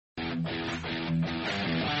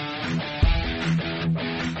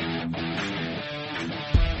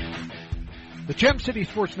The Gem City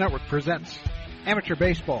Sports Network presents Amateur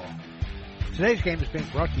Baseball. Today's game is being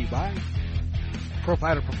brought to you by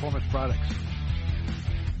Profiler Performance Products,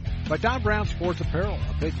 by Don Brown Sports Apparel,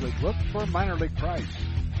 a big league look for a minor league price,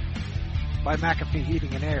 by McAfee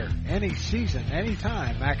Heating and Air, any season,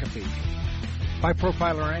 anytime McAfee, by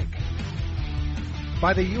Profiler Inc.,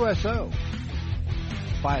 by the USO,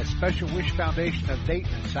 by a Special Wish Foundation of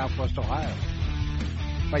Dayton in Southwest Ohio,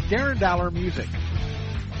 by Darren Dollar Music,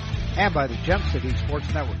 and by the Gem City Sports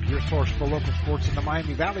Network, your source for local sports in the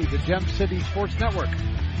Miami Valley, the Gem City Sports Network.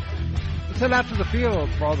 Let's head out to the field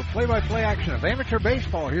for all the play-by-play action of amateur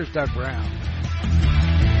baseball. Here's Doug Brown.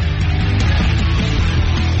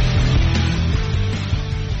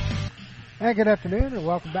 And good afternoon, and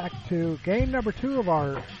welcome back to game number 2 of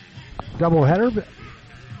our doubleheader,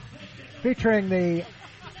 featuring the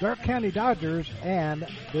Dark County Dodgers and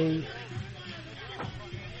the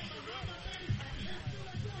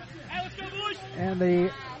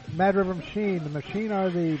Mad River Machine. The Machine are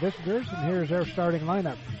the visitors, and here's their starting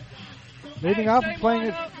lineup. Leading off playing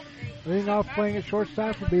at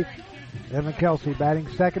shortstop will be Evan Kelsey. Batting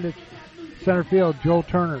second at center field, Joel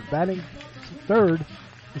Turner. Batting third,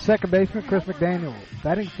 the second baseman, Chris McDaniel.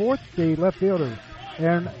 Batting fourth, the left fielder,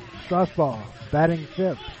 Aaron Strasbaugh. Batting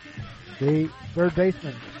fifth, the third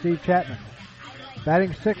baseman, Steve Chapman.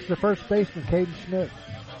 Batting sixth, the first baseman, Caden Smith.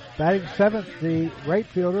 Batting seventh, the right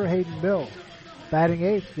fielder, Hayden Bill. Batting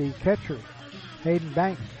eighth, the catcher, Hayden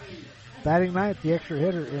Banks. Batting ninth, the extra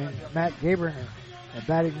hitter, Matt Gabringer. And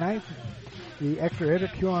batting ninth, the extra hitter,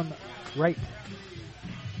 Keon Wright.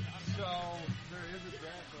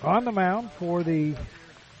 On the mound for the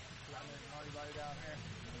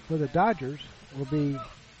Dodgers will be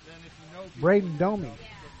Braden Domi.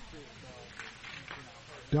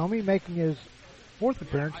 Domi making his fourth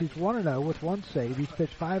appearance. He's 1-0 with one save. He's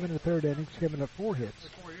pitched 5 in the third innings, given up 4 hits.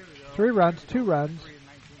 3 runs, 2 runs.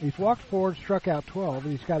 He's walked 4, struck out 12,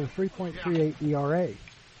 and he's got a 3.38 ERA.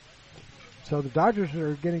 So the Dodgers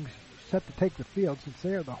are getting set to take the field since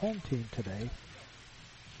they are the home team today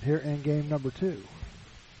here in game number 2.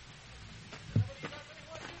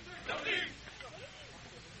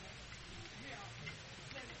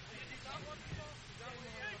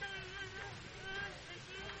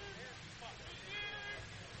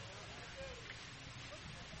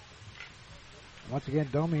 Once again,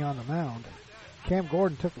 Domi on the mound. Cam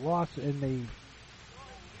Gordon took the loss in the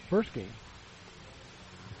first game.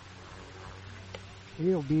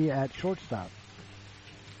 He'll be at shortstop.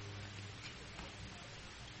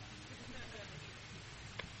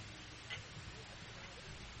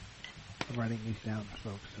 I'm writing these down,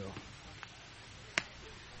 folks, so.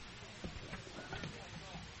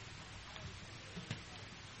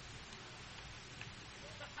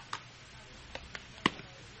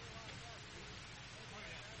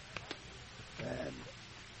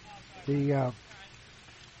 The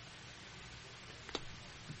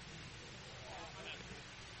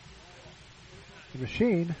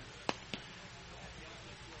Machine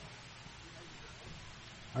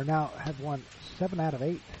are now have won 7 out of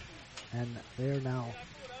 8, and they are now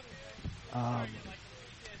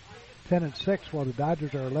 10-6, while the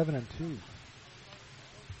Dodgers are 11-2.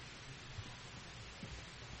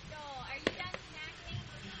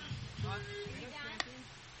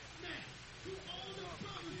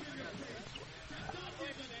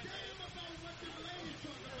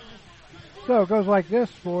 So it goes like this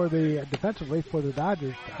for the defensively for the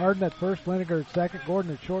Dodgers. Harden at first, Liniger at second,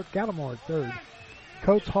 Gordon at short, Gallimore at third.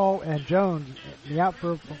 Coates, Hall, and Jones in the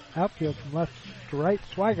outfield from left to right.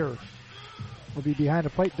 Swigger will be behind the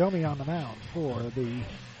plate. Domi on the mound for the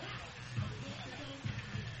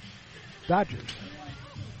Dodgers.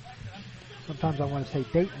 Sometimes I want to say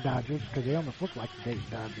Dayton Dodgers because they almost look like the Dayton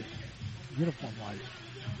Dodgers, uniform-wise.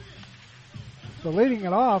 So leading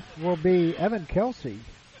it off will be Evan Kelsey.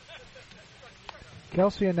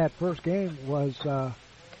 Kelsey in that first game was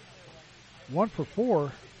 1 for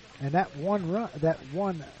 4, and that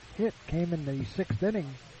one hit came in the 6th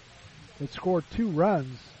inning. It scored 2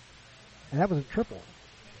 runs, and that was a triple.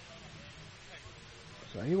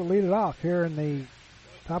 So he will lead it off here in the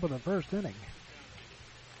top of the first inning.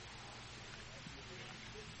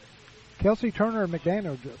 Kelsey, Turner, and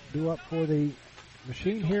McDaniel do up for the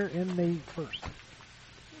Machine here in the first.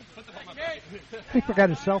 He forgot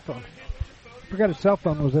his cell phone. Forgot his cell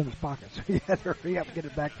phone was in his pocket, so he had to hurry up and get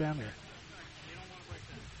it back down there.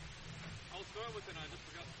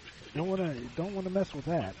 Don't want to mess with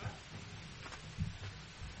that.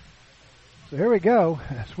 So here we go,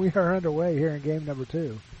 as we are underway here in game number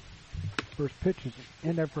 2. First pitch is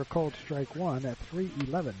in there for a called strike 1 at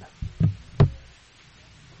 3:11.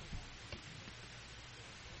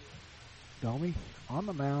 Domi on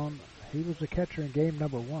the mound. He was the catcher in game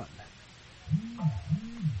number 1.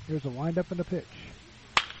 Here's a windup and a pitch.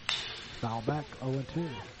 Foul back, 0-2.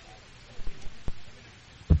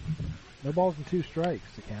 No balls and 2 strikes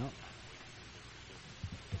to count.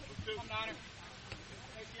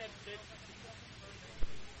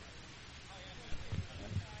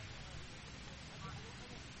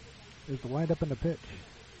 There's the windup and the pitch.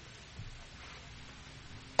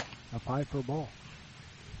 Up high for a ball.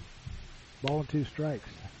 Ball and 2 strikes.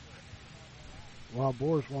 Wild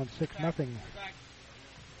Boars won 6-0 in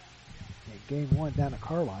game 1 down at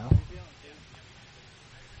Carlisle.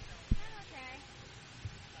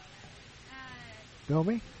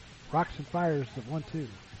 Domi rocks and fires at 1-2.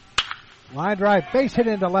 Line drive, base hit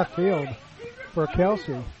into left field for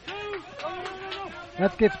Kelsey.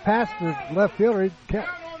 That gets past the left fielder.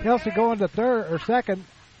 Kelsey going to third or second.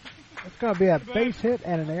 It's going to be a base hit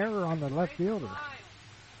and an error on the left fielder.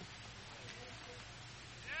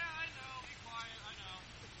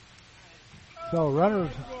 So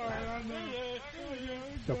runners.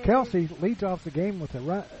 So Kelsey leads off the game with a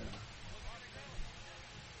run,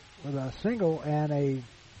 with a single, and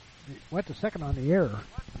went to second on the error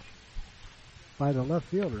by the left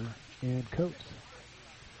fielder in Coates.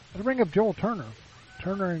 Let's bring up Joel Turner.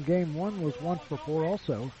 Turner in game 1 was 1 for 4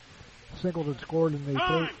 also. Singled and scored in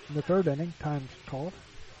the third inning. Time's called.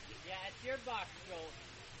 Yeah, it's your box, Joel.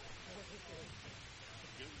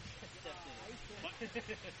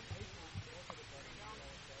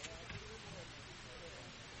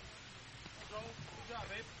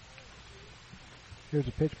 Here's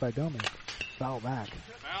a pitch by Domi. Foul back.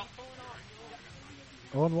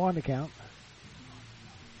 0-1 to count.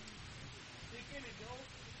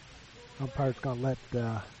 Umpire's going to let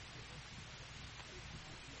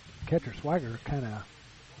catcher Swagger kind of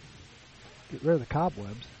get rid of the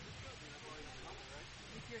cobwebs.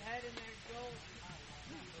 Keep your head in there,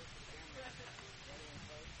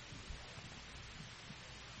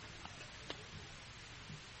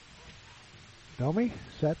 Joel. Domi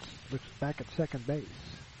sets, looks back at second base.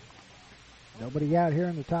 Nobody out here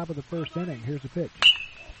in the top of the first inning. Here's a pitch.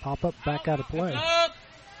 Pop up, back out of play.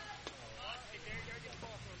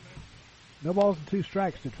 No balls and 2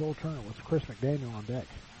 strikes to Joel Turner with Chris McDaniel on deck.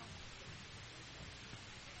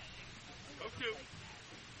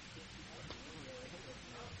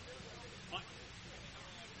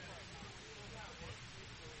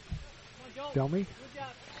 Domi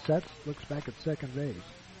sets, looks back at second base.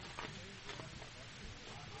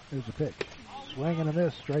 There's a pitch. Swing and a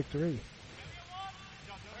miss, strike 3.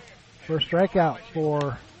 First strikeout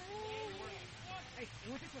for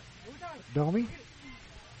Domi.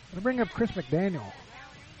 I'll bring up Chris McDaniel.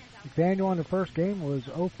 McDaniel in the first game was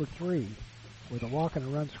 0 for 3 with a walk and a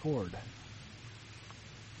run scored.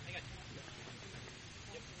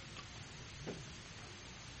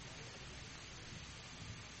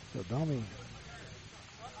 So Domi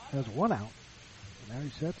has 1 out. Now he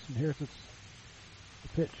sets, and here's the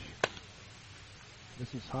pitch.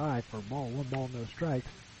 This is high for a ball. 1 ball, no strikes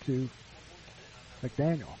to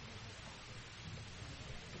McDaniel.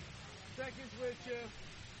 Seconds with you.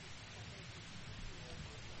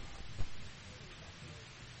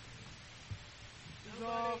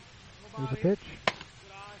 There's a pitch.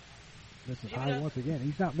 This is high once again.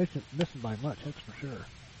 He's not missing by much, that's for sure.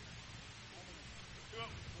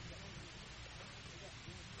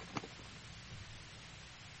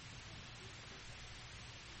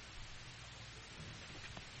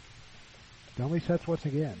 Domi sets once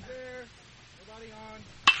again.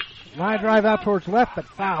 Line drive out towards left, but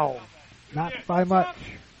foul. Not by much.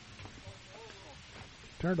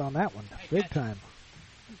 Turned on that one, big time.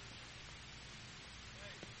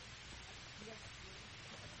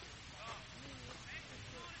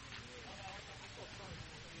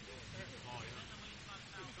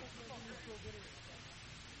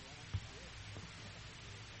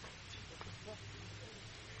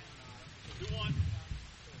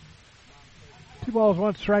 Two balls,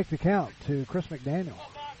 1 strike to count to Chris McDaniel.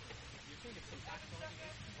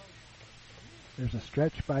 There's a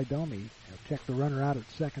stretch by Domi. He'll check the runner out at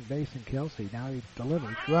second base in Kelsey. Now he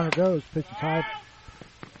delivers. Runner goes, pitches high,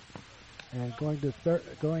 and going to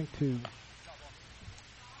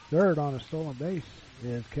third on a stolen base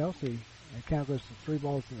is Kelsey. And count goes to 3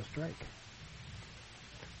 balls and a strike.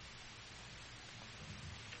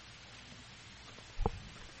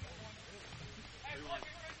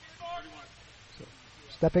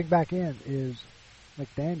 Stepping back in is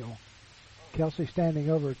McDaniel. Kelsey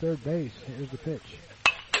standing over at third base. Here's the pitch.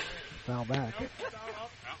 Foul back.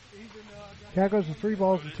 Count goes to 3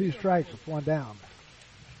 balls and 2 strikes with 1 down.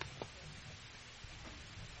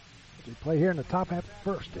 We play here in the top half of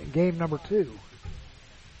the first in game number 2.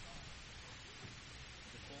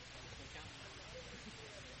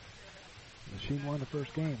 Machine won the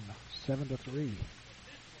first game, 7-3.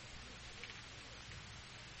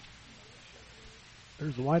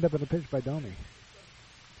 There's the windup and the pitch by Domi.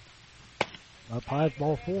 Up high,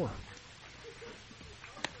 ball 4.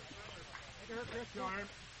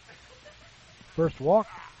 First walk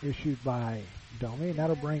issued by Domi, and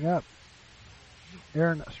that'll bring up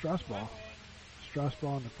Aaron Strasbaugh.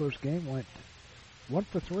 Strasbaugh in the first game went 1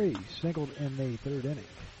 for 3, singled in the 3rd inning.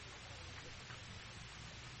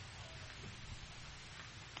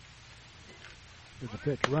 There's a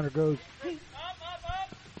pitch. Runner goes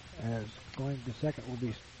as going to second will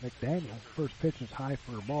be McDaniel. First pitch is high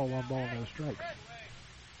for a ball, 1 ball, no strikes.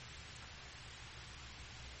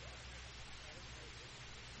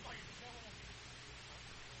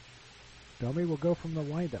 Domi will go from the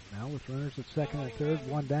windup now with runners at second and third,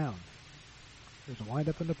 1 down. There's a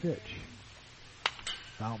windup in the pitch.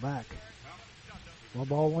 Foul back. 1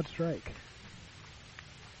 ball, 1 strike.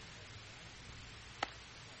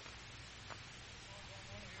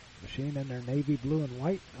 Machine in their navy blue and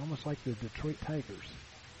white, almost like the Detroit Tigers.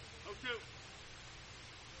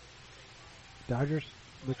 Dodgers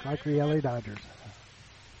look like the LA Dodgers.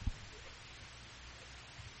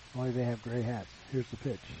 Only they have gray hats. Here's the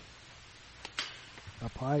pitch.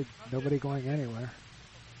 Up high, nobody going anywhere.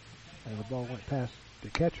 And the ball went past the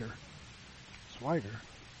catcher, Swiger.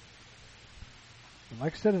 And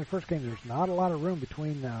like I said in the first game, there's not a lot of room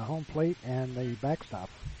between home plate and the backstop.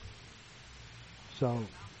 So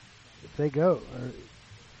if they go, or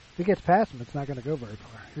if it gets past them, it's not going to go very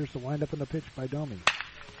far. Here's the windup in the pitch by Domi.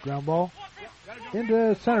 Ground ball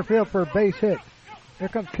into center field for a base hit. Here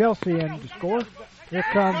comes Kelsey in to score. Here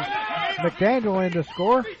comes McDaniel in to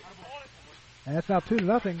score. And that's now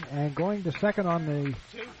 2-0. And going to second on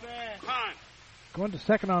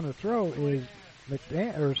the throw is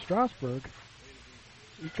Strasburg.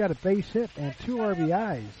 He's got a base hit and 2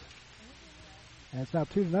 RBIs. And it's now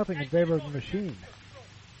 2-0 in favor of the Machine.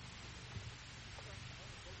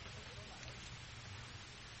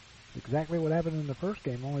 Exactly what happened in the first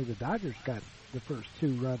game, only the Dodgers got the first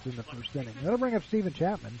 2 runs in the first inning. That'll bring up Steven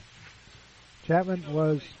Chapman. Chapman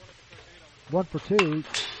was 1 for 2,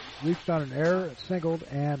 reached on an error, singled,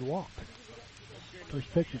 and walked.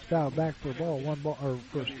 First pitch is fouled back for a ball, 1 ball, or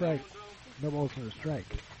for a strike. No balls and a strike.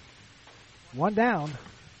 1 down.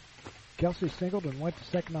 Kelsey singled and went to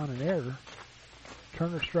second on an error.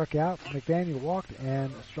 Turner struck out. McDaniel walked,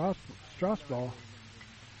 and Strasbaugh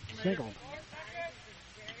singled.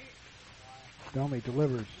 Domi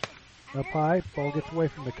delivers up high. Ball gets away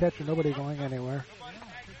from the catcher. Nobody going anywhere.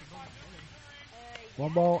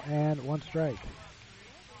 1 ball and 1 strike.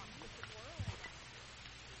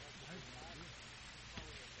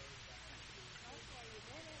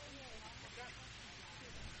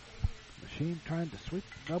 Machine trying to sweep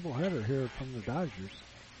the doubleheader here from the Dodgers,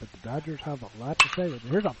 but the Dodgers have a lot to say with it.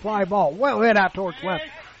 Here's a fly ball, well hit out towards left.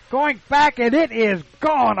 Going back, and it is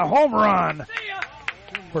gone. A home run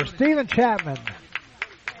for Steven Chapman.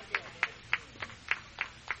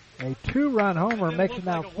 A 2-run homer makes it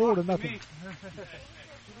now 4-0.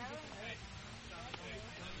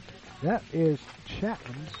 That is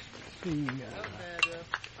Chapman's. Let's see.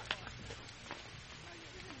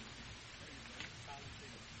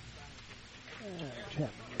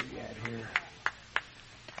 Chapman, where you at here?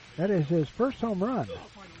 That is his first home run.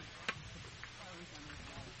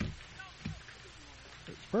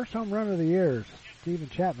 His first home run of the year. Steven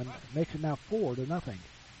Chapman makes it now 4-0.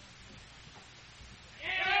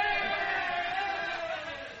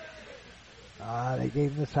 They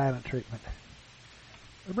gave him the silent treatment.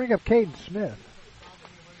 We'll bring up Caden Smith.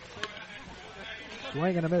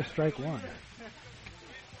 Swing and a miss, strike 1.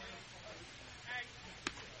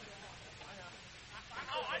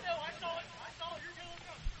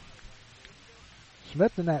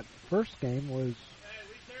 Smith in that first game was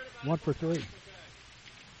 1 for 3.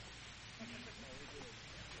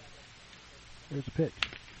 There's a pitch.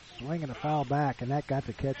 Swing and a foul back, and that got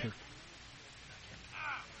the catcher.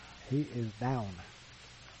 He is down.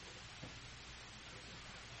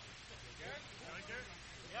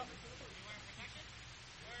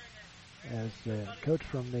 As the coach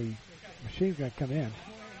from the Machine's going to come in.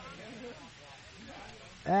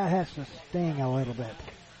 That has to sting a little bit.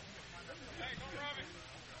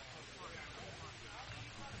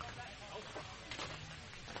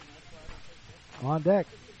 On deck,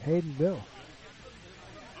 Hayden Bill.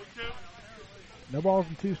 No balls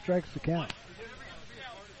and 2 strikes to count.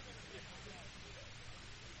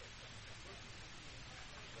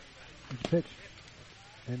 It's pitched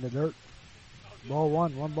in the dirt. Ball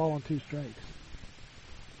one ball and 2 strikes.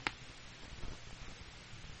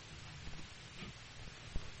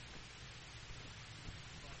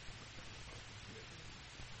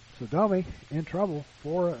 So Domi in trouble.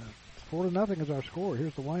 4-0 is our score.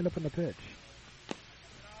 Here's the windup and the pitch.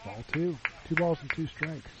 Ball 2. 2 balls and 2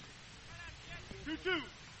 strikes. 2-2.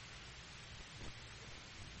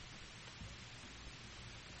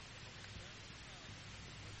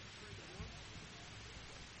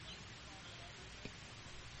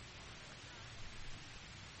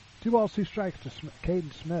 Two balls, 2 strikes to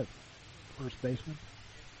Caden Smith, first baseman.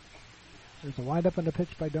 There's a windup and a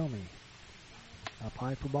pitch by Domi. Up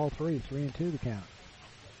high for ball 3, 3-2 the count.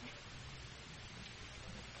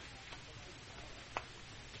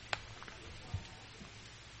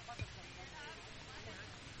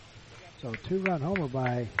 So 2-run homer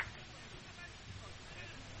by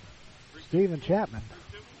Steven Chapman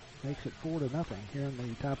makes it 4-0 here in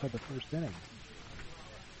the top of the first inning.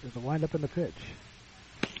 There's a windup and the pitch.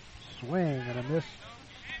 Swing and a miss.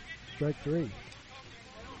 Strike 3.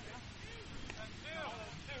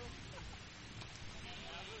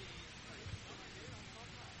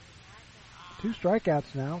 Two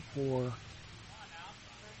strikeouts now for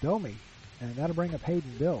Domi, and that'll bring up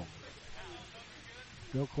Hayden Bill.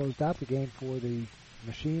 Bill closed out the game for the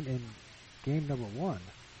Machine in game number 1.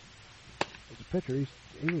 As a pitcher,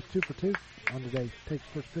 he was 2 for 2 on the day. Takes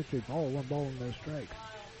first pitch, a ball, 1 ball and no strikes.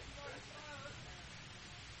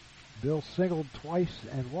 Bill singled twice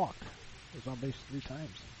and walked. Was on base 3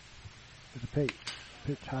 times. There's a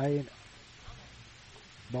pitch high in.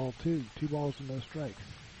 Ball 2. 2 balls and no strikes.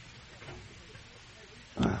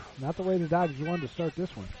 Not the way the Dodgers wanted to start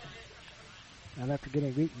this one. Not after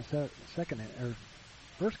getting beat in the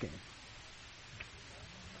first game.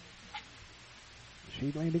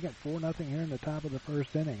 Sheet leading at 4-0 here in the top of the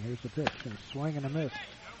first inning. Here's the pitch. And a swing and a miss.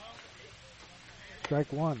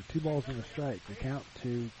 Strike 1, 2 balls and a strike. The count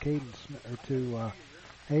to Hayden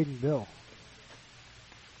Bill.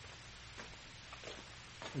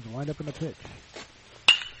 There's a windup in the pitch.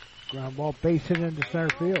 Ground ball base hit into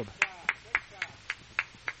center field.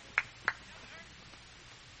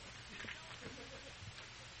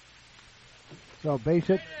 So base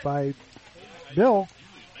hit by Bill,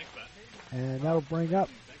 and that'll bring up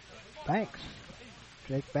Banks.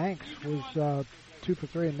 Jake Banks was 2 for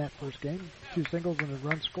 3 in that first game. 2 singles and a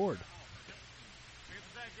run scored.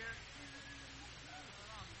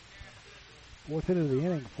 Fourth hit of the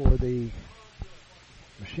inning for the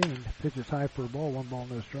Machine. Pitch is high for a ball, 1 ball,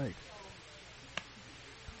 no strikes.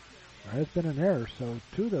 There has been an error, so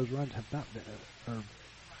 2 of those runs have not been, or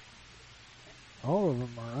all of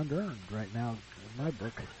them are under-earned right now in my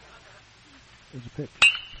book. There's a pitch.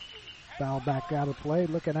 Foul back out of play,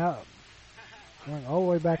 looking out. Going all the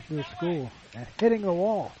way back to the school and hitting the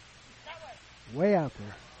wall. Way out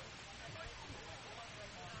there.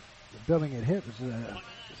 The building it hit was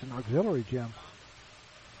it's an auxiliary gym.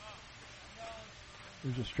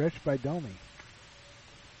 There's a stretch by Domi.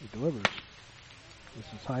 He delivers.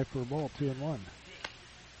 This is high for a ball, 2-1.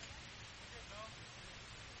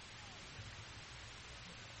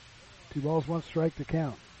 Two balls, 1 strike to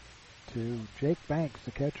count to Jake Banks,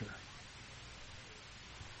 the catcher.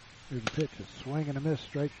 There's a pitch, a swing and a miss,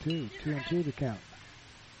 strike 2, 2-2 to count.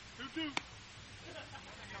 2-2.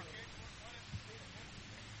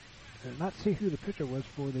 Did not see who the pitcher was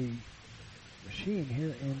for the Machine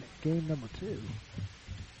here in game number 2.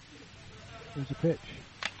 There's a pitch.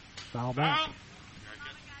 Foul back.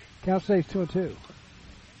 Count stays 2-2.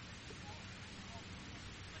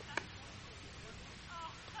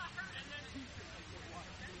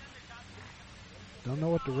 Don't know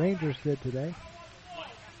what the Rangers did today.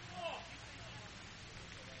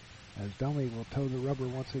 As Domi will toe the rubber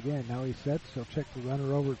once again. Now he sets. He'll check the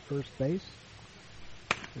runner over at first base.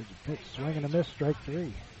 There's a pitch, swing and a miss, strike 3.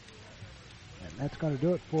 And that's going to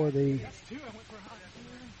do it for the.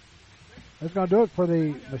 That's going to do it for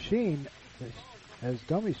the Machine. As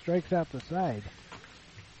Domi strikes out the side,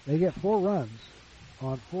 they get 4 runs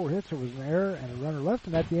on 4 hits. There was an error and a runner left,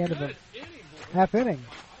 and at the end of the half inning,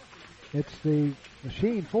 it's the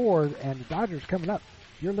Machine 4 and the Dodgers coming up.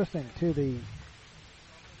 You're listening to the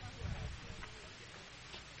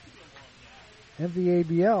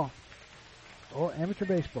MVABL or Amateur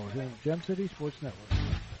Baseball here on Gem City Sports Network.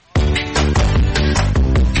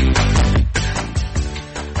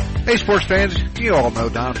 Hey sports fans, you all know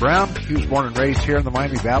Don Brown. He was born and raised here in the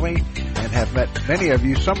Miami Valley and have met many of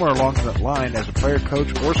you somewhere along that line as a player, coach,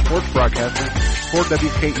 or sports broadcaster for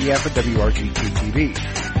WKEF and WRGT TV.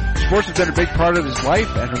 Sports has been a big part of his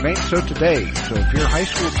life and remains so today. So if your high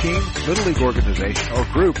school team, little league organization, or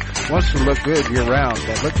group wants to look good year-round,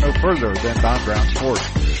 then look no further than Don Brown Sports.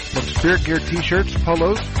 From spirit gear t-shirts,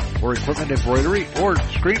 polos, or equipment embroidery, or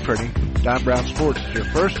screen printing, Don Brown Sports is your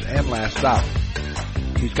first and last stop.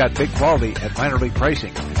 He's got big quality at minor league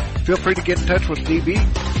pricing. Feel free to get in touch with DB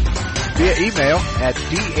via email at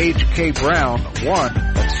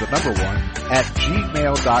dhkbrown1, that's the number 1, at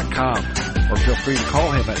gmail.com. Or feel free to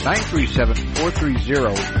call him at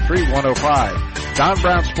 937-430-3105. Don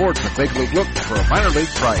Brown Sports, a big league look for a minor league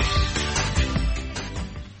price.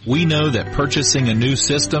 We know that purchasing a new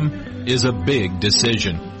system is a big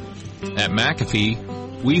decision. At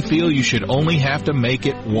McAfee, we feel you should only have to make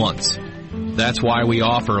it once. That's why we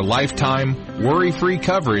offer lifetime, worry-free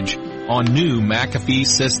coverage on new McAfee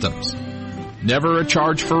systems. Never a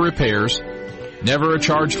charge for repairs, never a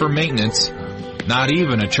charge for maintenance, not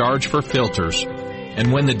even a charge for filters.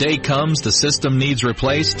 And when the day comes the system needs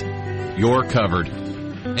replaced, you're covered.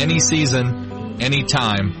 Any season, any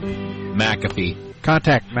time, McAfee.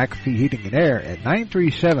 Contact McAfee Heating and Air at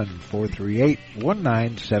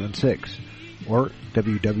 937-438-1976 or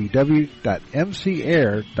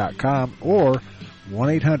www.mcair.com or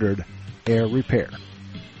 1-800-AIR-REPAIR.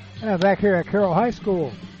 And back here at Carroll High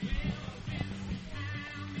School,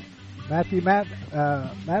 Matthew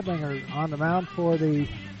Madlinger on the mound for the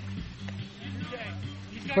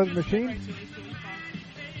Machine.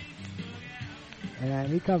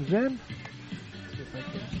 And he comes in. See if I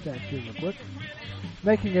can stat here real quick.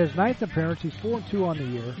 Making his 9th appearance. He's 4-2 on the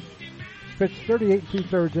year. He's pitched 38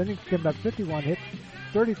 2/3 innings, given up 51 hits,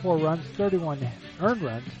 34 runs, 31 earned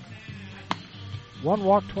runs, 1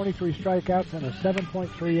 walk, 23 strikeouts, and a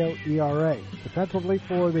 7.30 ERA. Defensively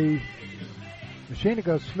for the Machine, it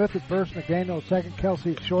goes Smith at first, McDaniel at second,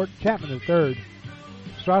 Kelsey at short, Chapman at third.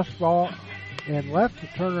 Strasbaugh in left,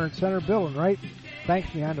 Turner in center, Bill in right, Banks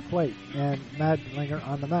behind the plate, and Madlinger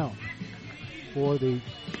on the mound for the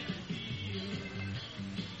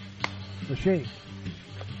Machine.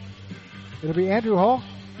 It'll be Andrew Hall,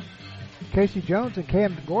 Casey Jones, and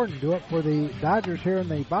Cam Gordon do it for the Dodgers here in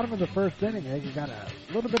the bottom of the first inning. They've got a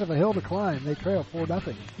little bit of a hill to climb. They trail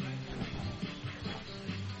 4-0.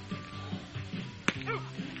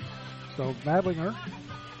 So Madlinger,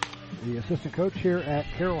 the assistant coach here at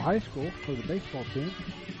Carroll High School for the baseball team,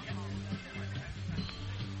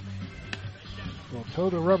 will toe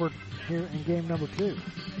the rubber here in game number 2.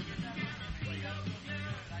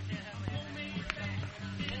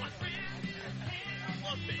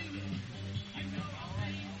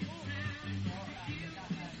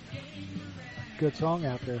 Good song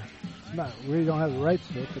out there. It's not, we don't have the rights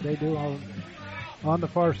to it, but they do on the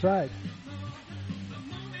far side.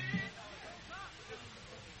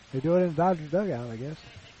 They do it in the Dodgers dugout, I guess.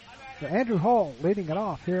 So Andrew Hall leading it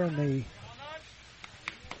off here in the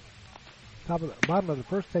bottom of the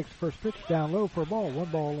first, takes the first pitch down low for a ball. 1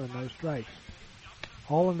 ball and no strikes.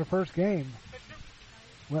 Hall in the first game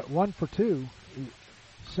went 1 for 2. He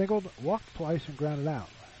singled, walked twice, and grounded out.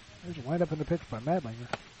 There's a wind up in the pitch by Madlinger.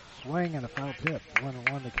 Swing and a foul tip.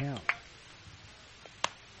 1-1 to count.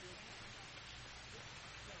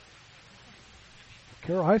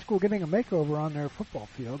 Carroll High School getting a makeover on their football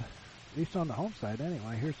field, at least on the home side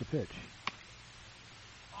anyway. Here's the pitch.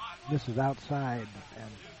 This is outside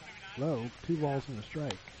and low. 2 balls and a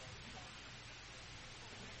strike.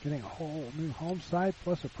 Getting a whole new home side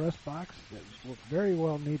plus a press box that's very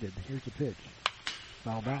well needed. Here's the pitch.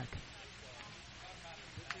 Foul back.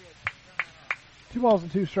 2 balls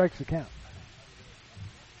and 2 strikes to count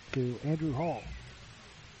to Andrew Hall,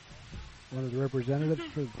 one of the representatives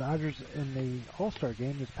for the Dodgers in the All-Star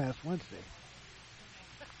game this past Wednesday.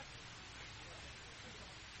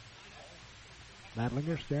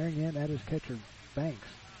 Madlinger staring in at his catcher, Banks.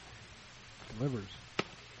 Delivers.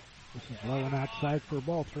 This is low and outside for a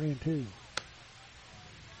ball, 3-2.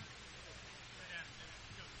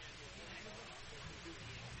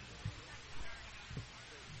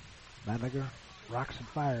 Madlinger rocks and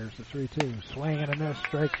fires the 3-2. Swing and a miss,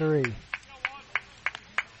 strike 3.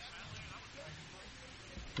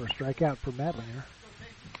 For a strikeout for Madlinger.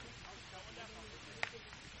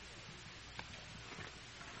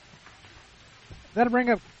 That'll bring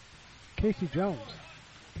up Casey Jones.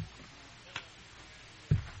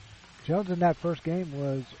 Jones in that first game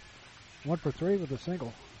was 1 for 3 with a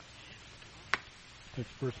single.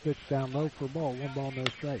 Takes first pitch down low for a ball. 1 ball, no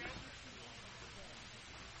strikes.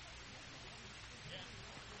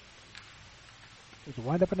 There's a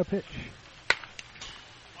wind up in the pitch.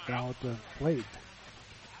 Down at the plate.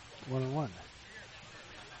 1-1.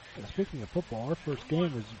 Speaking of football, our first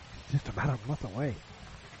game is just about a month away.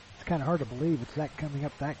 It's kind of hard to believe it's that coming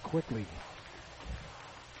up that quickly.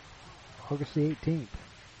 August the 18th.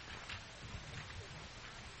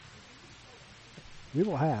 We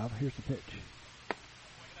will have, here's the pitch.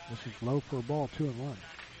 This is low for a ball, 2-1.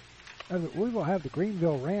 We will have the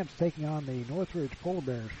Greenville Rams taking on the Northridge Polar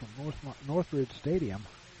Bears from Northridge Stadium.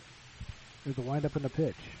 There's the windup in the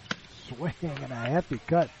pitch. Swing and a hefty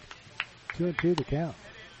cut. 2-2 the count.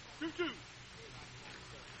 2-2.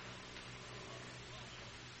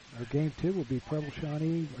 Our game 2 will be Preble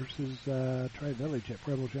Shawnee versus Tri-Village at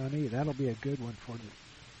Preble Shawnee. That'll be a good one for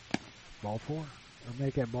the ball 4, or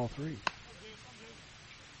make that ball 3.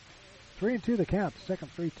 3-2 the count.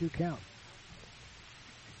 Second 3-2 count.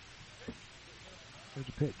 There's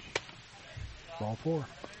a pitch. Ball 4.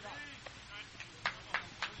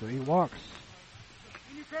 So he walks.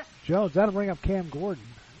 Jones, that'll bring up Cam Gordon.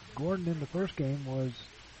 Gordon in the first game was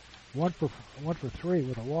 1 for 3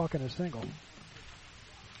 with a walk and a single.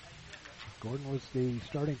 Gordon was the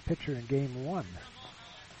starting pitcher in game 1.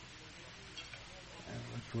 And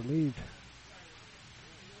was relieved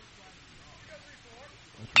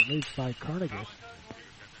by Carnegie.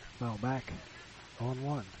 Fell back on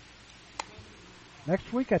 1.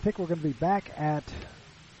 Next week, I think we're going to be back at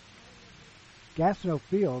Gastineau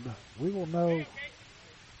Field. We will know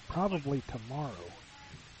probably tomorrow.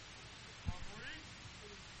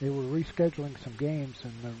 They were rescheduling some games,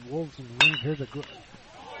 and the Wolves and the Wings. Here's a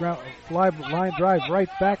fly line drive right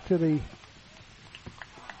back to the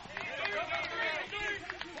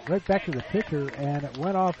pitcher, and it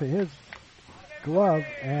went off of his glove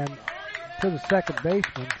and to the second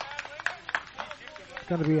baseman. It's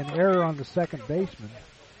going to be an error on the second baseman.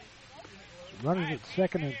 Runners at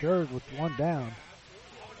second and third with 1 down.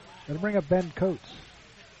 Going to bring up Ben Coates.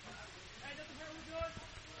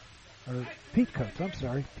 Or Pete Coates, I'm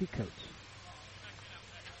sorry, Pete Coates.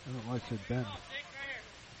 I don't know why I said Ben.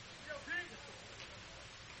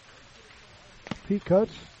 Pete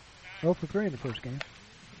Coates, 0 for 3 in the first game.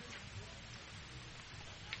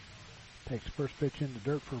 Takes first pitch in the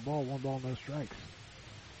dirt for a ball, 1 ball, no strikes.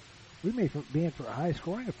 We may be in for a high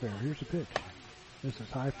scoring affair. Here's the pitch. This is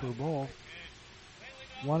high for a ball.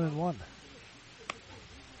 1-1.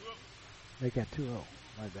 Make that 2-0.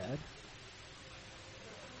 My bad.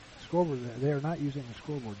 Scoreboard, they are not using the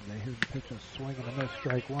scoreboard today. Here's the pitch, a swing and a miss,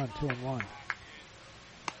 strike 1, 2-1.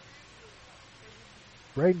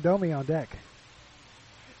 Braden Domi on deck.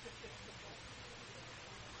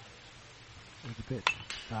 Here's the pitch.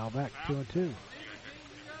 Foul back, 2-2.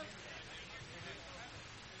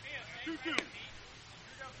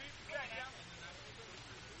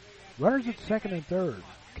 Runners at second and third.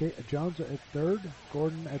 Jones at third,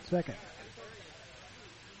 Gordon at second.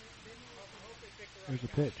 There's a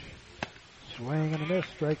pitch. Swing and a miss,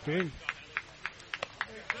 strike 3.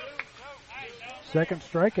 Second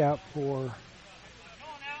strikeout for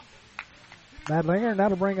Madlinger, and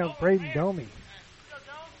that'll bring up Braden Domi.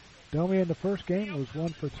 Domi in the first game was 1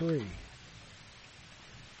 for 3.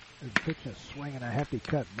 There's a pitch, a swing and a hefty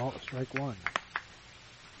cut, ball, strike 1.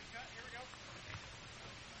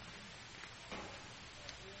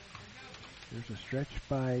 There's a stretch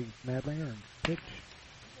by Madlinger and pitch.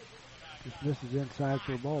 Just misses inside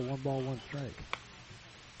for a ball, 1 ball, 1 strike.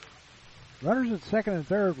 Runners at second and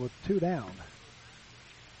third with 2 down.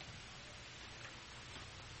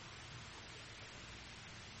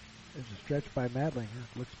 There's a stretch by Madlinger.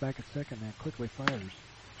 Looks back at second and quickly fires.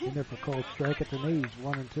 In there for called strike at the knees,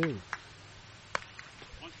 1-2.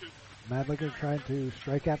 Madlinger trying to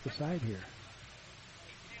strike out the side here.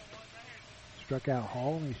 Struck out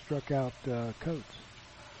Hall and he struck out Coates.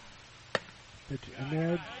 Pitch in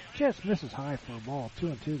there, just misses high for a ball.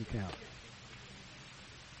 2-2 to count.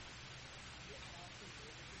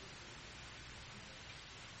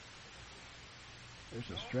 There's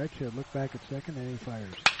a stretch here. Look back at second and he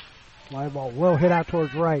fires. Fly ball will hit out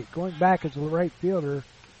towards right. Going back is the right fielder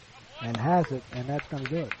and has it, and that's going to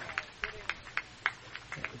do it.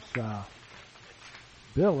 It's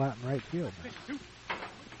Bill out in right field.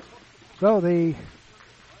 So the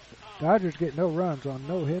Dodgers get no runs on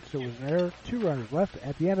no hits. There was an error. 2 runners left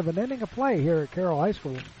at the end of an inning of play here at Carroll High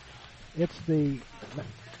School. It's the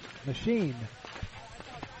Machine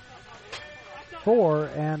 4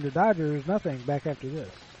 and the Dodgers nothing back after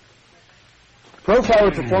this.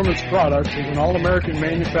 Profiler Performance Products is an all-American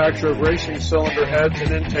manufacturer of racing cylinder heads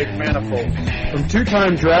and intake manifolds. From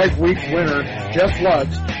 2-time Drag Week winner Jeff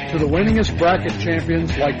Lutz to the winningest bracket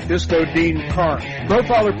champions like Disco Dean Karn.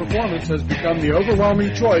 Profiler Performance has become the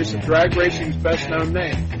overwhelming choice of drag racing's best-known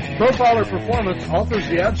name. Profiler Performance offers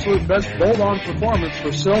the absolute best bolt-on performance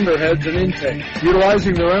for cylinder heads and intake,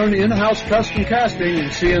 utilizing their own in-house custom casting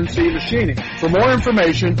and CNC machining. For more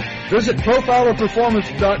information, visit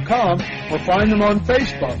profilerperformance.com or find them on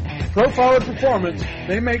Facebook. Profiler Performance,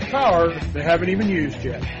 they make power they haven't even used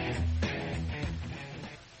yet.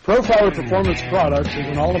 Profiler Performance Products is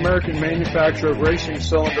an all-American manufacturer of racing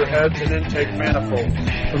cylinder heads and intake manifolds.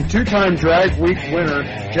 From two-time Drag Week winner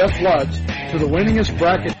Jeff Lutz to the winningest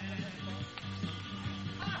bracket.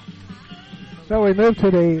 So we move to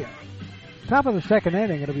the top of the second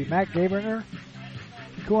inning. It'll be Matt Gabringer,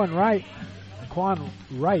 Quan Wright,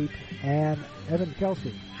 and Evan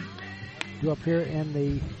Kelsey. Due up here in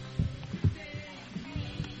the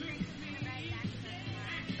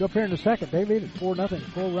second. They lead at 4-0.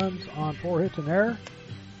 4 runs on 4 hits and error.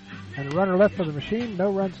 And a runner left for the machine.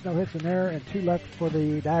 No runs, no hits and error, and 2 left for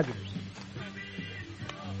the Dodgers.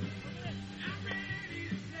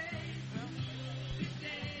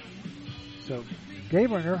 So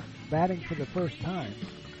Gabringer batting for the first time.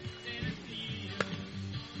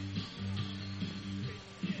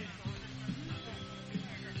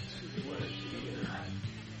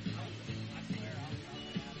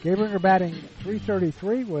 Gabringer batting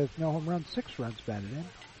 .333 with no home runs, 6 runs batted in.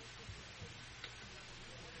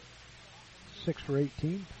 6 for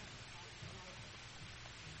 18.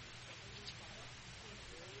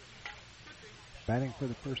 Batting for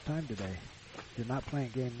the first time today. They're not playing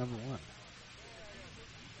game number 1.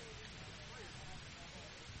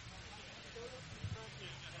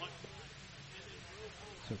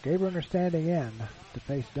 So Gabringer standing in to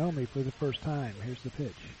face Domi for the first time. Here's the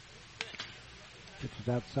pitch. Pitch is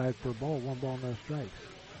outside for a ball. 1 ball, no strikes.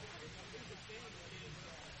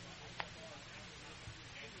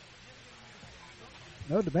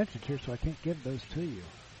 No dimensions here, so I can't give those to you.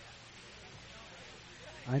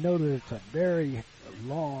 I know that it's a very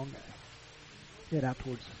long hit out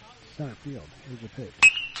towards center field. Here's the pitch.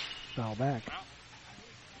 Foul back.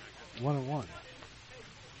 1-1.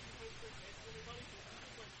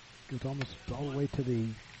 Goes almost all the way to the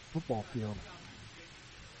football field,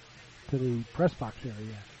 to the press box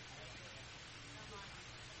area.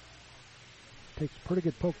 Takes a pretty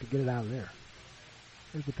good poke to get it out of there.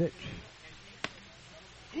 Here's the pitch.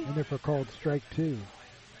 In there for a called strike 2.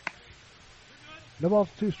 No balls,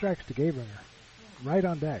 2 strikes to Gabringer. Right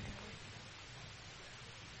on deck.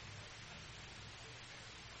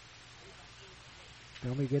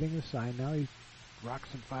 Domi getting the sign. Now he rocks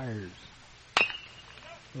and fires.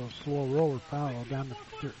 A little slow roller foul down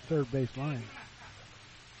the third base line.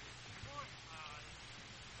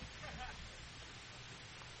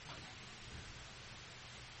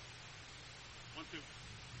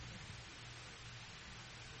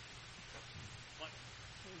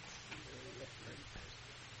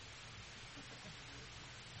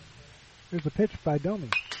 There's a pitch by Domi.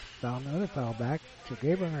 Foul, another foul back. So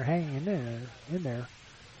Gabringer hanging in there.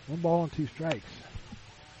 1 ball and 2 strikes.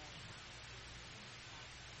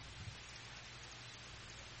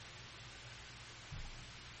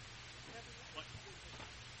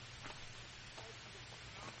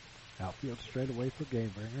 Outfield straight away for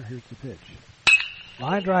Gabringer. Here's the pitch.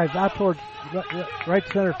 Line drives out towards right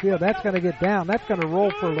center field. That's going to get down. That's going to roll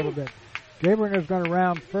for a little bit. Gabringer's going to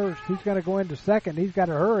round first. He's going to go into second. He's got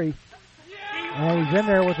to hurry. And he's in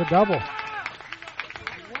there with a double.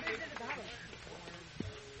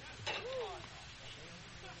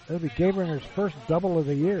 That'll be Gabringer's first double of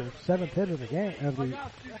the year. 7th hit of the game.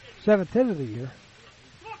 7th hit of the year.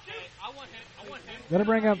 Going to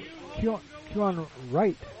bring up Quan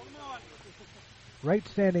Wright. Wright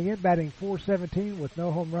standing in, batting .417 with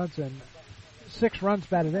no home runs and 6 runs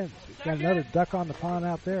batted in. He's got another duck on the pond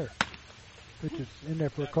out there. Which is in there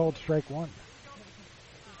for a called strike 1.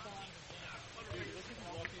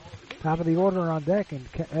 Top of the order on deck, and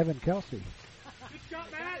Evan Kelsey.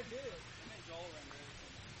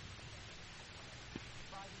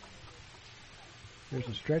 There's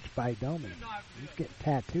a stretch by Domi. He's getting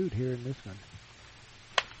tattooed here in this one.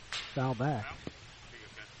 Foul back.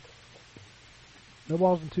 No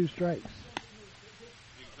balls and 2 strikes.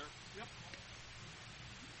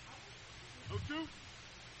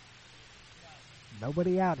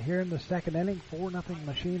 Nobody out here in the second inning. 4-0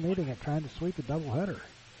 Machine leading it, trying to sweep a doubleheader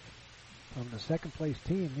from the second place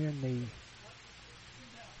team here in the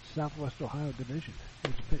Southwest Ohio division.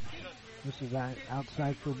 Here's the pitch. This is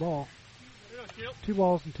outside for a ball. 2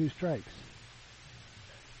 balls and 2 strikes.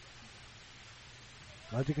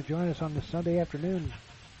 Glad you could join us on this Sunday afternoon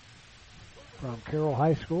from Carroll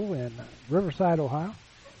High School in Riverside, Ohio.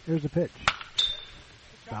 Here's the pitch.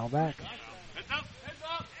 Foul back.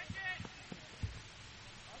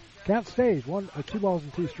 Count stays. 2 balls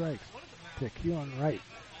and 2 strikes to Keelan Wright.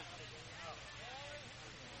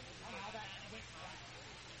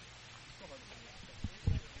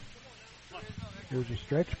 Here's a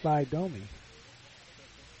stretch by Domi.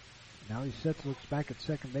 Now he sets, looks back at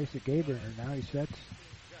second base at Gabriel. Now he sets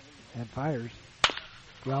and fires.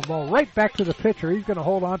 Ground ball right back to the pitcher. He's going to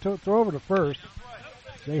hold on to it, throw over to first.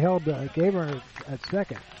 They held Gabriel at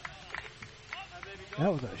second.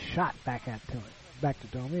 That was a shot back to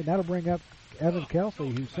Domi. And that'll bring up Evan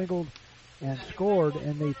Kelsey, who singled and scored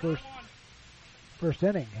in the first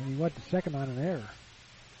inning. And he went to second on an error.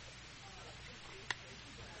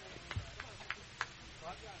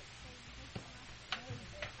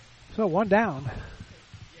 So 1 down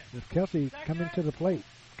with Kelsey coming to the plate.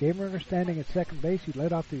 Gabriel standing at second base. He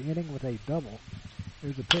led off the inning with a double.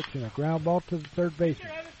 There's a pitch and a ground ball to the third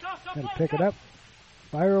baseman. Going to pick it up.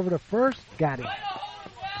 Fire over to first. Got him.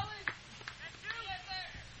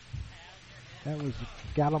 That was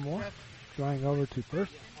Gallimore throwing over to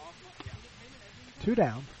first. 2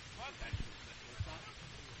 down.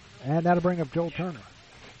 And that'll bring up Joel Turner.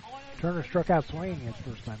 Turner struck out swinging his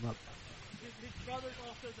first time up. His brother's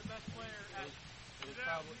also the best player at...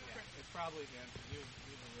 It's probably him. He was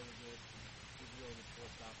really good. He was really good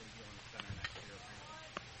shortstop and he's on the center next year, apparently.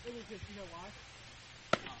 It was just, you know why?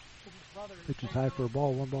 His brother... Pitch is high for a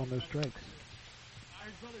ball. 1 ball, no strikes.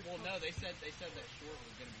 Well, no, they said that short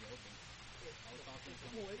was going to be open.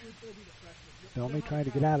 Domi trying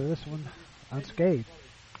to get out of this one unscathed.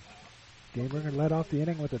 Gabriel led off the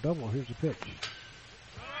inning with a double. Here's the pitch.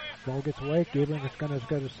 Ball gets away. Gabriel is going to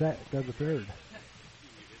go to third.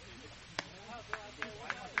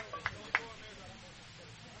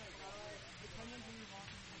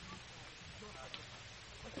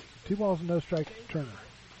 Two balls and no strikes to Turner.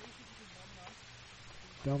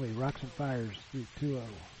 Domi rocks and fires through 2-0.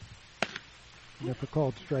 Never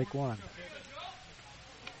called strike 1.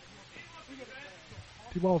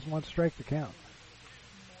 2 balls and 1 strike to count.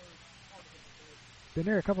 Been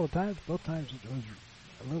there a couple of times. Both times it was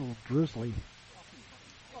a little drizzly.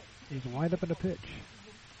 There's a windup and a pitch.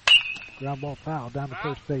 Ground ball foul down the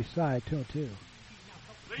first base side, 2-2.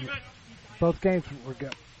 Both games were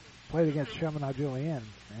played against Chaminade Julienne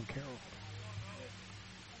and Carroll.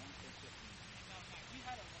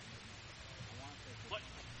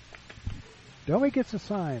 Domi gets a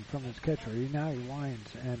sign from his catcher. Now he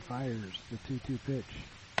winds and fires the 2-2 pitch.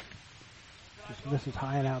 Just misses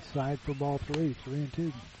high and outside for ball 3.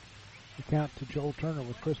 3-2. The count to Joel Turner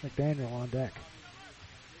with Chris McDaniel on deck.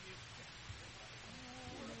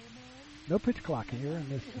 No pitch clock here in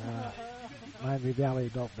this Miami Valley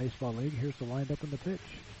Adult Baseball League. Here's the windup and the pitch.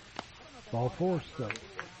 Ball 4 still.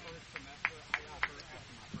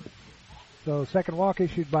 So second walk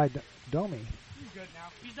issued by Domi. He's good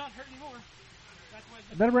now. He's not hurt anymore.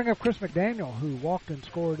 That'll bring up Chris McDaniel, who walked and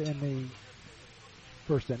scored in the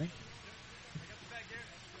first inning.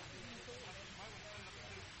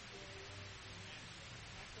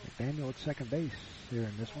 McDaniel at second base here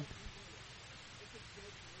in this one.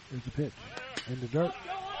 Here's the pitch. In the dirt.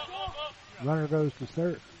 Runner goes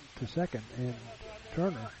to second, and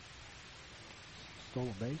Turner stole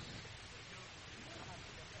a base.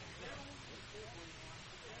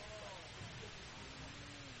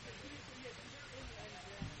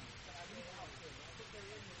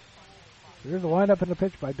 Here's the windup and the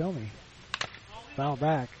pitch by Domi. Foul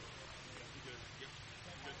back.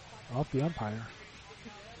 Off the umpire.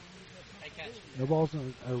 No balls,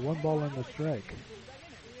 1 ball in the strike.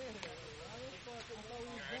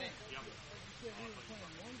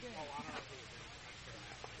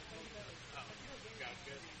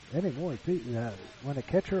 Anymore, when a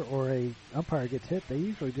catcher or a umpire gets hit, they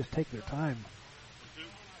usually just take their time.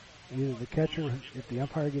 Either the catcher, if the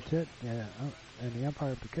umpire gets hit, and the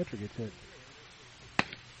umpire if the catcher gets hit.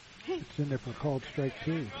 It's in there for called strike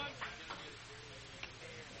 2.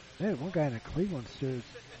 They had one guy in the Cleveland series,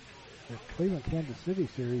 the Cleveland Kansas City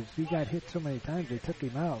series. He got hit so many times they took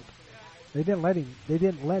him out. They didn't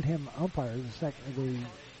let him umpire the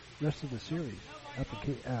rest of the series up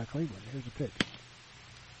in Cleveland. Here's a pitch.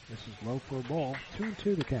 This is low for a ball. 2-2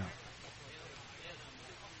 to count.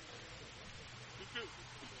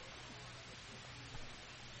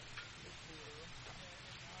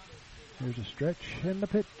 Here's a stretch and the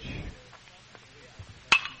pitch.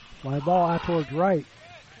 Fly ball out towards right.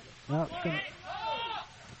 Now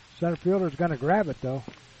center fielder's going to grab it though.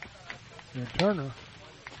 And Turner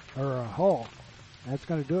or Hall. That's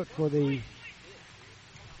going to do it for the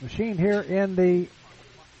Machine here in the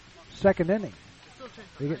second inning.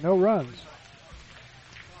 They get no runs.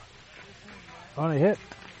 on a hit.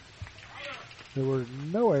 There were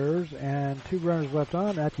no errors and 2 runners left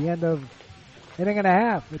on at the end of inning and a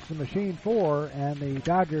half. It's the Machine 4 and the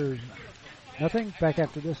Dodgers nothing. Back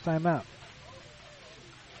after this timeout.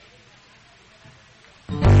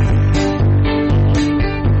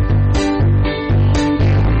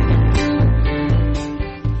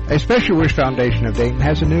 A Special Wish Foundation of Dayton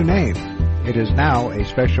has a new name. It is now a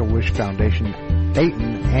Special Wish Foundation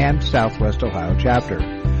Dayton and Southwest Ohio chapter.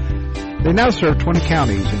 They now serve 20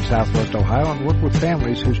 counties in Southwest Ohio and work with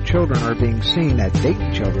families whose children are being seen at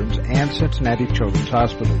Dayton Children's and Cincinnati Children's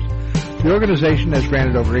Hospitals. The organization has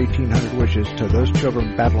granted over 1,800 wishes to those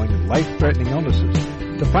children battling life-threatening illnesses.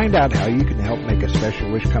 To find out how you can help make a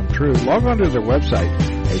special wish come true, log on to their website,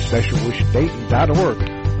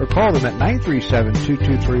 aspecialwishdayton.org, or call them at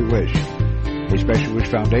 937-223-WISH. A Special Wish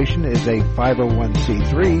Foundation is a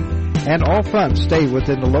 501c3, and all funds stay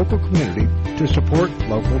within the local community to support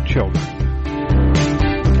local children.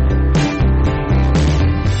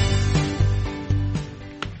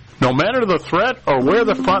 No matter the threat or where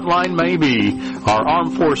the front line may be, our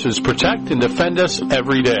armed forces protect and defend us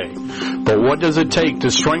every day. But what does it take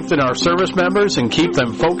to strengthen our service members and keep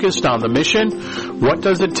them focused on the mission? What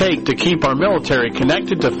does it take to keep our military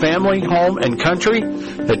connected to family, home, and country?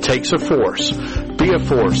 It takes a force. Be a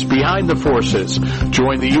force behind the forces.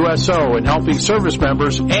 Join the USO in helping service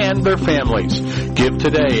members and their families. Give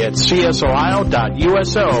today at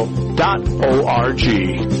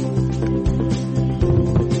csohio.uso.org.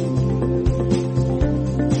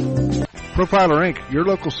 Profiler Inc., your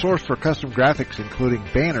local source for custom graphics, including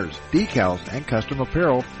banners, decals, and custom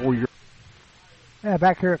apparel for your... Yeah,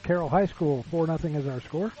 back here at Carroll High School, 4-0 is our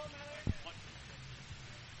score.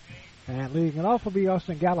 And leading it off will be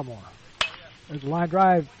Austin Gallimore. There's a line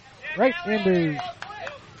drive right into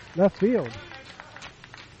left field.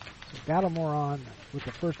 So Gallimore on with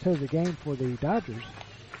the first hit of the game for the Dodgers.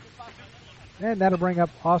 And that'll bring up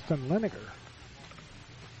Austin Liniger.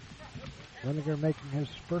 Liniger making his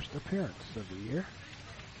first appearance of the year,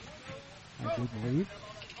 I do believe.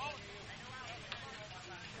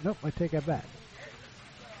 Nope, I take that back.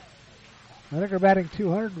 Liniger batting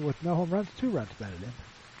 200 with no home runs, 2 runs batted in.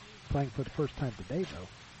 Playing for the first time today, though.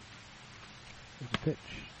 There's a pitch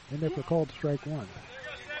in there for called strike 1.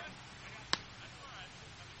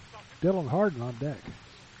 Dylan Harden on deck.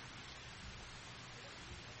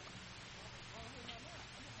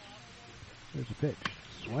 There's a pitch.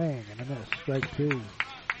 Swing and a miss. Strike 2.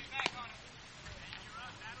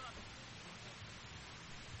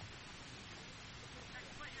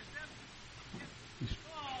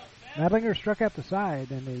 Madlinger struck out the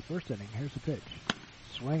side in the first inning. Here's the pitch.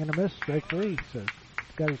 Swing and a miss. Strike 3. So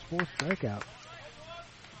he's got his 4th strikeout.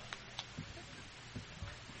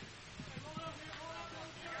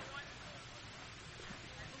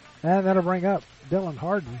 And that'll bring up Dylan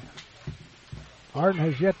Harden. Harden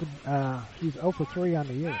has yet to, he's 0 for 3 on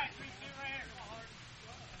the year.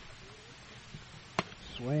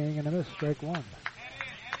 Swing and a miss, strike 1.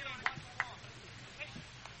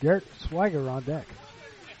 Garrett Swiger on deck.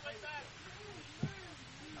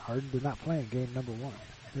 Harden did not play in game number 1.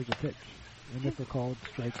 Here's a pitch. And if called,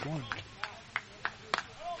 strike 1.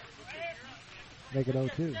 Make it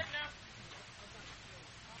 0-2.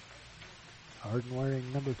 Harden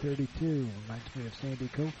wearing number 32. Reminds me of Sandy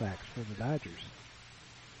Koufax for the Dodgers.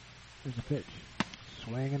 Here's a pitch.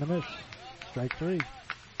 Swing and a miss. Strike 3.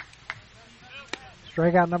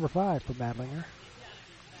 Strikeout number 5 for Madlinger.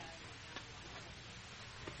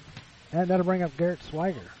 And that'll bring up Garrett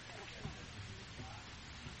Swiger.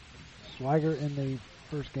 Swiger in the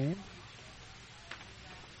first game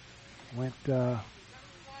went 0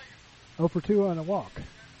 for 2 on a walk.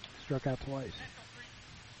 Struck out twice.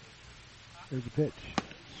 There's a pitch.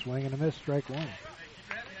 Swing and a miss, strike 1.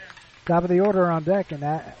 Top of the order on deck, and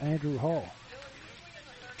Andrew Hall.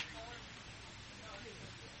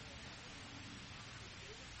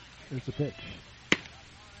 There's the pitch.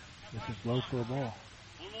 This is low for a ball.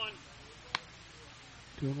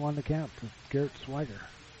 2-1 to count to Garrett Swiger.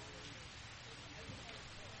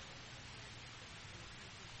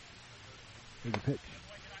 There's a pitch.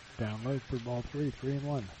 Down low for ball 3,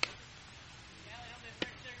 3-1.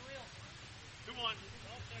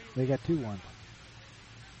 They got 2-1.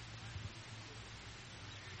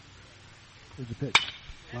 There's a pitch.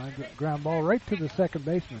 Line ground ball right to the second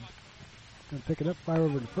baseman. Going to pick it up, fire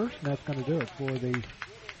over to first, and that's going to do it for the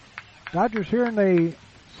Dodgers here in the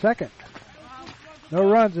second.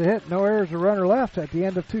 No runs, a hit, no errors, a runner left at the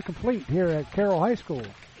end of 2 complete here at Carroll High School.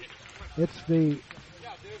 It's the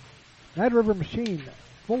Night River Machine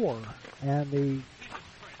 4 and the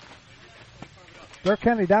Stark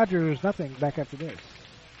County Dodgers nothing back after this.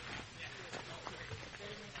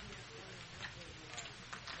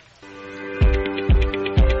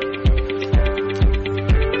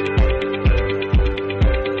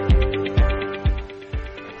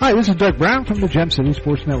 Hi, this is Doug Brown from the Gem City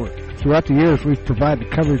Sports Network. Throughout the years, we've provided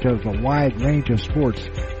coverage of a wide range of sports,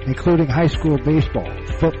 including high school baseball,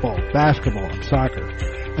 football, basketball, and soccer,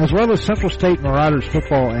 as well as Central State Marauders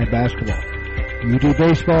football and basketball. You do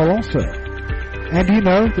baseball also. And do you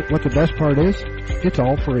know that what the best part is? It's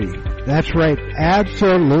all free. That's right,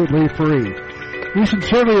 absolutely free. We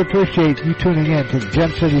sincerely appreciate you tuning in to the Gem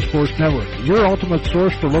City Sports Network, your ultimate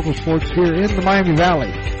source for local sports here in the Miami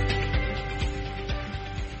Valley.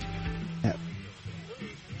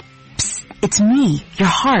 It's me, your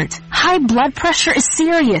heart. High blood pressure is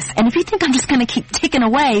serious, and if you think I'm just going to keep ticking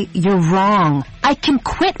away, you're wrong. I can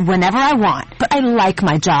quit whenever I want, but I like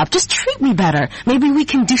my job. Just treat me better. Maybe we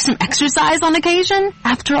can do some exercise on occasion?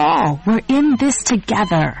 After all, we're in this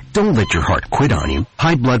together. Don't let your heart quit on you.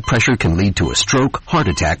 High blood pressure can lead to a stroke, heart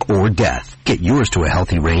attack, or death. Get yours to a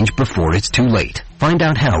healthy range before it's too late. Find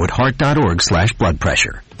out how at heart.org/blood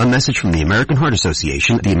pressure. A message from the American Heart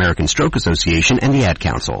Association, the American Stroke Association, and the Ad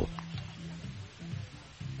Council.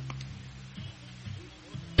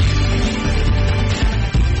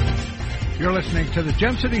 You're listening to the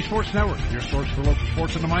Gem City Sports Network, your source for local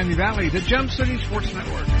sports in the Miami Valley, the Gem City Sports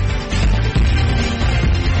Network.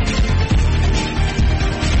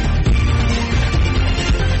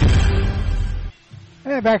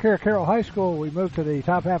 And back here at Carroll High School, we move to the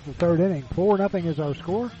top half of the third inning. 4-0 is our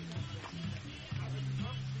score.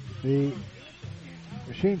 The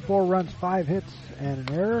Machine 4 runs, 5 hits, and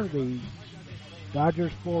an error. The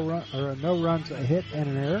Dodgers no runs, a hit, and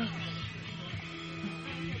an error.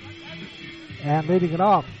 And leading it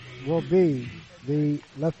off will be the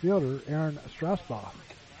left fielder, Aaron Strasbaugh,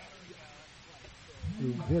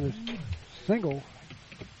 who hit his single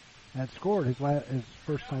and scored his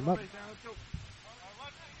first time up.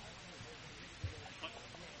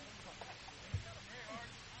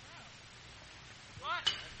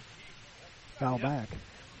 Foul back.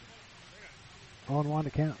 0-1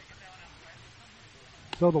 to count.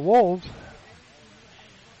 So the Wolves,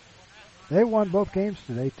 they won both games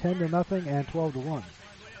today, 10-0 and 12-1.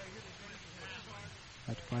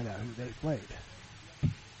 Let's find out who they played.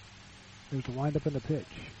 There's the windup in the pitch.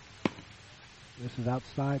 This is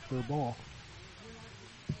outside for a ball.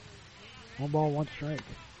 1 ball, 1 strike.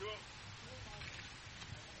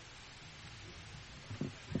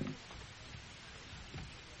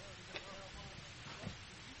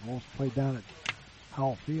 Wolves played down at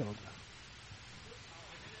Howell Field.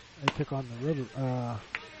 They took on the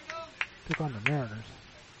Mariners.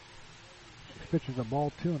 This pitch is a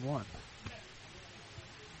ball 2-1.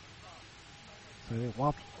 So they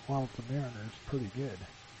whopped the Mariners pretty good.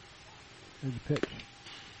 Here's a pitch.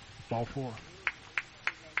 Ball 4.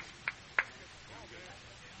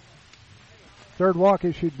 Third walk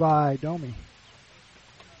issued by Domi.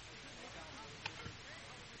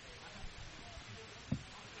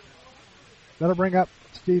 That'll bring up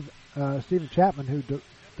Stephen Chapman, who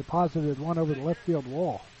deposited one over the left field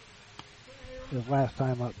wall his last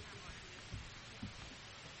time up.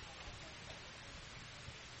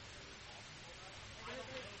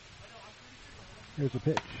 Here's a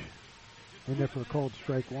pitch. In there for a cold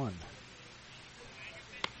strike 1.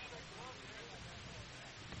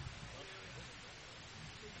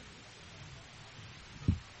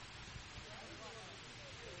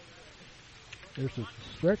 There's a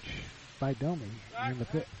stretch by Domi in the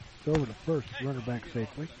pit. It's over to first, runner back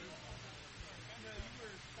safely.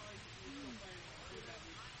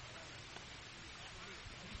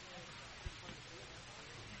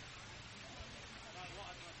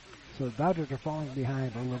 So the Dodgers are falling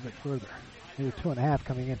behind a little bit further. They were 2.5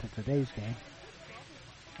 coming into today's game.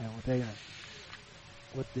 And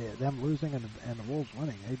with them losing and the Wolves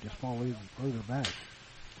winning, they just fall even further back.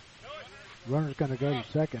 Runner's going to go to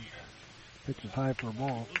second. Pitch is high for a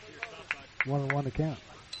ball. 1-1 to count.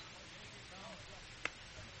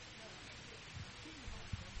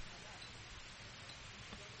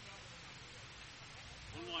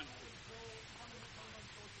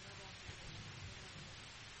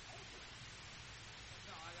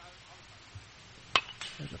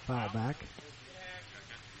 There's a foul back.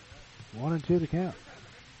 1-2 to count.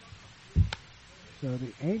 So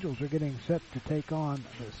the Angels are getting set to take on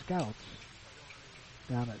the Scouts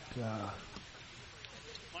down at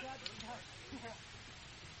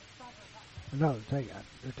no, they're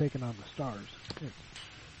taking on the Stars. It's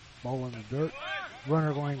ball in the dirt.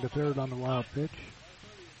 Runner going to third on the wild pitch.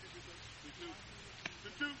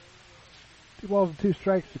 2 balls and 2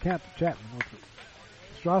 strikes to count to Chapman.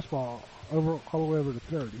 Strasbaugh all the way over to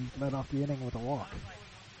third. He led off the inning with a walk.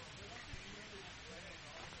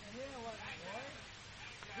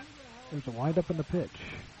 There's a windup in the pitch.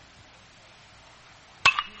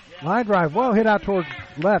 Line drive, well hit out towards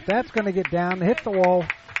left. That's going to get down, hit the wall.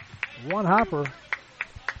 One hopper.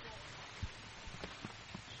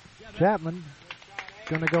 Chapman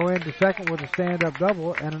going to go into second with a stand-up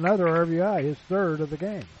double and another RBI, his third of the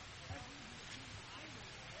game.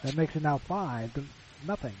 That makes it now 5-0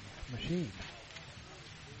 Machine.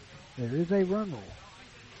 There is a run rule.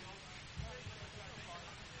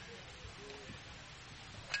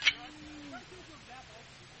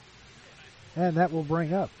 And that will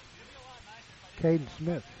bring up Caden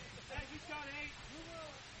Smith.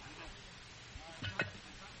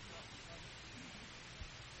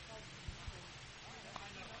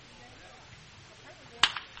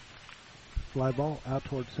 Fly ball out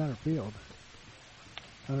towards center field.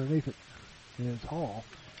 Underneath it is Hall,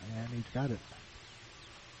 and he's got it.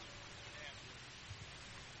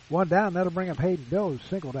 One down, that'll bring up Hayden Bill, who's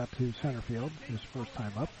singled out to center field his first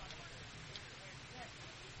time up.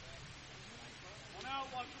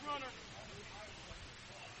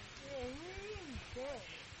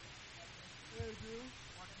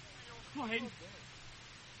 Come on, Hayden.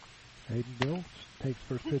 Hayden Bill takes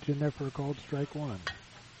first pitch in there for a called strike one.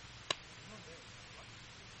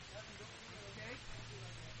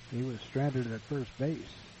 He was stranded at first base.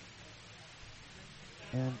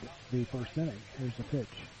 And the first inning. Here's the pitch.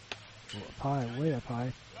 Up high, way up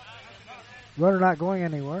high. Runner not going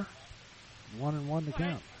anywhere. 1-1 to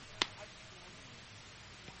count.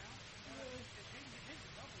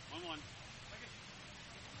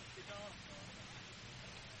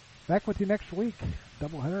 Back with you next week.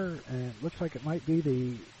 Doubleheader, and it looks like it might be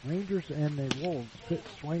the Rangers and the Wolves. Fit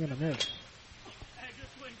swing and a miss.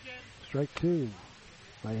 Strike two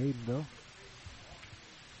by Haydenville.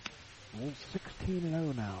 Wolves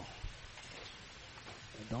 16-0 now.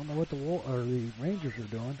 I don't know what the Rangers are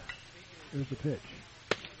doing. Here's the pitch.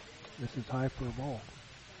 This is high for a ball.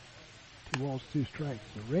 2 balls, 2 strikes.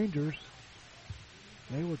 The Rangers,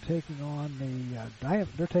 they were taking on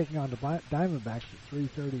they're taking on the Diamondbacks at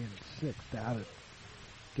 3:30 and 6 out at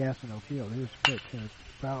Gastineau Field. Here's the pitch. And it's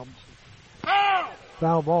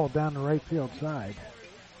foul ball down the right field side.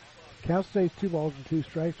 Count stays 2 balls and 2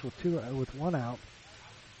 strikes with 1 out.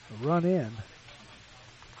 A run in.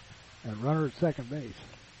 And a runner at second base.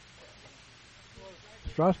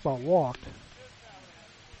 Strasbaugh walked.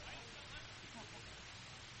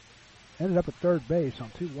 Ended up at third base on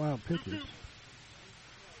 2 wild pitches.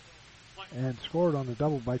 And scored on the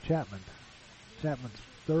double by Chapman. Chapman's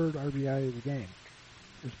third RBI of the game.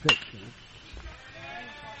 His pitch.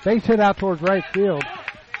 Base hit out towards right field.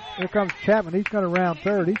 Here comes Chapman. He's going to round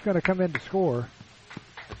third. He's going to come in to score.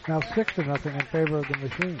 It's now 6-0 in favor of the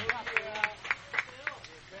Machine.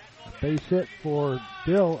 A base hit for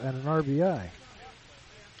Bill and an RBI.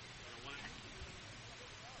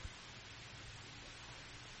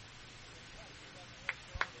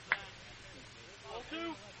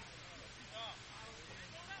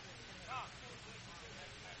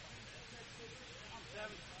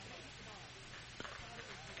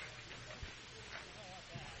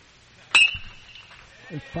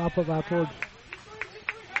 Pop up out towards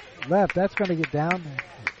left. That's going to get down.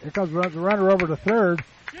 Here comes the runner over to third.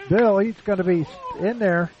 Bill, he's going to be in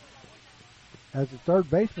there as the third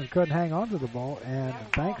baseman couldn't hang on to the ball, and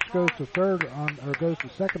Banks goes to goes to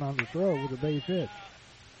second on the throw with a base hit.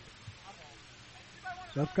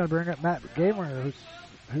 So that's going to bring up Matt Gamer,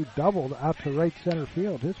 who doubled out to right center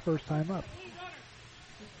field, his first time up.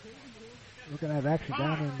 We're going to have action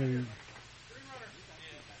down in the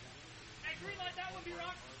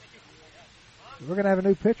We're going to have a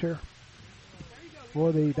new pitcher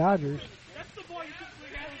for the Dodgers.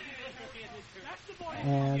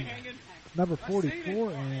 And number 44,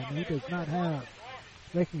 and he does not have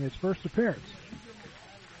making his first appearance.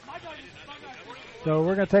 So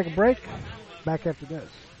we're going to take a break. Back after this.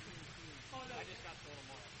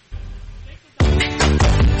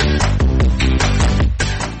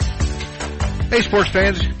 Hey, sports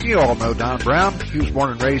fans, you all know Don Brown. He was born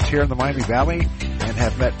and raised here in the Miami Valley and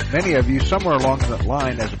have met many of you somewhere along that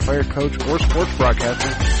line as a player, coach, or sports broadcaster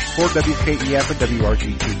for WKEF and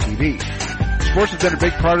WRGT-TV. Sports has been a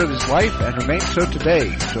big part of his life and remains so today.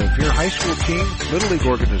 So if your high school team, little league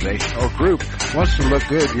organization, or group wants to look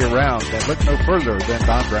good year-round, then look no further than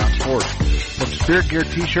Don Brown Sports. From spirit gear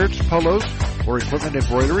t-shirts, polos, or equipment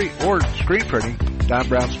embroidery, or screen printing, Don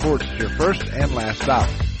Brown Sports is your first and last stop.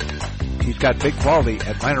 He's got big quality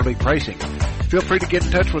at minor league pricing. Feel free to get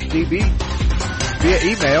in touch with DB via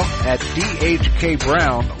email at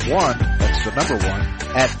dhkbrown1, that's the number 1,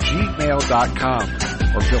 at gmail.com.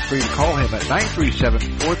 Or feel free to call him at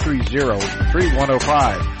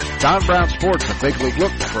 937-430-3105. Don Brown Sports, a big league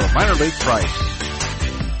look for a minor league price.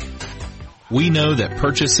 We know that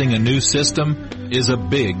purchasing a new system is a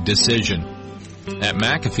big decision. At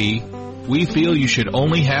McAfee, we feel you should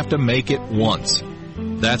only have to make it once.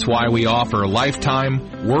 That's why we offer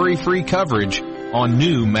lifetime, worry-free coverage on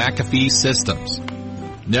new McAfee systems.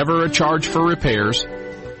 Never a charge for repairs,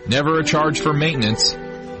 never a charge for maintenance,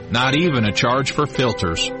 not even a charge for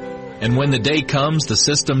filters. And when the day comes the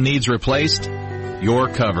system needs replaced, you're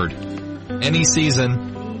covered. Any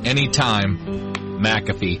season, any time,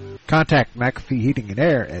 McAfee. Contact McAfee Heating and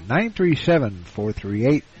Air at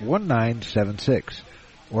 937-438-1976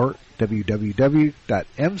 or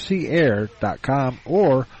www.mcair.com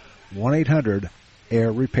or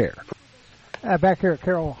 1-800-AIR-REPAIR. Back here at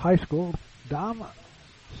Carroll High School, Dom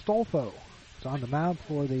Stolfo is on the mound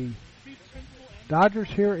for the Dodgers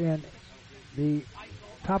here in the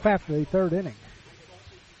top half of the third inning.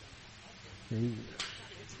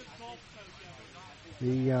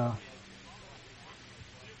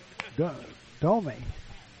 Domi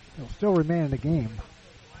will still remain in the game.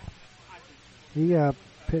 He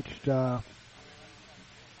pitched 2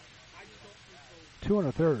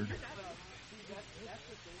 1/3.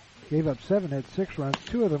 Gave up 7 hits, 6 runs.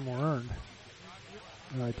 2 of them were earned.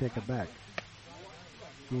 No, I take it back.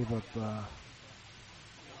 Gave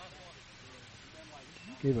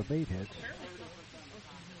up 8 hits.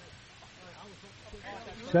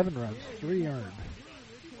 7 runs, 3 earned.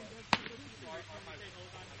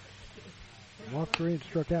 Walked 3 and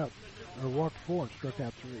struck out, or walked 4 and struck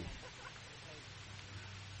out 3.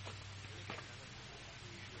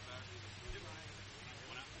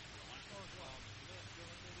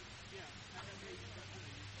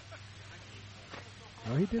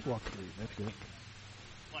 Oh, he did walk 3. That's good.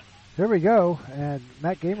 There we go, and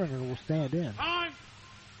Matt Gabringer will stand in.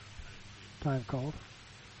 Time called.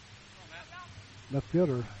 Left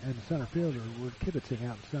fielder and the center fielder were kibitzing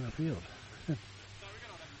out in center field.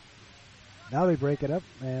 Now they break it up,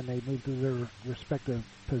 and they move to their respective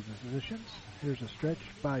positions. Here's a stretch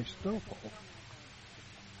by Stoffel.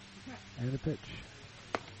 And a pitch.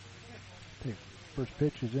 First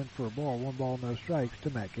pitch is in for a ball. 1 ball, no strikes to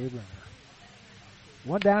Matt Gabringer.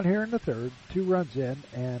 1 down here in the third. 2 runs in,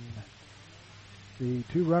 and the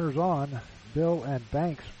 2 runners on, Bill and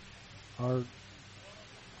Banks, are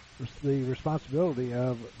the responsibility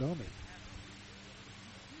of Domi.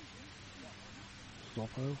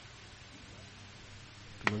 Stolfo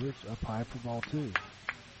delivers up high for ball 2.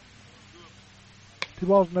 2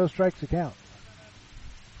 balls, no strikes to count.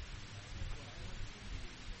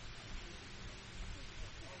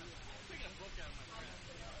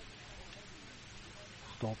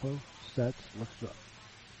 Stolfo sets, looks up,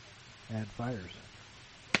 and fires.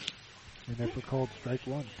 And there for called strike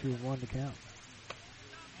 1, 2-1 to count.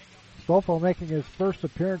 Stolfo making his first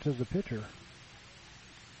appearance as a pitcher.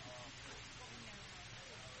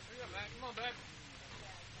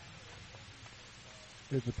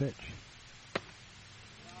 Here's the pitch.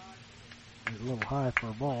 It's a little high for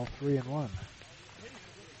a ball, 3-1.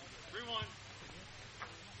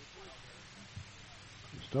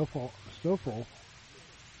 Stofo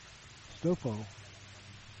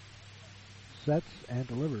sets and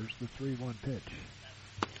delivers the 3-1 pitch.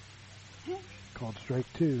 Called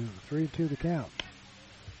strike 2, 3-2 to count.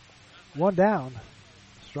 1 down.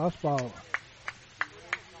 Strasbaugh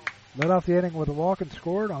led off the inning with a walk and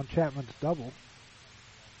scored on Chapman's double.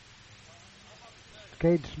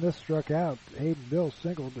 Cade Smith struck out. Hayden Bill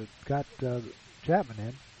singled that got Chapman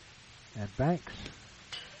in. And Banks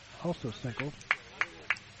also singled.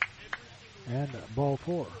 And ball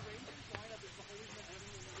 4.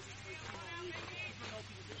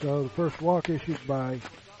 So the first walk issued by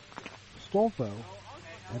Stolfo,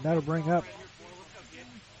 and that'll bring up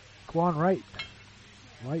Quan Wright.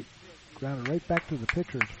 Wright grounded right back to the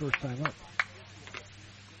pitcher his first time up.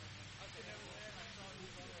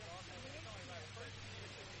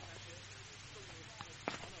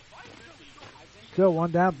 Still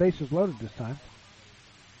 1 down, bases loaded this time.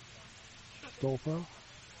 Stolfo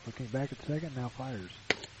looking back at second, now fires.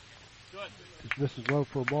 Just misses low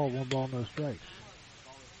for a ball, 1 ball, no strikes.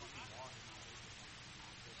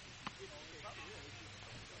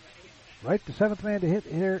 Right, the 7th man to hit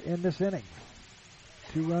here in this inning.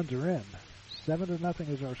 2 runs are in. 7-0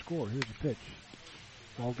 is our score. Here's the pitch.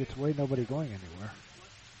 Ball gets away, nobody going anywhere.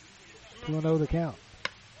 2-0 the count.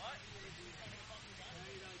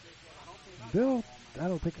 Bill, I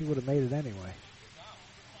don't think he would have made it anyway.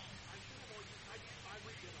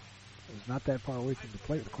 It's not that far away from the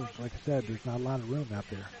plate. Of course, like I said, there's not a lot of room out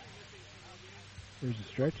there. There's a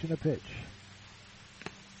stretch and a pitch.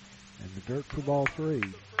 And the dirt for ball 3.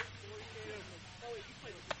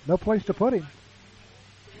 No place to put him.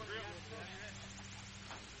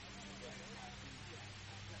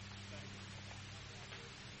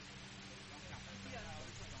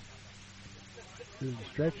 There's a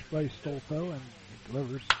stretch by Stolfo and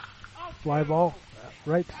delivers. Fly ball,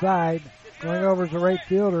 right side, going over to the right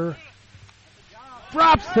fielder.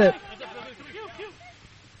 Drops it!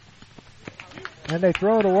 And they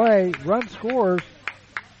throw it away. Run scores.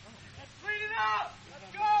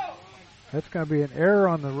 That's going to be an error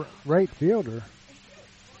on the right fielder.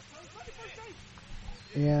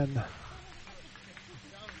 And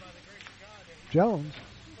Jones.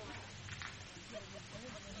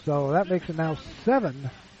 So that makes it now 7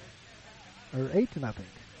 or 8-0.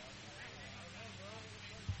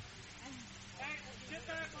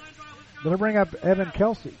 Going to bring up Evan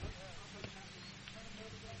Kelsey.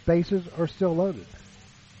 Bases are still loaded.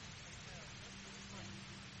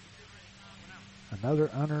 Another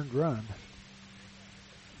unearned run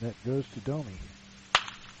that goes to Domi.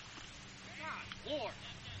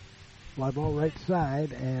 Fly ball right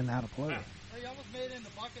side and out of play. He almost made it in the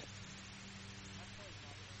bucket.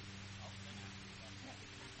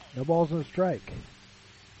 No balls and a strike.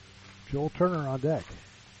 Joel Turner on deck.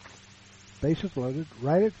 Bases loaded.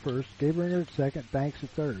 Right at first. Gabringer at second. Banks at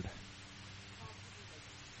third.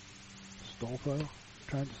 Stolfo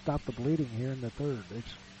trying to stop the bleeding here in the third. The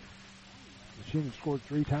machine has scored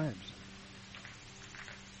 3 times.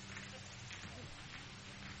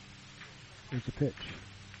 There's a pitch.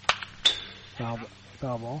 Foul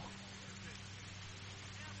ball.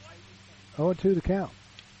 0-2 the count.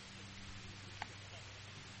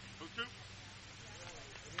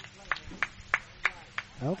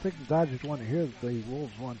 I don't think the Dodgers want to hear that the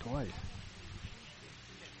Wolves won twice.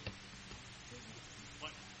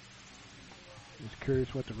 Just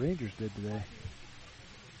curious what the Rangers did today.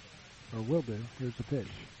 Or will do. Here's the pitch.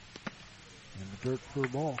 And the dirt for a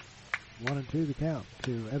ball. 1-2 the count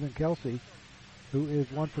to Evan Kelsey, who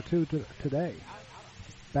is 1 for 2 today.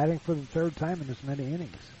 Batting for the 3rd time in this many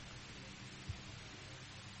innings.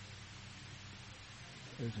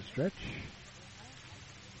 There's a stretch.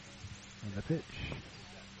 And the pitch.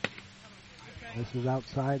 This is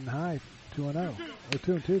outside and high, 2-0. Or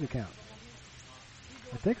 2-2 to count.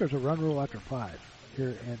 I think there's a run rule after 5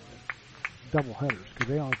 here in double headers because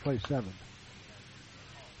they only play 7.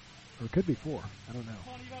 Or it could be 4. I don't know.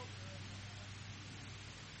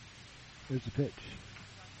 There's the pitch.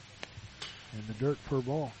 And the dirt for a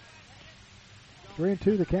ball.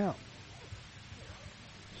 3-2 the count.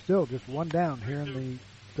 Still just 1 down here in the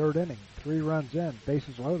 3rd inning. 3 runs in.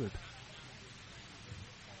 Bases loaded.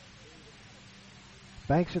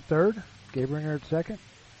 Banks at third. Gabringer at second.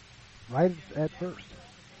 Right at first.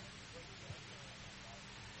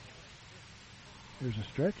 There's a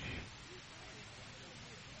stretch.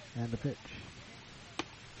 And the pitch.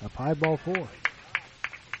 Up high, ball 4.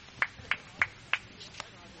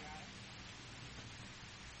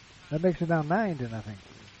 That makes it now 9-0.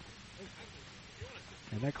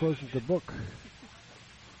 And that closes the book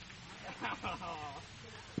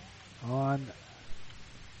on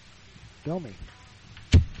Domi.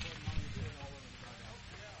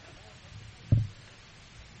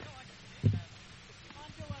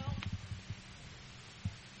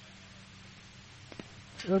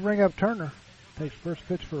 They'll bring up Turner. Takes first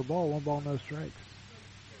pitch for a ball. 1 ball, no strikes.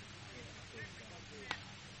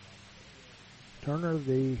 Turner,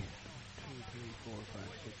 the 2, 3, 4, 5,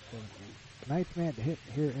 6, 7, 8, 9th man to hit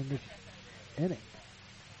here in this inning.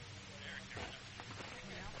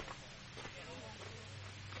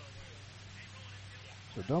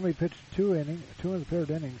 So Domi pitched 2 in the 3rd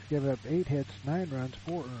innings, gave up 8 hits, 9 runs,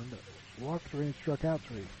 4 earned, walked 3 and struck out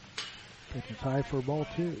 3. Pitch is high for ball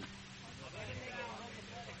 2.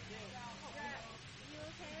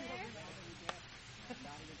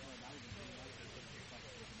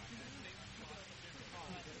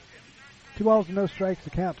 Two balls and no strikes to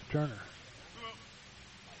count to Turner.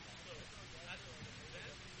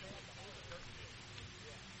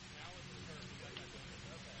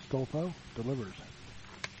 Stolfo delivers.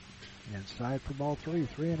 Inside for ball 3.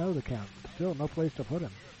 3-0 the count. Still no place to put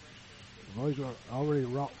him. The boys already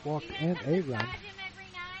walked in a run.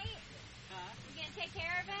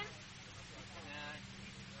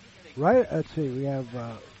 Right, let's see. We have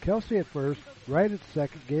Kelsey at first, right at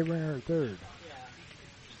second, Gabriel at third.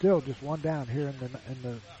 Still just 1 down here in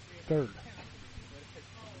the 3rd.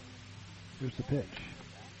 Here's the pitch.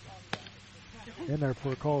 In there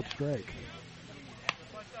for a called strike.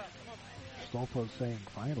 Stolfo saying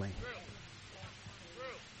finally.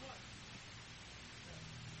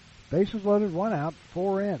 Bases loaded, 1 out,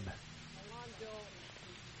 4 in.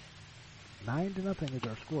 9-0 is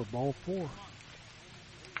our score. Ball 4.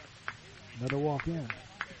 Another walk in.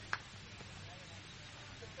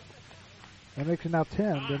 That makes it now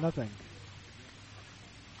 10-0.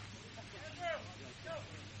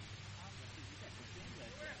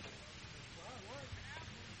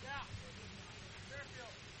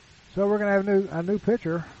 So we're going to have a new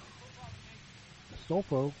pitcher.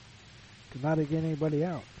 Stolfo could not get anybody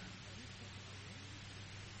out.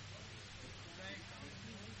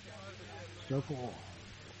 Stolfo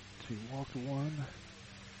walked 1,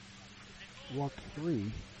 walked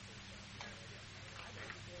 3.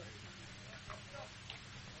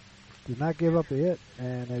 Did not give up a hit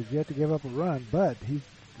and has yet to give up a run, but he's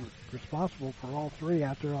responsible for all 3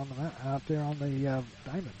 out there on the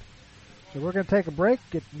diamond. So we're going to take a break,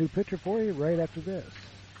 get a new pitcher for you right after this.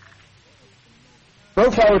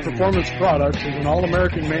 Profiler Performance Products is an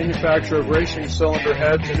all-American manufacturer of racing cylinder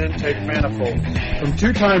heads and intake manifolds. From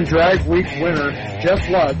 2-time Drag Week winner Jeff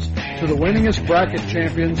Lutz to the winningest bracket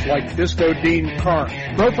champions like Disco Dean Karn,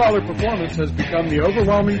 Profiler Performance has become the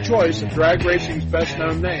overwhelming choice of drag racing's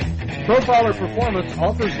best-known name. Profiler Performance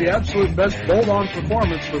offers the absolute best bolt-on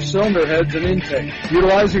performance for cylinder heads and intake,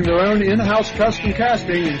 utilizing their own in-house custom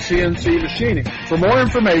casting and CNC machining. For more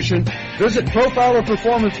information, visit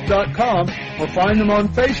profilerperformance.com or find them on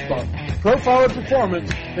Facebook. Profiler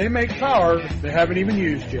Performance, they make power they haven't even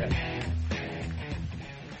used yet.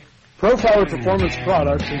 Profiler Performance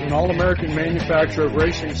Products is an all-American manufacturer of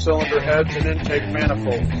racing cylinder heads and intake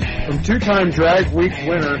manifolds. From 2-time Drag Week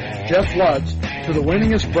winner Jeff Lutz to the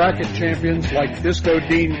winningest bracket champions like Disco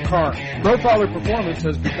Dean Karn, Profiler Performance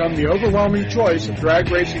has become the overwhelming choice of drag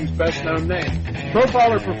racing's best-known name.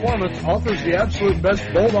 Profiler Performance offers the absolute best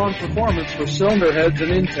bolt-on performance for cylinder heads and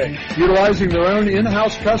intake, utilizing their own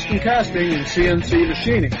in-house custom casting and CNC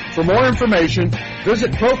machining. For more information,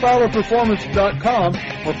 visit profilerperformance.com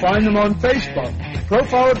or find them on Facebook.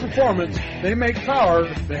 Profiler Performance, they make power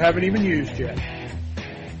they haven't even used yet.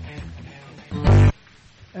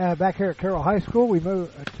 Back here at Carroll High School, we move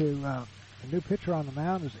to a new pitcher on the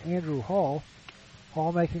mound is Andrew Hall.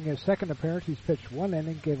 Hall making his second appearance. He's pitched 1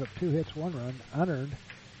 inning, gave up 2 hits, 1 run, unearned,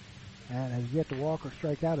 and has yet to walk or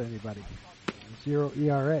strike out anybody. 0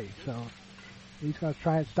 ERA. So he's going to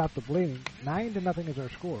try and stop the bleeding. 9-0 is our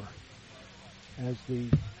score. As the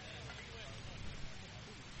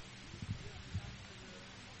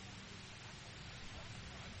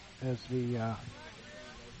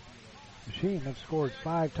Machine have scored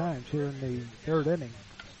 5 times here in the 3rd inning.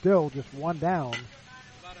 Still just 1 down.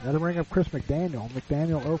 That'll bring up Chris McDaniel.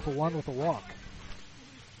 McDaniel 0 for 1 with a walk.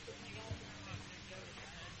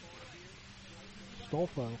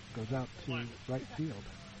 Stolfo goes out to right field.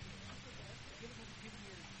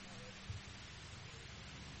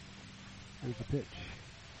 Here's the pitch.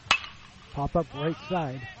 Pop up right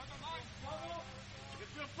side.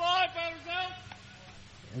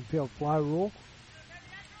 Infield fly rule.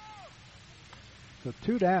 So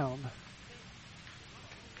 2 down.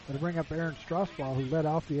 That'll bring up Aaron Strasbaugh, who led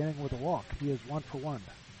off the inning with a walk. He is 1 for 1.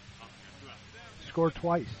 Scored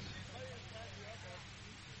twice.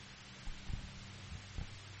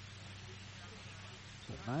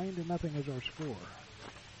 So 9-0 is our score.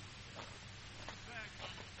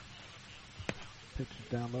 Pitch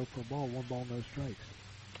is down low for a ball. 1 ball, no strikes.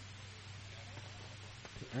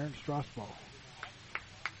 To Aaron Strasbaugh.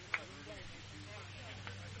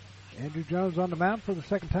 Andrew Jones on the mound for the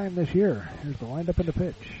 2nd time this year. Here's the windup and the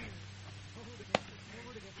pitch.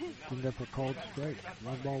 Cleaned up for called strike.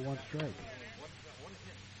 1 ball, 1 strike.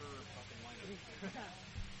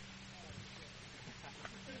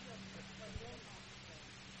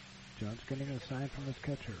 Jones getting a sign from his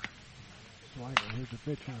catcher. Slider. Here's the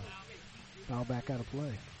pitch. Foul back out of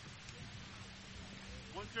play.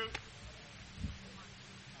 1-2.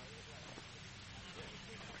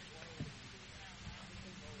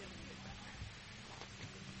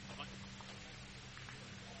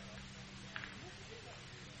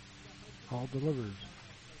 Hall delivers.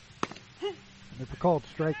 And it's called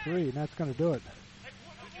strike 3, and that's going to do it.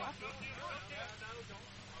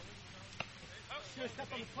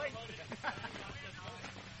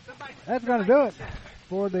 That's going to do it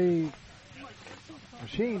for the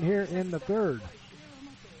Machine here in the 3rd.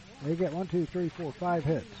 They get 5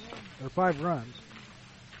 hits, or 5 runs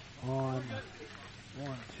on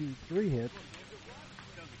 3 hits.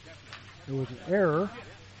 There was an error.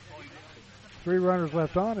 3 runners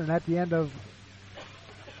left on, and at the end of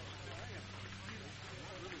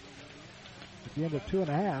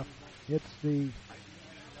 2.5, it's the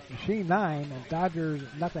Machine 9 and Dodgers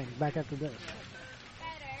nothing back after this.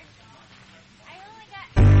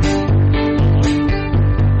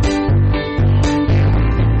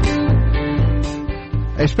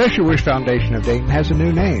 A Special Wish Foundation of Dayton has a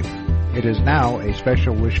new name. It is now a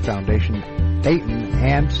Special Wish Foundation Dayton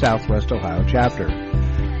and Southwest Ohio chapter.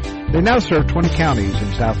 They now serve 20 counties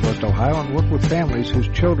in Southwest Ohio and work with families whose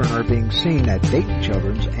children are being seen at Dayton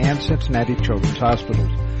Children's and Cincinnati Children's Hospitals.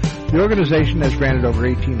 The organization has granted over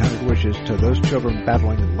 1,800 wishes to those children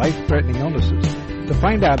battling life-threatening illnesses. To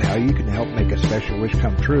find out how you can help make a special wish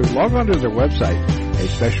come true, log on to their website at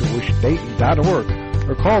specialwishdayton.org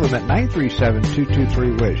or call them at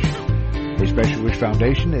 937-223-WISH. A Special Wish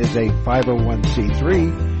Foundation is a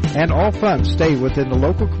 501c3, and all funds stay within the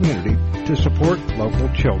local community to support local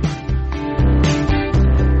children.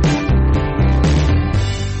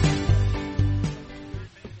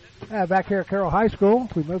 Back here at Carroll High School,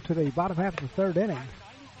 we move to the bottom half of the third inning.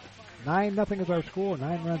 9-0 is our score.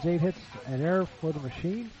 9 runs, 8 hits, an error for the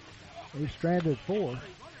Machine. They stranded 4.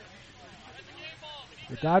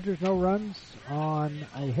 The Dodgers, no runs on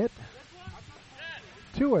a hit,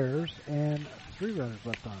 2 errors, and 3 runners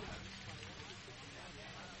left on.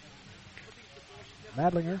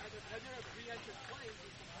 Madlinger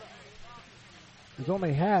has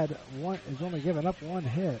only given up 1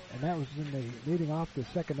 hit, and that was in the leading off the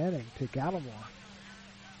second inning to Gallimore.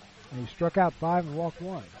 And he struck out 5 and walked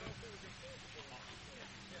 1.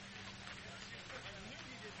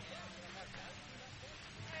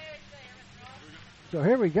 So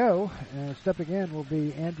here we go, and stepping in will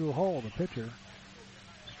be Andrew Hull, the pitcher.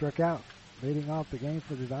 Struck out, leading off the game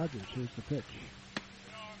for the Dodgers. Here's the pitch.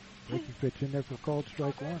 Breaking pitch in there for called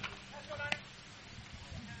strike 1.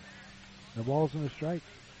 The ball's in the strike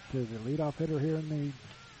to the leadoff hitter here in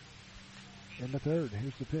the third.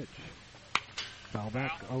 Here's the pitch. Foul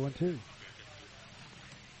back, 0-2.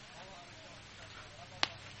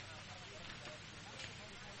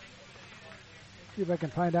 See if I can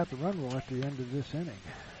find out the run rule after the end of this inning.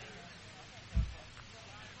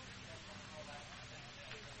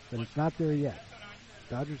 But it's not there yet.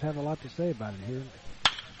 Dodgers have a lot to say about it here.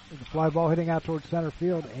 There's a fly ball hitting out towards center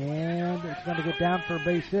field, and it's going to get down for a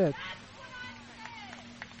base hit.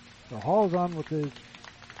 So Hall's on with his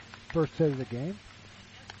first hit of the game.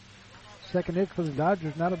 Second hit for the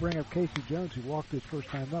Dodgers. Now to bring up Casey Jones, who walked his first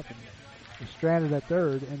time up and was stranded at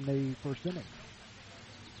third in the first inning.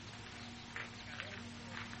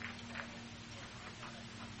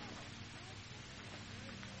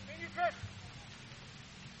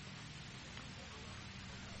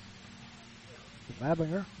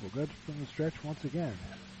 Madlinger will go from the stretch once again.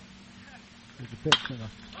 There's a pitch and a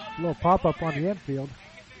little pop-up on the infield.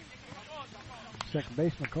 Second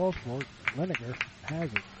baseman calls for it. Liniger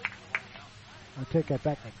has it. I'll take that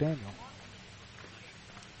back, McDaniel.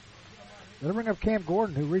 They'll bring up Cam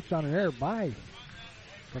Gordon, who reached on an error by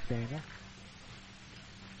McDaniel.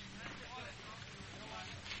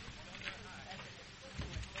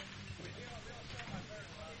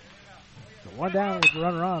 So 1 down with the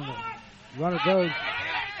runner on. The runner goes.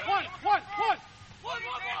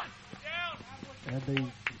 And the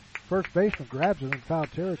first baseman grabs it in foul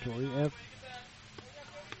territory.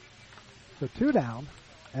 So 2 down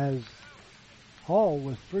as Hall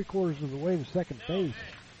was 3/4 of the way to second base.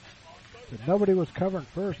 But nobody was covering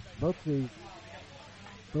first. Both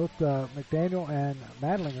McDaniel and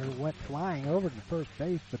Madlinger went flying over to first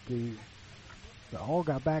base, but the Hall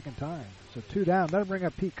got back in time. So 2 down. That'll bring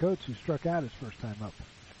up Pete Coates, who struck out his first time up.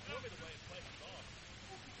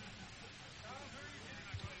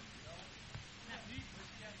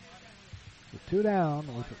 So 2 down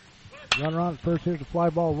with a runner on at first. Here's the fly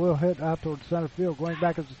ball. Will hit out towards center field. Going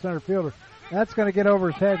back as the center fielder. That's going to get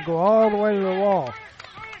over his head and go all the way to the wall.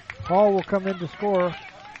 Hall will come in to score.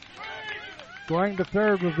 Going to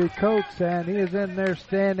third will be Coates, and he is in there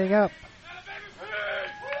standing up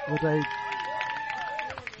with a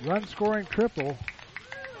run-scoring triple.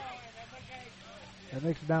 That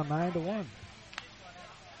makes it down 9-1.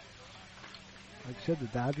 Like I said, the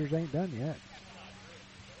Dodgers ain't done yet.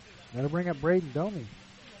 That'll bring up Braden Domi.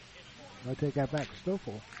 I'll take that back to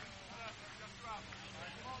Stoffel.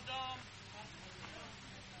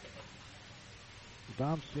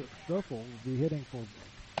 Dom Stoffel will be hitting for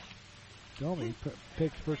Domi.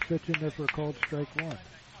 Takes first pitch in there for a called strike 1.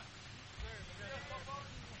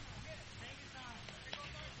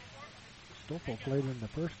 Stoffel played in the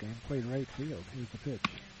first game, played right field. Here's the pitch.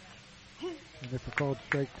 And there for called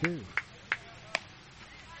strike 2.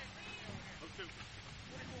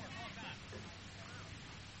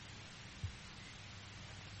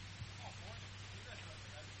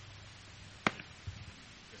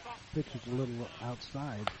 Pitch is a little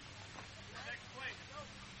outside.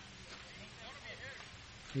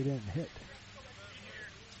 He didn't hit.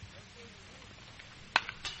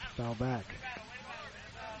 Foul back.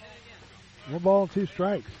 1 ball and 2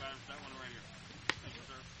 strikes.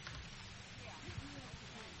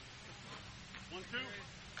 So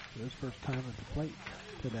his first time at the plate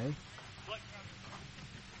today.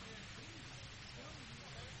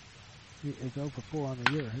 He is 0 for 4 on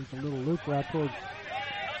the year. Here's a little looper out towards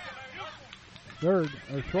third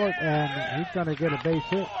or short, and he's going to get a base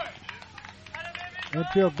hit.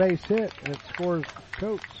 Infield base hit. It scores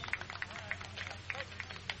Coates.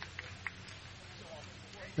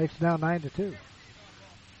 Makes it now 9-2.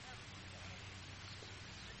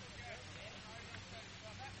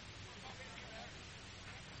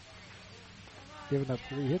 Giving up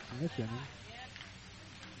 3 hits in this inning.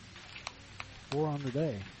 4 on the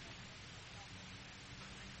day.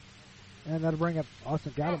 And that'll bring up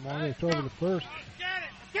Austin Gallimore. They throw to the first.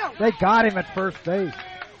 They got him at first base.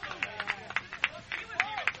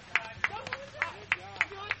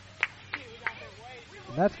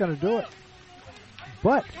 And that's going to do it.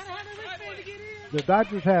 But the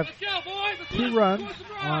Dodgers have 2 runs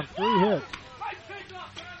on 3 hits.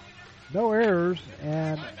 No errors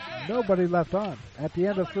and nobody left on. At the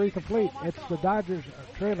end of 3 complete, it's the Dodgers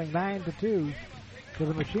trailing 9-2 to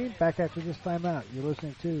the Machine. Back after this timeout. You're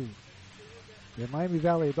listening to the Miami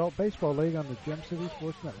Valley Adult Baseball League on the Gem City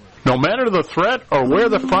Sports Network. No matter the threat or where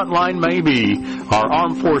the front line may be, our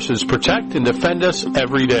armed forces protect and defend us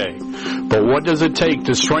every day. But what does it take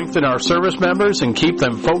to strengthen our service members and keep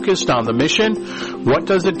them focused on the mission? What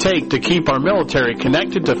does it take to keep our military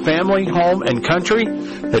connected to family, home, and country?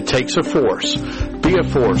 It takes a force. Be a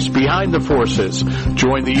force behind the forces.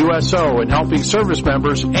 Join the USO in helping service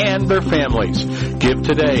members and their families. Give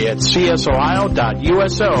today at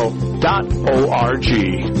csoil.uso.org.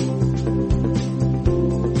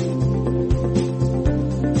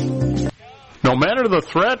 No matter the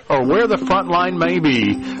threat or where the front line may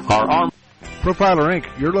be, our armed Profiler Inc.,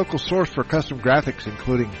 your local source for custom graphics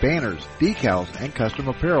including banners, decals, and custom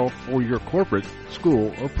apparel for your corporate,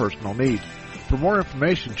 school, or personal needs. For more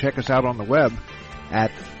information, check us out on the web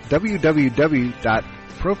at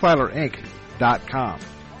www.profilerinc.com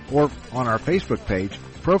or on our Facebook page,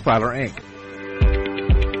 Profiler Inc.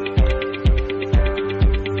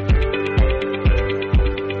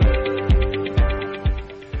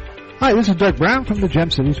 Hi, this is Doug Brown from the Gem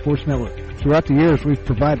City Sports Network. Throughout the years, we've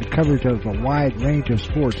provided coverage of a wide range of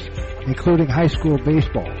sports, including high school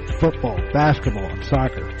baseball, football, basketball, and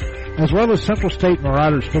soccer, as well as Central State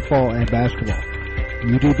Marauders football and basketball.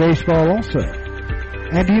 You do baseball also.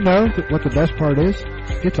 And do you know what the best part is?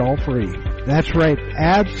 It's all free. That's right,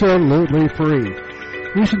 absolutely free.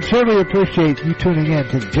 We sincerely appreciate you tuning in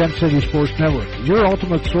to the Gem City Sports Network, your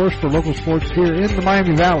ultimate source for local sports here in the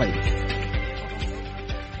Miami Valley.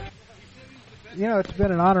 You know, it's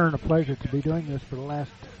been an honor and a pleasure to be doing this for the last,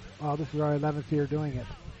 this is our 11th year doing it.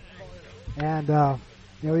 And,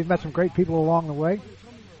 we've met some great people along the way.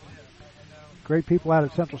 Great people out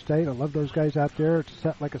at Central State. I love those guys out there. It's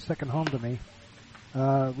like a second home to me.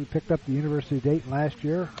 We picked up the University of Dayton last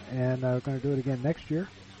year, and we're going to do it again next year.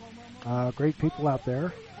 Great people out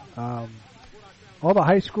there. All the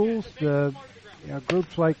high schools, the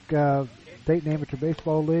groups like Dayton Amateur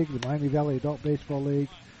Baseball League, the Miami Valley Adult Baseball League,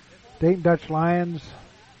 Dayton Dutch Lions,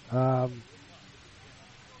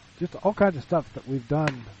 just all kinds of stuff that we've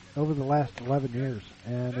done over the last 11 years.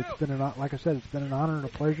 And it's been, like I said, it's been an honor and a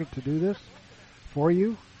pleasure to do this for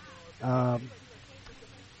you. And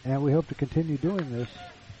we hope to continue doing this.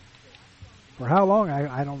 For how long,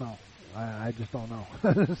 I don't know. I just don't know.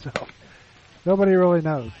 So nobody really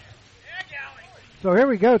knows. So here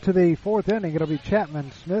we go to the 4th inning. It'll be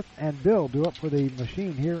Chapman, Smith, and Bill due up for the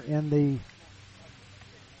Machine here in the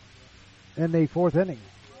 4th inning.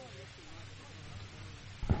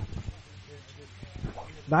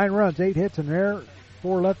 9 runs, 8 hits in there,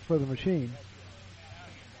 4 left for the Machine.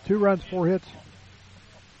 2 runs, 4 hits,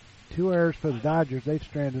 2 errors for the Dodgers. They've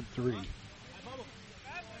stranded 3.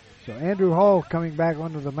 So Andrew Hall coming back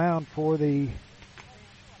onto the mound for the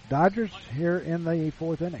Dodgers here in the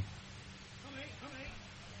 4th inning.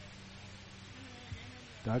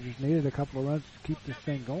 Dodgers needed a couple of runs to keep this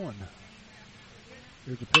thing going.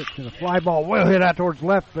 Here's a pitch and a fly ball. Well hit out towards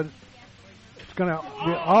left, but it's going to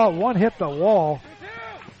be one hit the wall.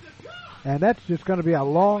 And that's just going to be a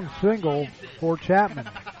long single for Chapman.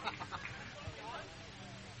 Dad,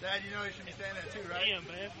 you know you should be saying that too, right? Damn,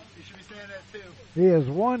 man. You should be saying that too. He is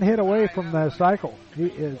 1 hit away from the cycle. He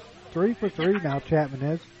is 3 for 3 now, Chapman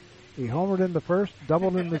is. He homered in the first,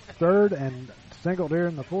 doubled in the third, and singled here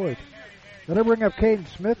in the 4th. That'll bring up Caden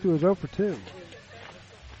Smith, who is 0 for 2.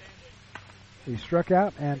 He struck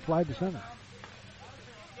out and flied to center.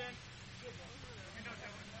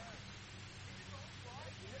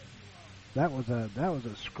 That was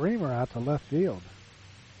a screamer out to left field.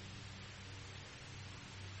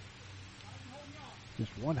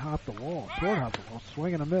 Just one hop the wall, short hop the wall,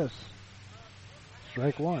 swing and a miss.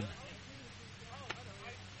 Strike 1.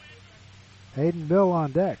 Hayden Bill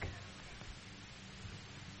on deck.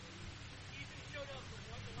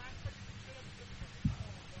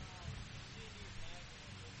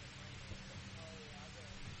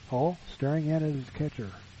 Hall staring in at his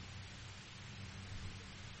catcher.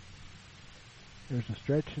 There's a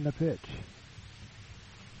stretch and a pitch.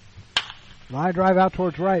 Line drive out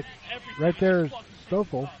towards right. Right there is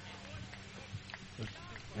Stoffel.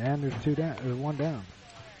 And there's two down. There's one down.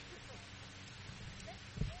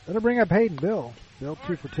 That'll bring up Hayden Bill. Bill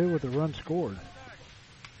 2 for 2 with a run scored.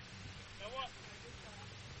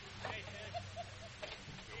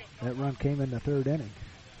 That run came in the third inning.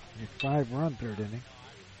 A 5-run third inning.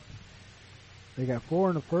 They got 4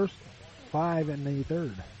 in the first, 5 in the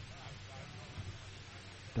third.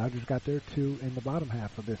 Dodgers got their 2 in the bottom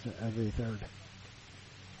half of the third.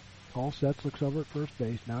 Hall sets, looks over at first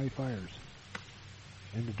base. Now he fires.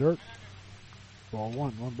 In the dirt. Ball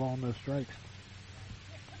 1. 1 ball, no strikes.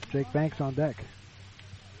 Jake Banks on deck.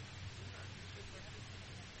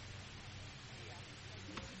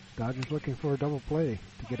 Dodgers looking for a double play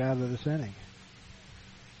to get out of this inning.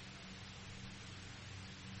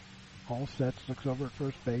 Hall sets, looks over at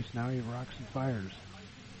first base. Now he rocks and fires.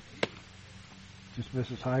 Just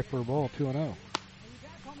misses high for a ball, 2-0.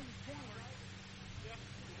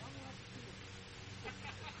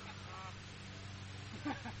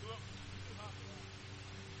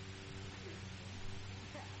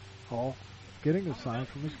 Hall getting the sign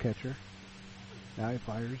from his catcher. Now he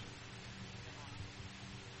fires.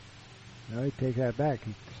 Now he takes that back.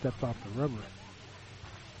 He steps off the rubber.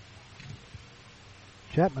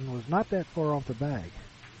 Chapman was not that far off the bag.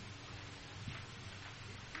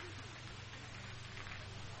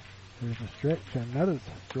 There's a stretch and another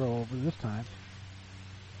throw over this time.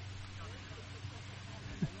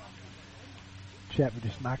 Chapman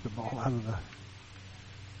just knocked the ball out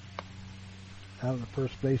of the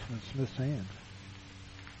first baseman Smith's hands.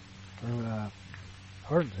 Or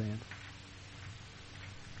Harden's hands.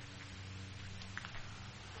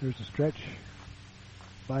 There's a stretch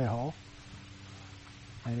by Hall.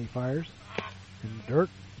 And he fires. In the dirt,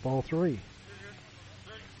 ball 3.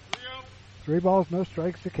 3 balls, no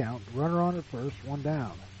strikes to count. Runner on at first, 1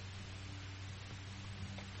 down.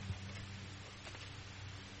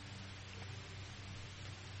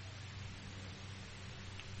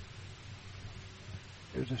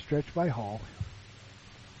 There's a stretch by Hall.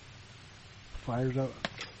 Fires up.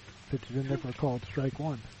 Pitches in there for a called strike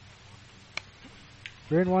 1.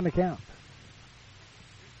 3-1 to count.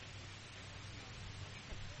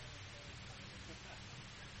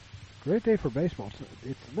 Great day for baseball.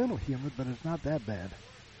 It's a little humid, but it's not that bad.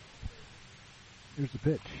 Here's the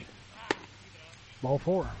pitch. Ball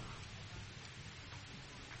 4.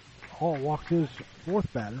 Hall walks his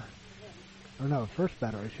fourth batter. Or no, first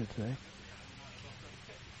batter, I should say.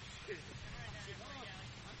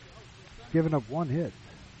 Giving up 1 hit.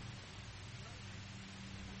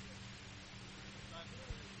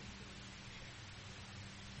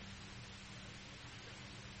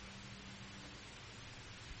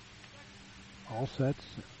 Hall sets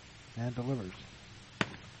and delivers.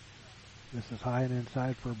 This is high and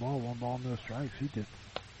inside for a ball. 1 ball, no strikes.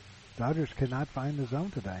 Dodgers cannot find the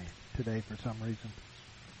zone today for some reason.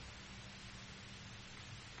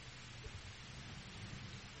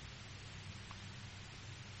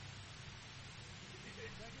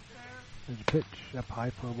 There's a pitch up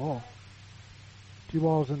high for a ball. 2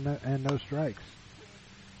 balls and no strikes.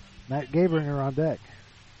 Matt Gabringer on deck.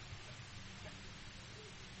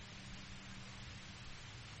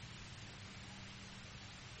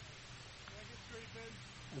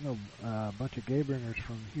 I know a bunch of Gabringers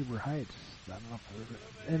from Huber Heights. I don't know if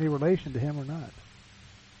there's any relation to him or not.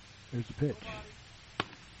 There's the pitch.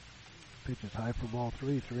 Pitch is high for ball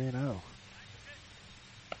 3, 3-0.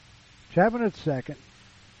 Chapman at second.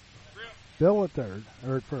 Bill at third,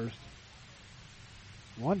 or at first.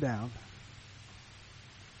 1 down.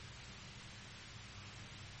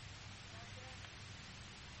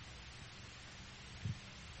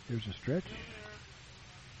 Here's a stretch.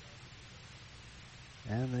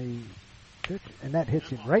 And the pitch, and that hits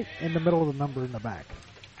him right in the middle of the number in the back.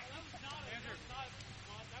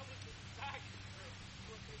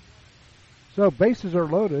 So bases are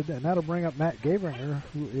loaded, and that'll bring up Matt Gabringer,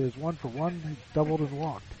 who is 1 for 1. He doubled and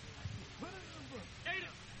walked.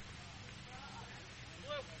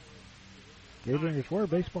 Gabringers were a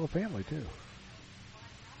baseball family, too.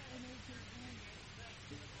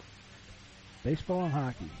 Baseball and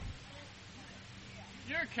hockey.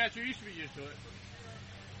 You're a catcher. You should be used to it.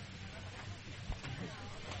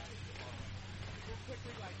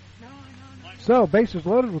 So, bases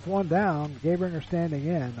loaded with 1 down. Gabringer standing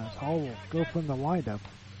in as Hall will go from the windup.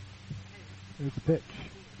 Here's the pitch.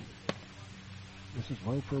 This is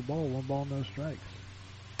low for a ball. 1 ball, no strikes.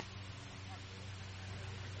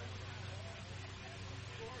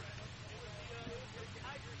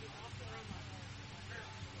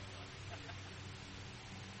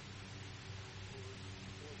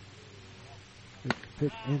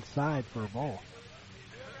 pitch inside for a ball.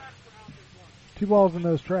 2 balls and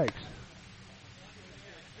no strikes.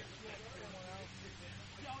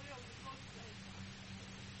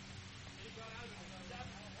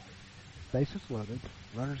 Bases loaded.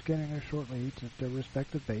 Runners getting their short leads at their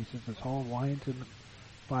respective bases as Hall winds and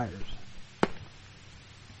fires.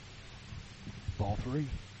 Ball 3.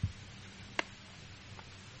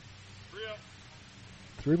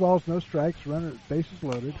 3 balls, no strikes. Runner bases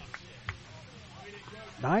loaded.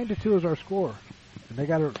 9-2 is our score, and they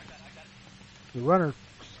got the runner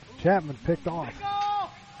Chapman picked off.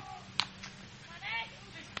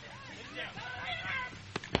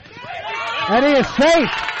 And he is safe.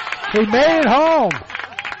 He made it home.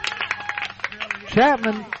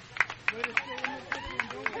 Chapman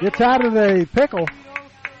gets out of the pickle.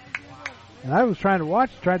 And I was trying to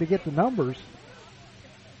watch, trying to get the numbers.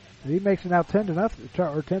 He makes it now 10-0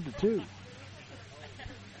 or 10-2.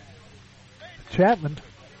 Chapman,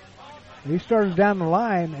 he started down the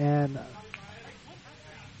line and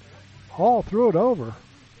Hall threw it over.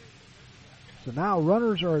 So now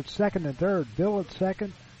runners are at second and third. Bill at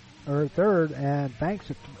second or third, and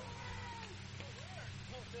Banks at.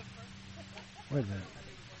 Wait a minute.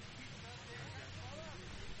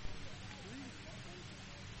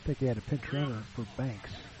 I think he had a pinch runner for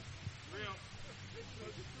Banks.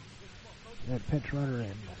 He had a pinch runner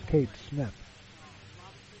in Cade Smith.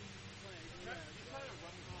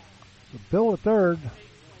 So Bill at third.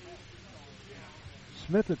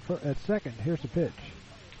 Smith at second. Here's the pitch.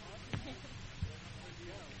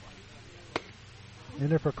 In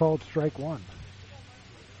there for called strike 1.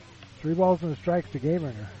 3 balls and a strike to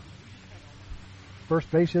Gabringer. First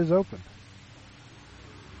base is open.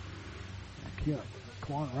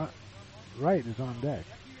 Quan Wright is on deck.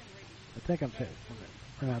 I think I'm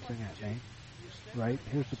pronouncing that name. Right.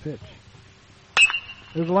 Here's the pitch.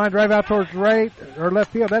 There's a line drive out towards right or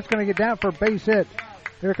left field. That's going to get down for a base hit.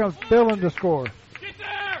 Here comes Bill in to score.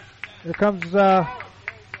 Here comes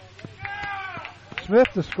Smith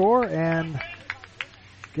to score, and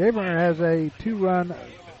Gabringer has a 2-run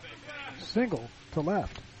single to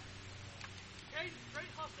left.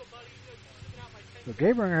 So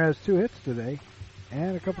Gabringer has 2 hits today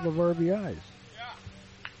and a couple of RBIs.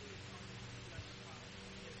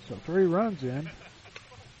 So 3 runs in.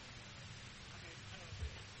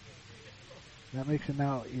 That makes it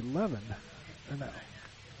now 11. Or no.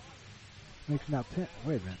 Makes it now 10.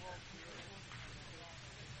 Wait a minute.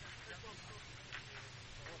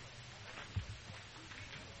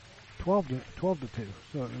 Twelve to 2.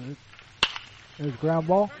 So there's ground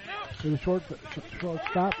ball to the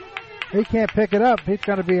shortstop. He can't pick it up. It's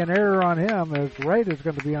going to be an error on him, as Wright is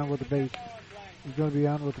going to be on with the base. He's going to be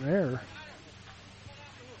on with an error.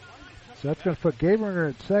 So that's going to put Gabringer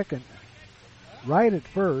at second, Wright at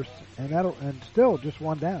first, and still just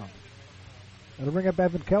 1 down. That'll bring up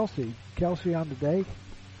Evan Kelsey. Kelsey on the day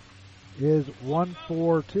is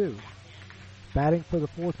 1-for-2, batting for the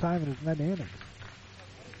 4th time in as many innings.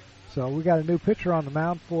 So we got a new pitcher on the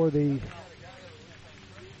mound for the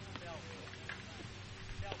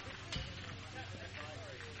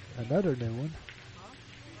another new one.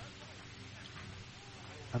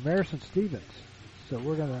 Emerson Stevens. So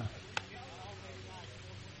we're going to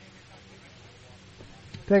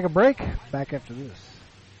take a break. Back after this.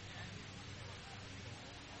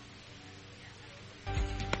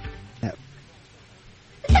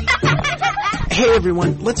 Hey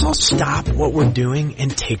everyone, let's all stop what we're doing and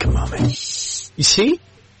take a moment. You see?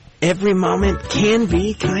 Every moment can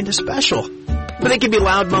be kind of special. But they can be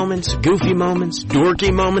loud moments, goofy moments,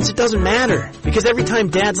 dorky moments, it doesn't matter. Because every time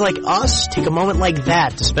dads like us take a moment like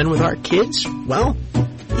that to spend with our kids, well,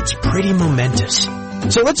 it's pretty momentous.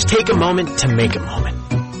 So let's take a moment to make a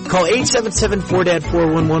moment. Call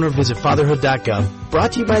 877-4DAD-411 or visit fatherhood.gov.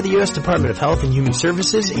 Brought to you by the U.S. Department of Health and Human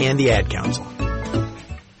Services and the Ad Council.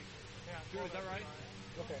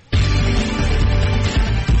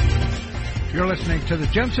 You're listening to the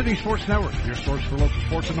Gem City Sports Network, your source for local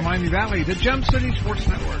sports in the Miami Valley, the Gem City Sports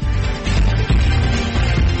Network.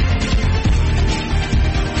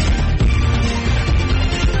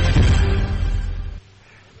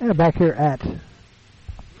 And back here at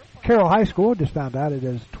Carroll High School, just found out it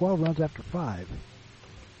is 12 runs after 5.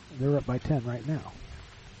 They're up by 10 right now.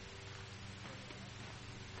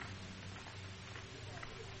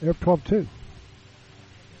 They're up 12-2.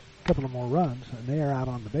 A couple of more runs, and they are out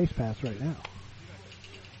on the base pass right now.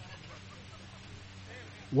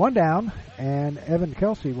 1 down, and Evan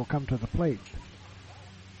Kelsey will come to the plate.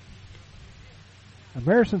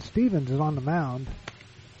 Emerson Stevens is on the mound,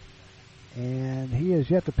 and he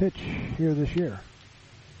has yet to pitch here this year.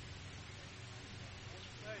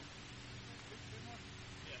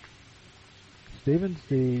 Stevens,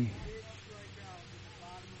 the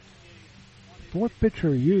fourth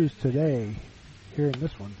pitcher used today here in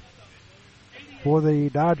this one for the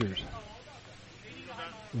Dodgers.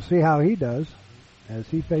 We'll see how he does as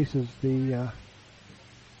he faces the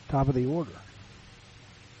top of the order.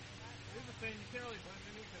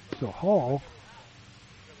 So Hall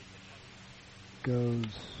goes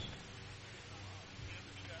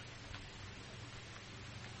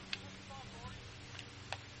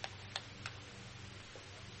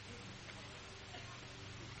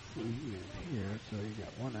here, so you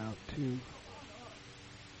got 1 out, 2.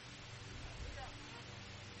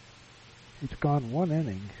 He's gone 1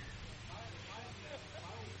 inning,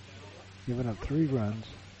 giving up 3 runs.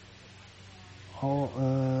 All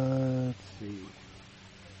let's see.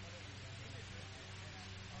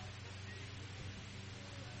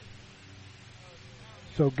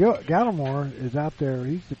 So Gallimore is out there.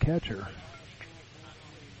 He's the catcher.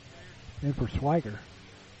 In for Swiger.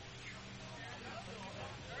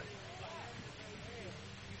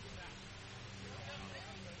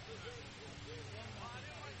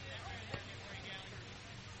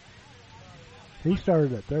 He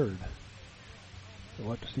started at third. So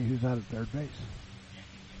we'll have to see who's out at third base.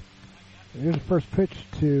 Here's the first pitch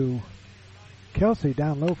to Kelsey,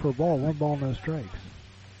 down low for a ball. 1 ball, no strikes.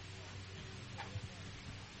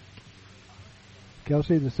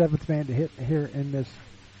 Kelsey, the 7th man to hit here in this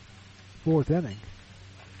 4th inning.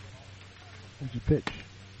 There's a pitch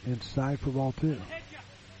inside for ball 2.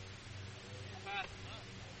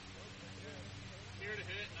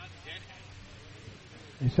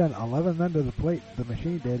 He sent 11 men to the plate, the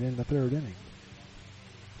machine did, in the 3rd inning,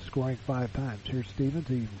 scoring 5 times. Here's Stevens.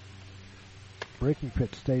 The breaking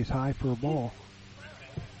pitch stays high for a ball.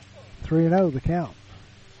 3-0 the count.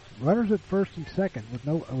 Runners at first and second with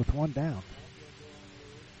 1 down.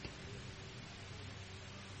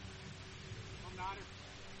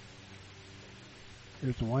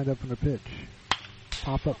 Here's the windup and the pitch.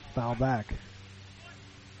 Pop up, foul back.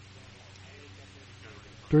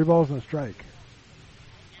 3 balls and a strike.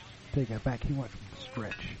 Taking it back, he went from the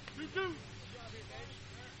stretch.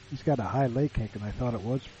 He's got a high leg kick, and I thought it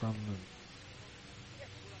was from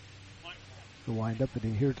the windup, but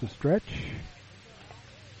he hears the stretch,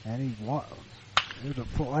 and there's a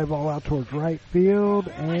fly ball out towards right field,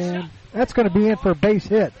 and that's going to be in for a base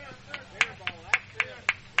hit.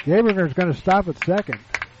 Gabringer going to stop at second.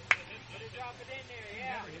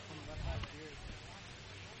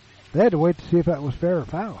 They had to wait to see if that was fair or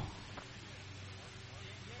foul.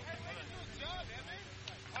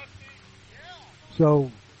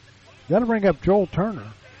 So that'll bring up Joel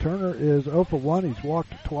Turner. Turner is 0 for 1. He's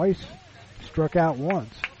walked twice, struck out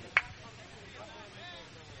once.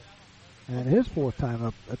 And his 4th time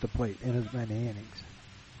up at the plate in as many innings.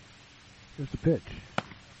 Here's the pitch.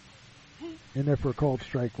 In there for a called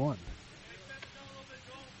strike 1.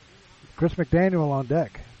 Chris McDaniel on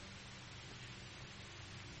deck.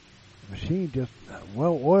 The machine just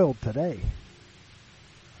well oiled today.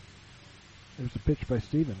 There's a pitch by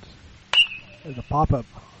Stevens. There's a pop-up.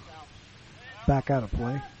 Back out of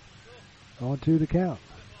play. 0-2 the count.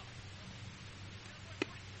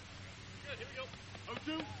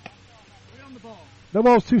 No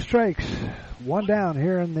balls, 2 strikes. 1 down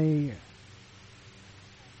here in the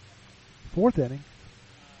 4th inning.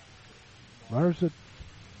 Runners at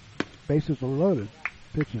bases are loaded.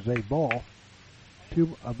 Pitch is a ball.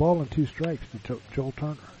 A ball and 2 strikes to Joel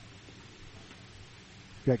Turner.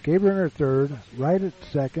 Got Gabringer at third, Wright at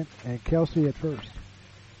second, and Kelsey at first.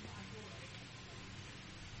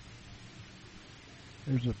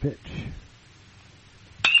 There's a pitch.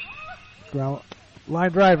 Ground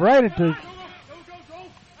line drive right into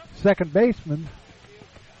second baseman,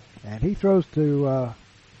 and he throws to.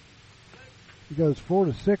 He goes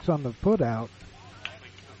 4-6 on the put out,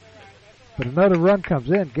 but another run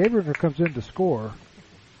comes in. Gabringer comes in to score.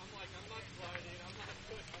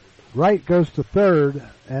 Wright goes to third,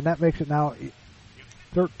 and that makes it now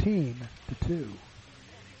 13-2. There's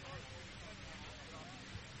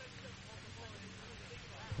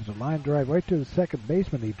a line drive right to the second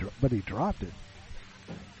baseman, but he dropped it.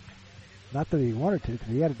 Not that he wanted to, because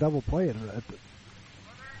he had a double play.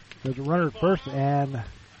 There's a runner at first, and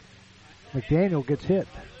McDaniel gets hit.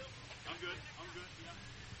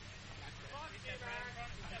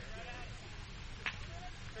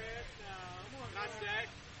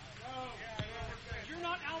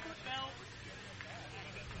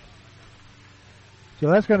 So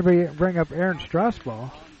that's going to bring up Aaron Strasbaugh.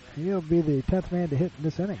 He'll be the 10th man to hit in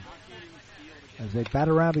this inning as they bat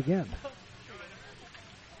around again.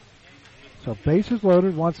 So bases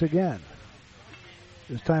loaded once again.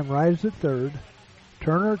 This time Rives at third.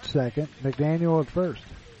 Turner at second, McDaniel at first.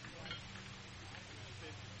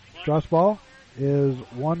 Strasbaugh is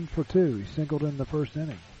 1 for 2. He singled in the first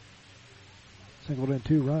inning. Singled in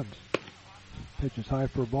 2 runs. Pitch is high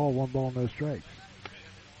for a ball, 1 ball, no strikes.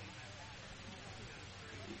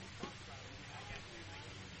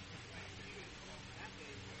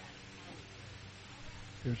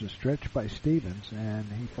 There's a stretch by Stevens, and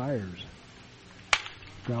he fires.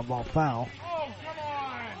 Ground ball foul. Oh, come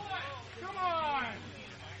on! Come on!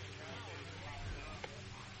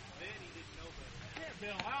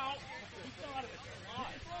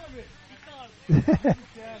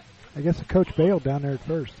 I guess the coach bailed down there at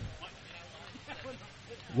first.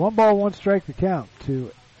 1 ball, 1 strike to count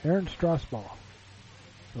to Aaron Strasbaugh,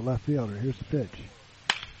 the left fielder. Here's the pitch.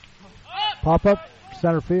 Pop up,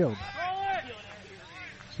 center field.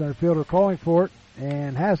 Center fielder calling for it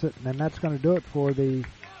and has it, and that's going to do it for the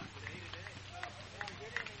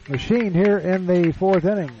Machine here in the 4th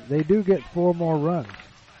inning. They do get 4 more runs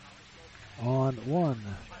on 1,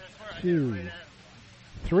 2,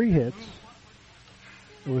 3 hits.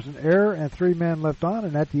 There was an error and 3 men left on,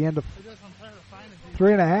 and at the end of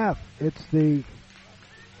 3.5, it's the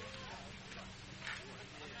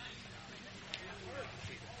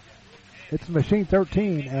Machine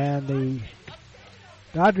 13 and the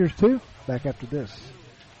Dodgers 2. Back after this.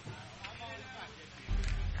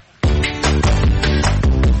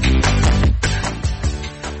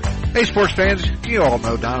 Hey, sports fans, you all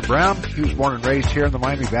know Don Brown. He was born and raised here in the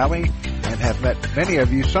Miami Valley and have met many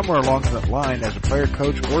of you somewhere along that line as a player,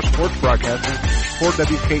 coach, or sports broadcaster for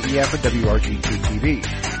WKEF and WRGT-TV.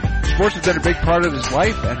 Sports has been a big part of his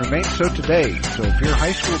life and remains so today. So if your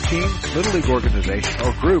high school team, little league organization,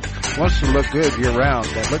 or group wants to look good year-round,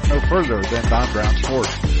 then look no further than Don Brown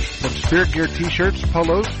Sports. From Spirit Gear t-shirts,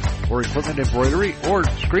 polos, or equipment embroidery, or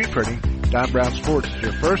screen printing, Don Brown Sports is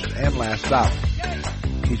your first and last stop.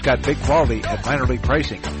 He's got big quality at minor league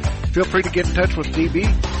pricing. Feel free to get in touch with DB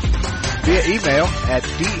via email at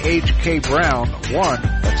dhkbrown1,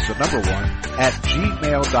 that's the number 1, at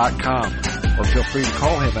gmail.com. Or feel free to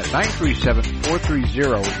call him at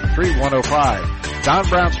 937-430-3105. Don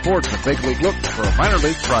Brown Sports, a big league look for a minor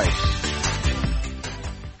league price.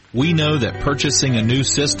 We know that purchasing a new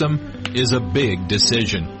system is a big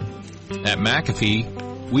decision. At McAfee,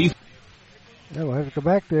 Yeah, we'll have to go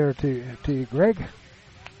back there to you, Greg.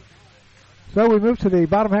 So we move to the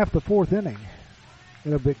bottom half of the 4th inning.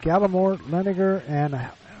 It'll be Gallimore, Leniger, and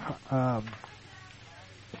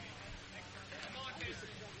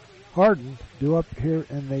Harden due up here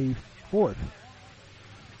in the 4th.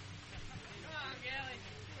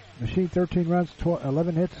 Machine 13 runs,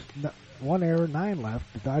 11 hits, 1 error, 9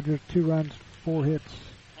 left. The Dodgers 2 runs, 4 hits.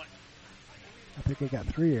 I think they got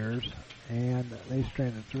 3 errors, and they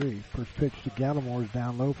stranded 3. First pitch to Gallimore is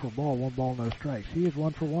down low for a ball, 1 ball, no strikes. He is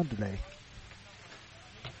 1 for 1 today.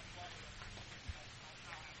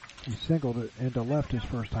 He singled it into left his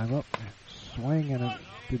first time up. Swing, and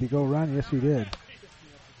did he go around? Yes, he did.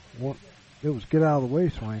 It was get out of the way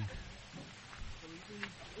swing.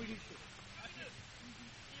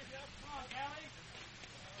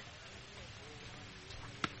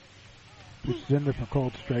 Just in there for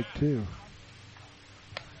called strike 2.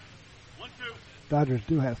 Dodgers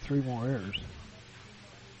do have 3 more errors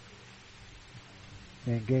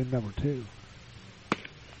in game number 2.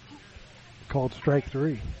 Called strike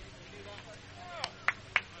 3.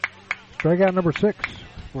 Strikeout number 6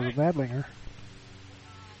 for the Madlinger.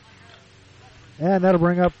 And that'll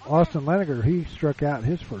bring up Austin Leniger. He struck out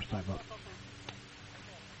his first time up.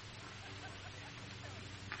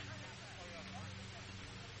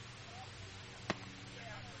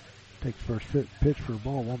 Takes first pitch for a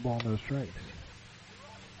ball, 1 ball, no strikes.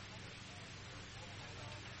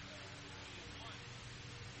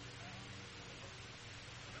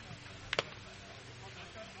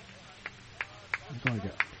 He's only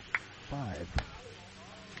got 5.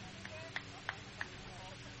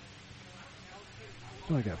 He's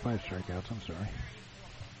only got 5 strikeouts, I'm sorry.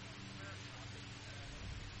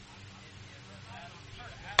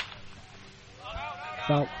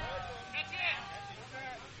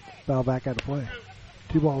 Foul back out of play.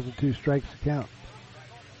 2 balls and 2 strikes to count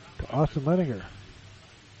to Austin Leniger.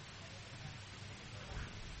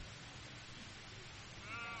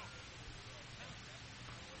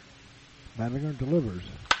 Madlinger delivers.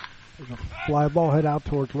 There's a fly ball head out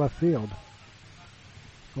towards left field.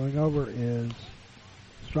 Going over is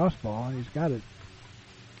Strasbaugh, and he's got it.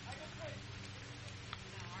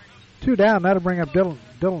 2 down. That'll bring up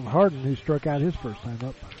Dylan Harden, who struck out his first time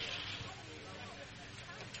up.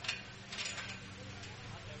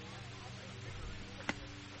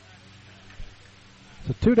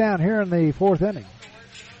 So 2 down here in the 4th inning.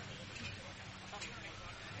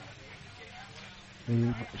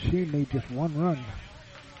 The Machine need just one run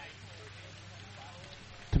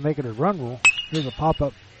to make it a run rule. Here's a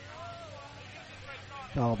pop-up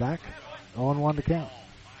foul back. 0-1 to count.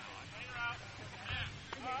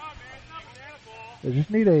 They just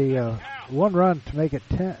need a one run to make it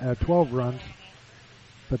 12 runs,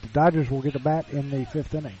 but the Dodgers will get the bat in the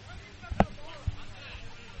 5th inning.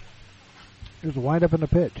 Here's a windup in the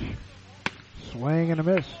pitch. Swing and a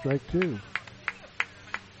miss, strike 2.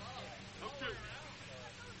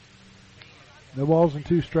 No balls and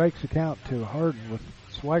 2 strikes to count to Harden with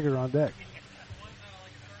Swagger on deck.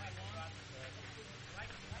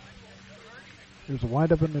 Here's a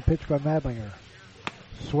windup in the pitch by Madlinger.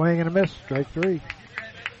 Swing and a miss, strike 3.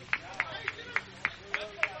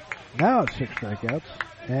 Now it's 6 strikeouts,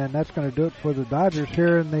 and that's going to do it for the Dodgers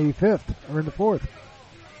here in the 5th, or in the 4th.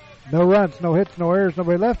 No runs, no hits, no errors,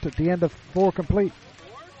 nobody left at the end of 4 complete.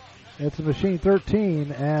 It's the Machine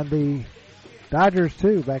 13 and the Dodgers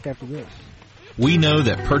 2 back after this. We know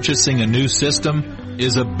that purchasing a new system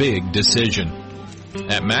is a big decision.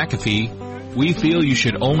 At McAfee, we feel you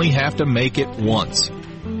should only have to make it once.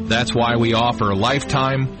 That's why we offer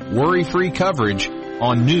lifetime, worry-free coverage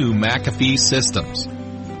on new McAfee systems.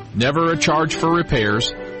 Never a charge for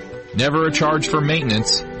repairs, never a charge for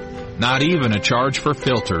maintenance, not even a charge for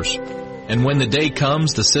filters. And when the day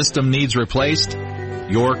comes the system needs replaced,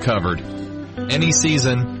 you're covered. Any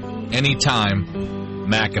season, any time,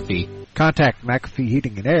 McAfee. Contact McAfee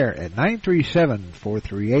Heating and Air at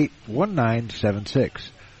 937-438-1976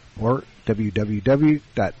 or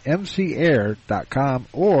www.mcair.com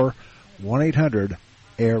or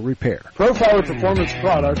 1-800-AIR Repair. Profiler Performance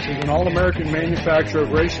Products is an all-American manufacturer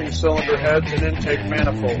of racing cylinder heads and intake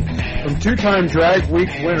manifolds. From 2-time Drag Week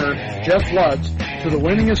winner Jeff Lutz to the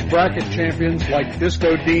winningest bracket champions like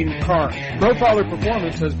Disco Dean Karn, Profiler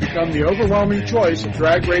Performance has become the overwhelming choice of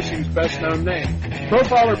drag racing's best-known name.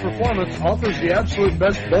 Profiler Performance offers the absolute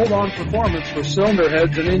best bolt-on performance for cylinder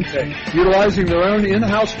heads and intake, utilizing their own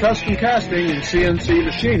in-house custom casting and CNC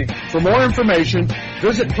machining. For more information,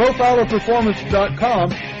 visit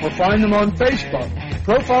profilerperformance.com or find them on Facebook.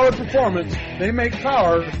 Profiler Performance, they make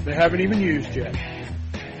power they haven't even used yet.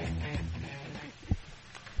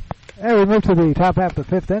 And we move to the top half of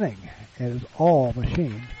the 5th inning. It is all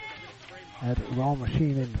Machine. That was all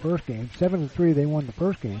Machine in the first game. 7-3, they won the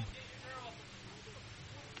first game.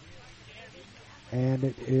 And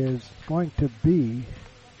it is going to be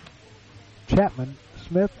Chapman,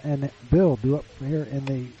 Smith, and Bill due up here in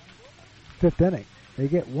the 5th inning. They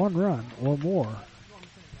get 1 run or more,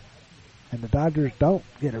 and the Dodgers don't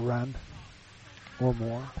get a run or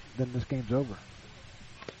more, then this game's over.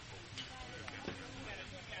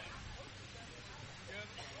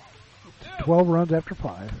 It's 12 runs after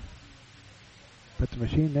 5. But the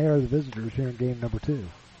Machine, they are the visitors here in game number 2.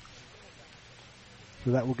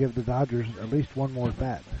 So that will give the Dodgers at least 1 more at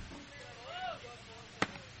bat.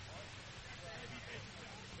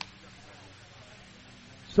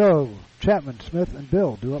 So, Chapman, Smith, and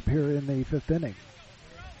Bill due up here in the 5th inning.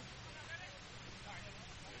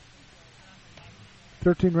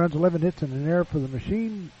 13 runs, 11 hits, and an error for the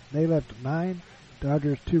Machine. They left 9.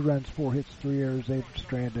 Dodgers 2 runs, 4 hits, 3 errors. They've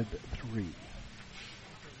stranded 3.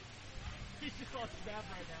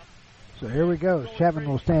 So here we go. Chapman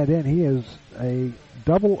will stand in. He is a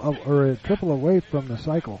triple away from the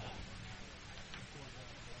cycle.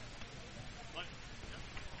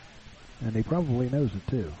 And he probably knows it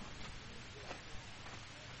too.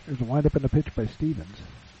 There's a windup in the pitch by Stevens.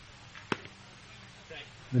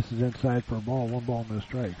 This is inside for a ball. 1 ball, no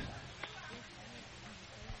strikes.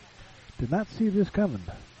 Did not see this coming.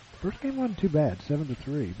 First game wasn't too bad,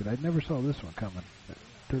 7-3, but I never saw this one coming.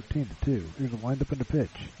 13-2. Here's a windup in the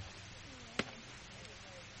pitch.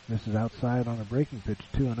 This is outside on a breaking pitch,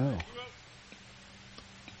 2-0.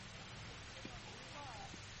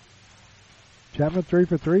 Chapman 3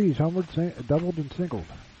 for 3. He's homered, doubled, and singled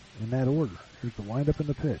in that order. Here's the windup in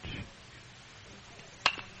the pitch.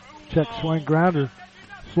 Check swing grounder.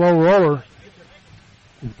 Slow roller.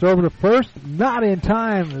 It's over to first. Not in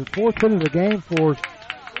time. The 4th hit of the game for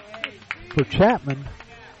Chapman.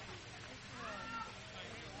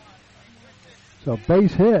 So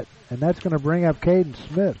base hit, and that's going to bring up Caden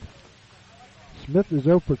Smith. Smith is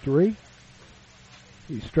 0 for 3.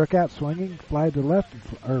 He struck out swinging, fly to left,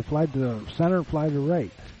 or fly to center, fly to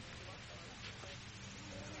right.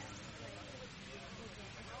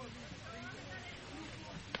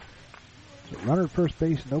 So runner at first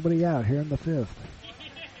base, nobody out here in the 5th.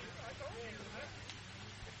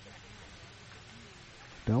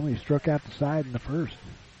 Domi struck out the side in the 1st.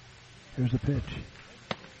 Here's the pitch.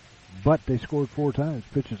 But they scored 4 times.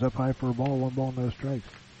 Pitch is up high for a ball, 1 ball, no strikes.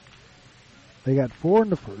 They got 4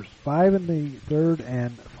 in the first, 5 in the third,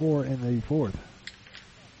 and 4 in the fourth.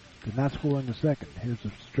 Did not score in the second. Here's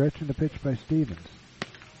a stretch in the pitch by Stevens.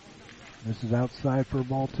 This is outside for a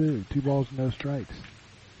ball 2. 2 balls, no strikes.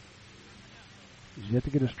 He's yet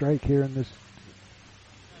to get a strike here in this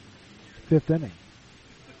 5th inning.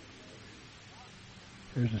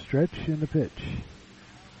 There's a stretch in the pitch.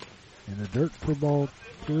 In the dirt for ball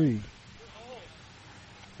 3.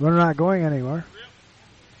 Runner not going anywhere.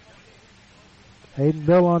 Hayden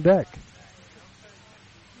Bill on deck.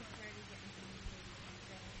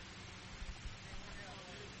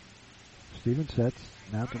 Stevens sets,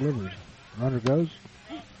 now delivers. Runner goes,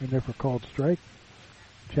 in there for called strike.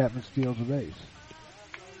 Chapman steals a base.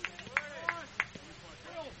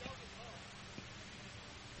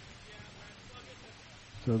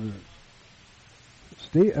 So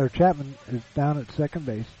Chapman is down at second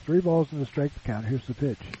base. 3 balls in the strike count. Here's the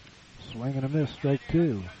pitch. Swing and a miss, strike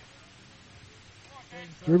 2.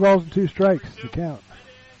 3 balls and 2 strikes to count.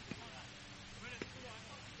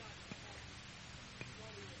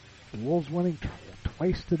 The Wolves winning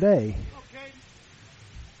twice today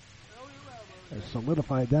has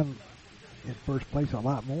solidified them in first place a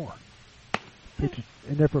lot more. Pitch is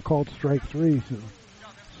in there for called strike 3, so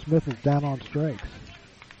Smith is down on strikes.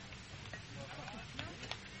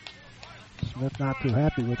 Smith not too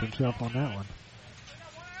happy with himself on that one.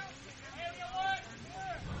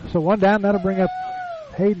 So 1 down, that'll bring up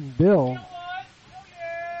Hayden Bill.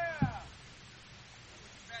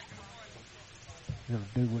 I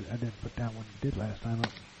didn't put down what he did last time.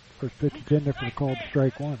 First pitch is in there for the called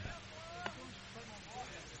strike 1.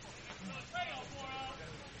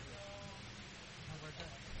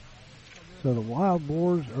 So the Wild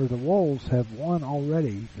Boars, or the Wolves, have won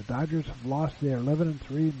already. The Dodgers have lost. They are 11-3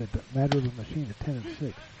 in the matter of the machine at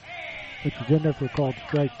 10-6. Pitch is in there for a called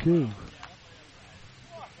strike 2.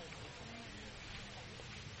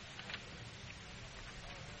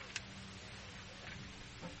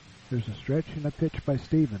 There's a stretch and a pitch by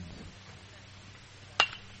Stevens.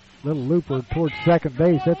 Little looper towards second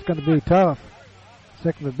base. That's going to be tough.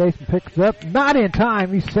 Second baseman picks up. Not in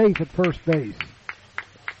time. He's safe at first base.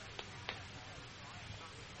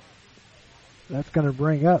 That's going to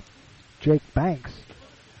bring up Jake Banks,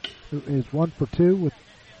 who is 1 for 2.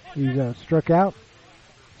 He's struck out.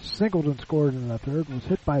 Singleton scored in the third. Was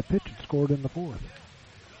hit by a pitch and scored in the fourth.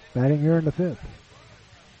 Batting here in the 5th.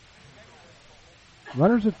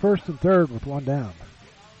 Runners at first and third with 1 down.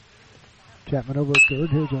 Chapman over at third.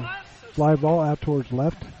 Here's a fly ball out towards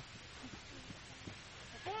left.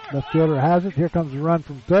 Left fielder has it. Here comes a run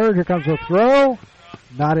from third. Here comes a throw.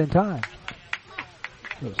 Not in time.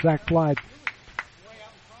 So sac fly.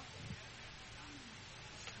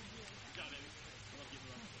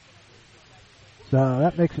 So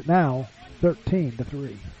that makes it now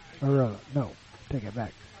 13-3. Or no, take it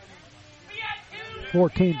back.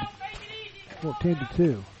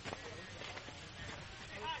 14-2.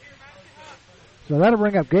 So that'll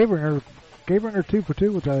bring up Gabringer. Gabringer 2 for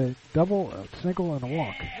 2 with a double, a single, and a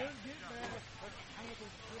walk.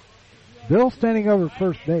 Bill standing over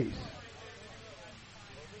first base.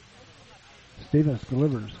 Stevens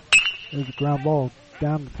delivers. There's a ground ball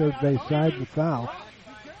down the third base side with foul.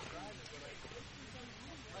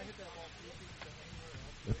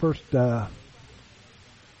 The first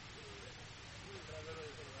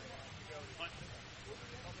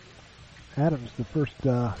Adams, the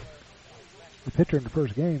pitcher in the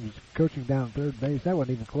first game, was coaching down third base. That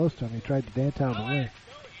wasn't even close to him. He tried to dance out of the way.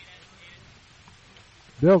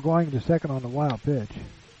 Bill going to second on the wild pitch.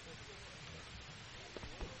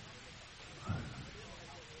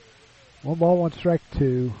 One ball, 1 strike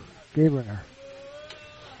to Gabringer.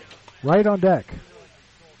 Right on deck.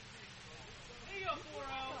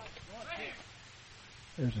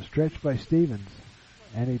 There's a stretch by Stevens,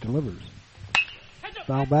 and he delivers.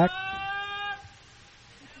 Foul back.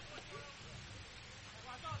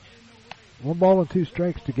 1 ball and 2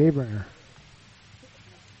 strikes to Gabringer.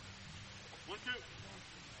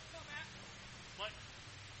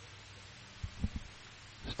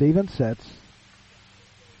 Stevens sets.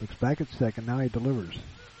 Looks back at second. Now he delivers.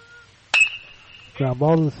 Ground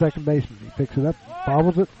ball to the second baseman. He picks it up,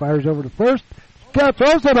 bobbles it, fires over to first.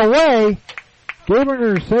 Throws it away.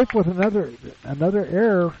 Gabringer is safe with another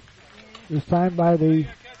error. This time by the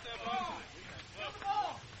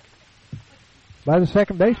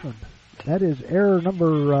second baseman. That is error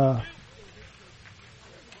number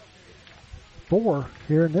 4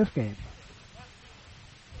 here in this game.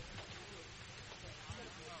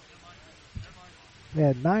 They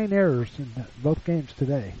had 9 errors in both games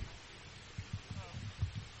today.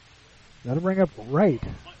 That'll bring up Wright.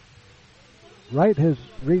 Wright has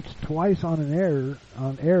reached twice on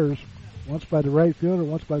errors, once by the right fielder,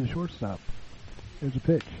 once by the shortstop. There's a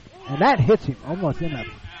pitch. And that hits him almost in that.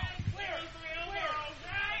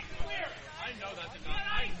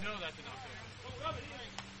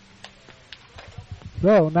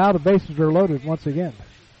 So now the bases are loaded once again.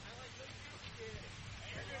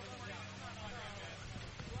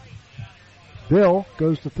 Bill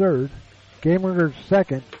goes to third. Gameringer's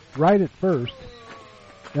second. Wright at first.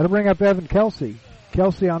 That'll bring up Evan Kelsey.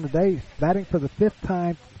 Kelsey on the day, batting for the 5th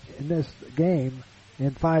time in this game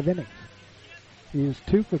in 5 innings. He is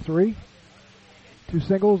 2 for 3. 2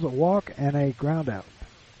 singles, a walk, and a ground out.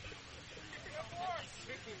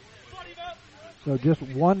 So just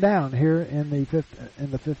 1 down here in the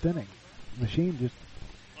fifth inning. Machine just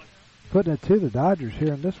putting it to the Dodgers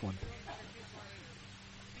here in this one.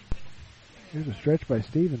 Here's a stretch by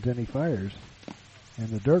Stevens, and he fires. And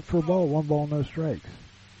the dirt for a ball, 1 ball, no strikes.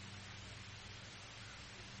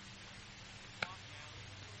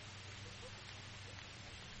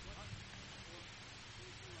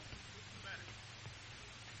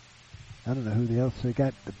 I don't know who else they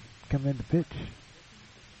got to come in to pitch.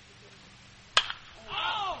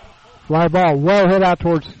 Fly ball, well hit out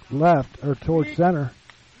towards left, or towards center.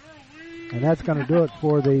 And that's going to do it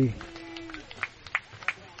for the...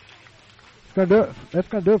 That's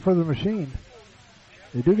going to do it for the Machine.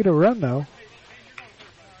 They do get a run, though,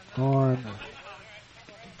 on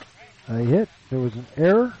a hit. There was an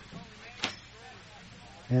error,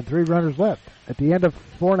 and 3 runners left. At the end of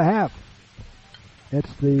 4.5,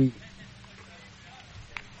 it's the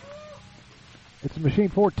Machine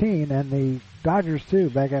 14 and the Dodgers 2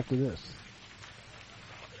 back after this.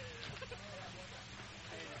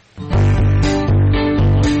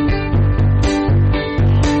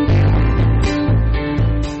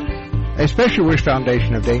 A Special Wish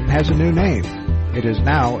Foundation of Dayton has a new name. It is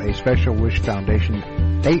now a Special Wish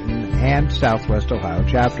Foundation Dayton and Southwest Ohio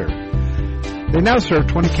chapter. They now serve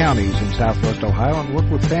 20 counties in Southwest Ohio and work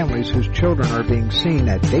with families whose children are being seen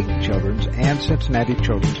at Dayton Children's and Cincinnati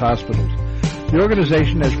Children's Hospitals. The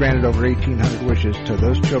organization has granted over 1,800 wishes to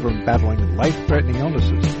those children battling life-threatening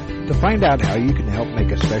illnesses. To find out how you can help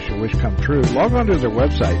make a special wish come true, log on to their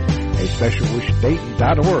website,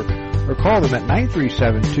 aspecialwishdayton.org, or call them at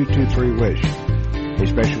 937-223-WISH. A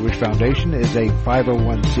Special Wish Foundation is a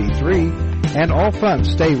 501c3, and all funds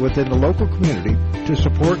stay within the local community to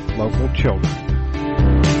support local children.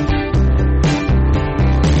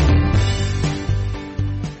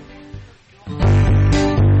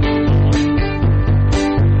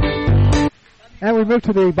 And we move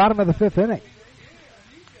to the bottom of the 5th inning.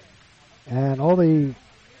 And all the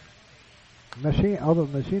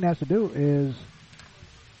machine has to do is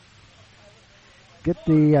get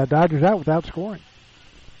the Dodgers out without scoring.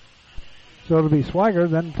 So it'll be Swiger,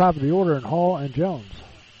 then top of the order, and Hall and Jones.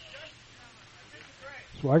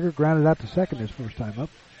 Swiger grounded out to second his first time up.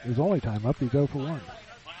 His only time up, he's 0 for 1.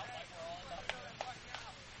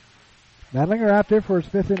 Madlinger out there for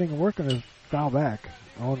his 5th inning of work and is foul back.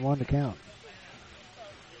 0-1 to count.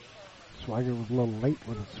 Swiger was a little late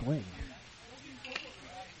with a swing.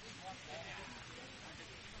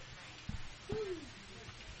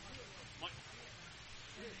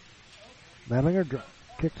 Madlinger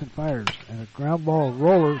kicks and fires, and a ground ball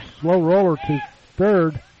slow roller to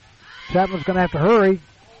third. Chapman's going to have to hurry.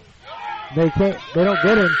 They don't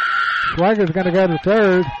get him. Swiger's going to go to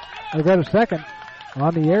third, or go to second,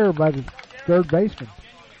 on the error by the third baseman.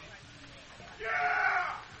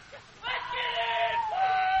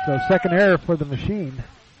 So second error for the Machine.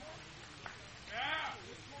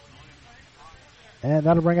 And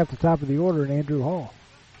that'll bring up the top of the order in Andrew Hall.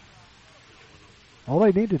 All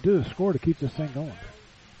they need to do is score to keep this thing going.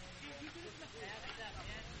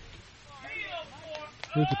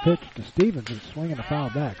 Here's the pitch to Stevens, who's swinging a foul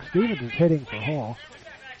back. Stevens is hitting for Hall.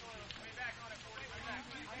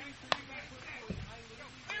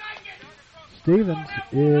 Stevens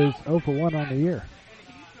is 0 for 1 on the year.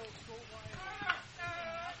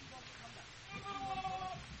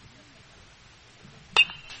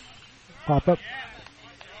 Pop up.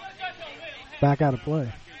 Back out of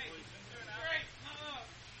play.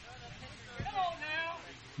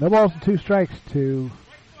 No balls and 2 strikes to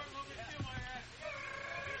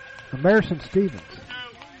Emerson Stevens.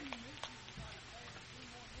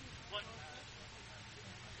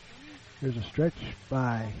 Here's a stretch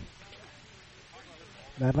by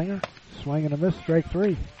Madlinger. Swing and a miss, strike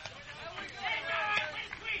 3.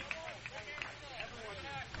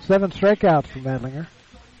 7 strikeouts for Madlinger.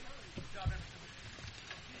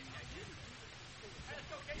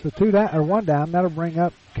 So 1 down. That'll bring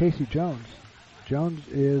up Casey Jones. Jones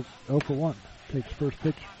is 0 for 1. Takes first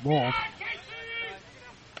pitch ball.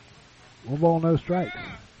 1 ball, no strikes.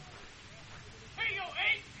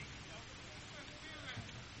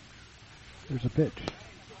 There's a pitch.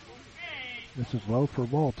 This is low for a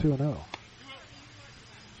ball, 2-0.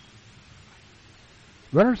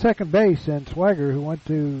 Runner second base and Swagger,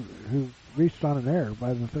 who reached on an error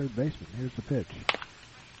by the third baseman. Here's the pitch.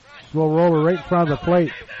 Slow roller right in front of the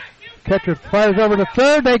plate. Catcher fires over to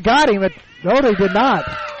third. They got him. No, they did not.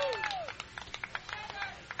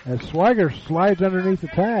 As Swagger slides underneath the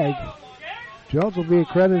tag, Jones will be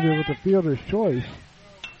accredited with the fielder's choice.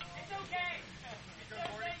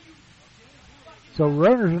 So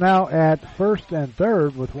runners are now at first and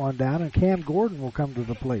third with 1 down, and Cam Gordon will come to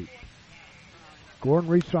the plate. Gordon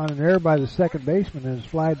reached on an error by the second baseman and is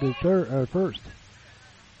flied to first.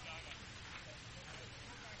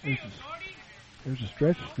 Here's a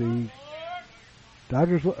stretch. The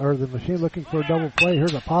Dodgers, or the Machine, looking for a double play.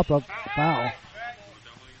 Here's a pop-up foul.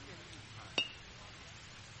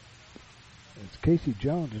 As Casey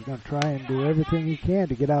Jones is going to try and do everything he can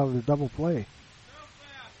to get out of the double play.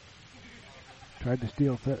 Tried to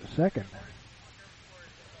steal second.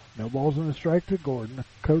 No balls and a strike to Gordon.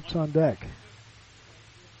 Coates on deck.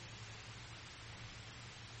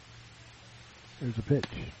 There's a pitch.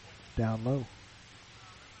 Down low.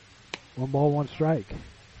 1 ball, 1 strike.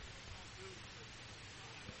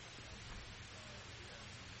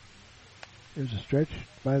 There's a stretch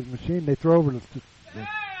by the Machine. They throw over to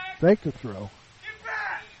fake the throw.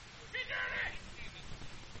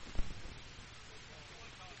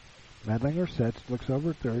 Madlinger sets, looks over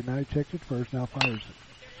at third. Now he checks it first. Now fires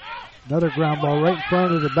another ground ball right in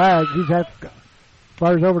front of the bag.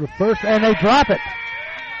 Fires over to first, and they drop it.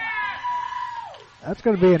 That's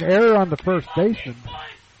going to be an error on the first baseman.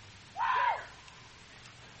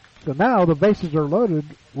 So now the bases are loaded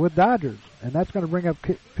with Dodgers, and that's going to bring up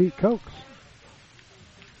Pete Coates.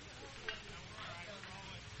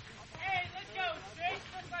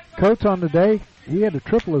 Coates on the day, he had a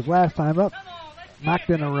triple his last time up, knocked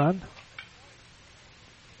in a run.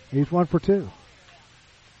 He's 1 for 2.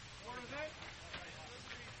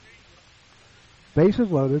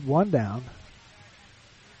 Bases loaded, 1 down.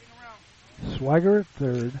 Swagger at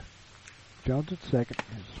third. Jones at second.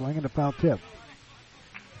 Swinging a foul tip.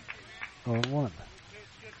 0-1.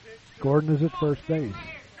 Gordon is at first base.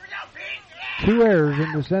 2 errors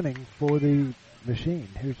in this inning for the Machine.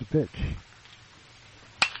 Here's the pitch.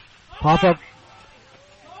 Pop up.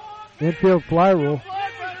 Infield fly rule.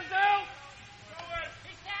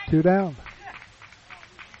 2 down.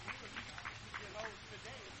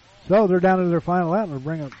 So they're down to their final out and they'll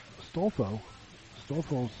bring up Stolfo.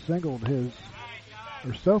 Stolfo singled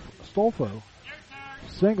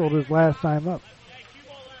his last time up.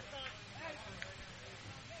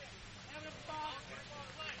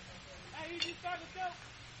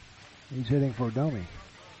 He's hitting for Domi.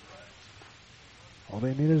 All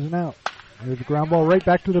they need is an out. Here's a ground ball right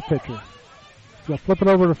back to the pitcher. He's going to flip it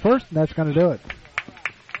over to first, and that's going to do it.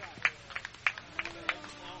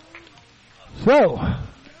 So,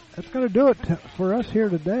 that's going to do it for us here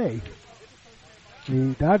today.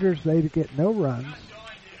 The Dodgers, they get no runs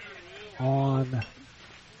on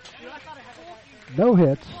no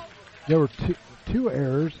hits. There were two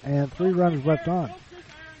errors and 3 runs left on.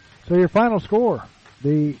 So your final score,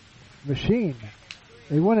 the Machine,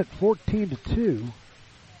 they won it 14-2.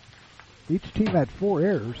 Each team had 4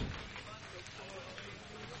 errors.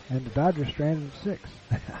 And the Dodgers stranded at 6.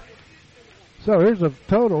 So here's the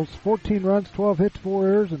totals. 14 runs, 12 hits, 4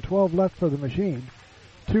 errors, and 12 left for the Machine.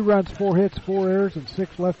 2 runs, 4 hits, 4 errors, and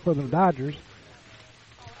 6 left for the Dodgers.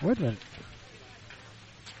 Wait a minute.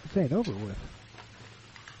 This ain't over with.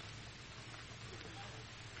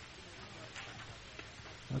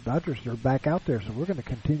 The Dodgers are back out there, so we're going to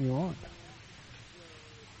continue on.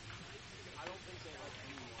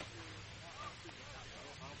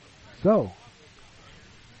 So,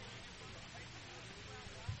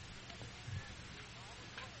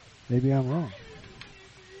 maybe I'm wrong.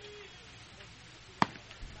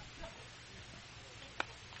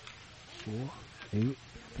 4, 8,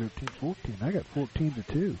 13, 14. I got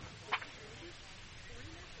 14-2.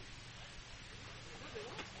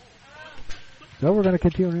 So we're going to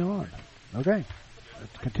continue on. Okay,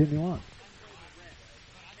 let's continue on.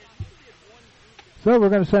 So we're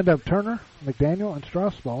going to send up Turner, McDaniel, and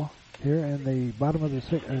Strasball here in the bottom of the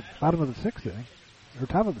 6th inning, or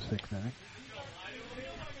top of the 6th inning.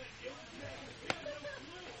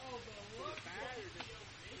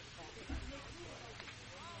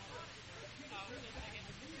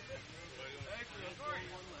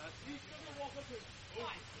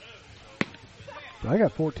 So I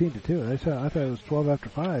got 14-2. I thought it was 12 after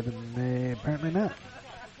 5, and apparently not.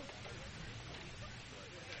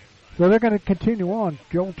 So they're going to continue on.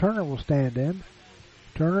 Joel Turner will stand in.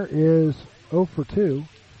 Turner is 0 for 2.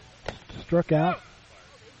 Struck out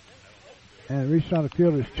and reached on the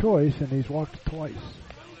fielder's choice, and he's walked twice.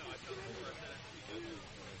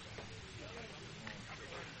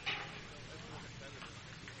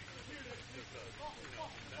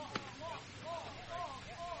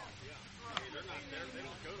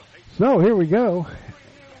 So here we go.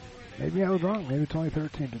 Maybe I was wrong. Maybe it's only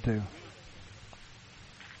 13-2.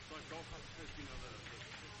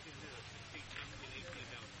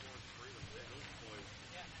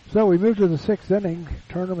 So we move to the 6th inning.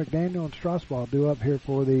 Turner, McDaniel, and Strasbaugh due up here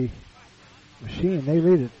for the Machine. They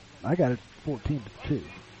lead it. I got it 14-2.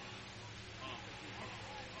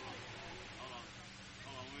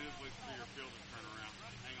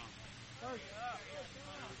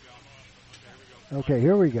 Okay,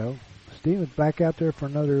 here we go. Stevens back out there for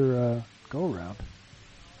another go-around.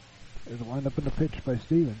 There's a wind up in the pitch by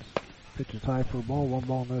Stevens. Pitch is high for a ball, 1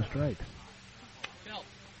 ball, no strikes.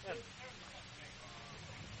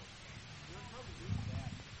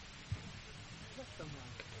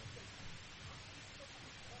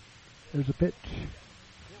 There's a pitch.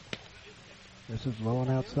 This is low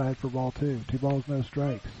and outside for ball 2. 2 balls, no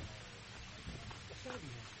strikes.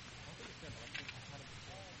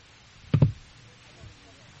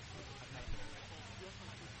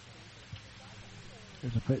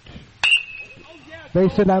 There's a pitch.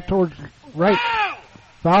 Base hit out towards right.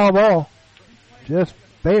 Foul ball. Just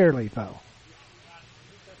barely foul.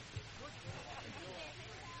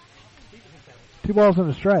 2 balls and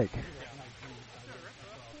a strike.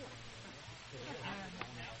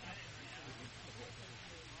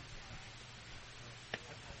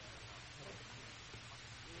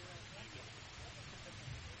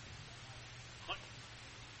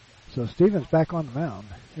 So Stevens back on the mound.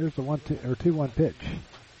 Here's the 2-1 pitch.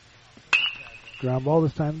 Ground ball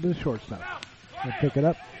this time to the shortstop. He'll pick it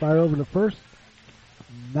up, fire over to first.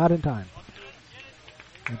 Not in time.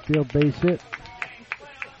 Infield base hit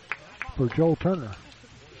for Joel Turner.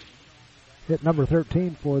 Hit number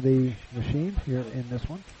 13 for the Machine here in this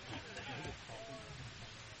one.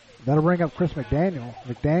 That'll bring up Chris McDaniel.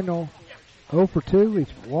 McDaniel 0 for 2. He's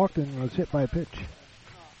walked and was hit by a pitch.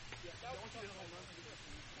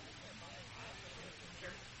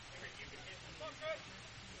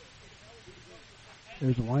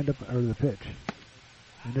 There's a windup or the pitch.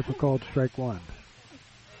 Windup called strike 1.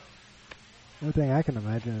 The only thing I can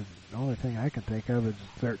imagine is the only thing I can think of is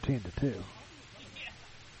 13-2.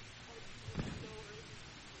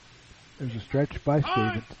 There's a stretch by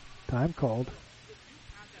Stevens. Time called.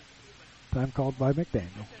 Time called by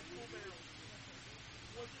McDaniel.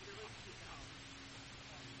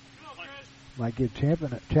 Might give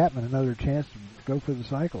Chapman another chance to go for the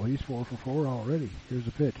cycle. He's 4 for 4 already. Here's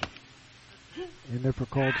a pitch. In there for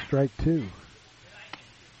called strike 2.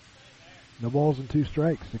 No balls and 2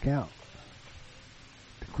 strikes to count.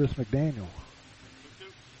 To Chris McDaniel.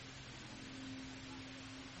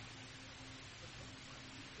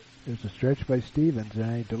 There's a stretch by Stevens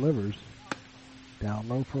and he delivers. Down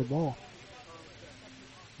low for a ball.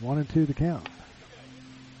 1-2 to count.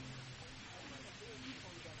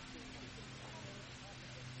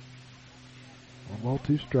 1 ball,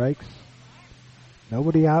 2 strikes.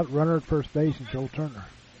 Nobody out, runner at first base, and Joel Turner.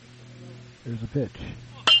 There's a pitch.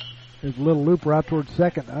 There's a little looper out towards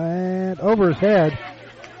second, and over his head,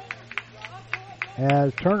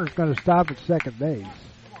 as Turner's going to stop at second base.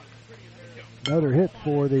 Another hit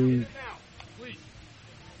for the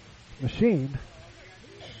Machine.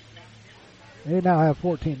 They now have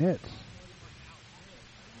 14 hits.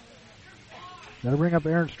 That'll bring up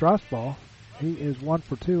Aaron Strasbaugh. He is 1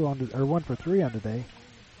 for 3 on today.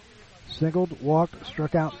 Singled, walked,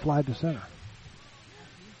 struck out, fly to center.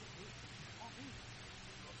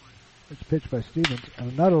 It's pitched by Stevens.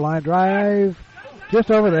 And another line drive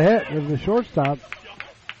just over the head of the shortstop.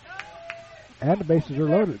 And the bases are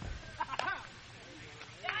loaded.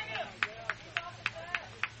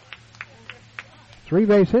 Three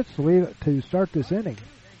base hits to start this inning.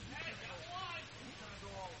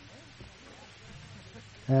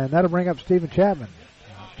 And that'll bring up Steven Chapman.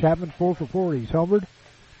 Chapman 4 for 4. He's homered.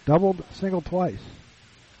 Doubled, singled twice.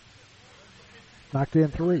 Knocked in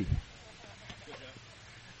 3.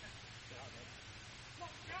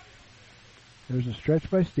 There's a stretch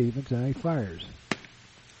by Stevens, and he fires.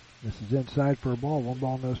 This is inside for a ball. 1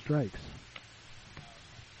 ball, no strikes.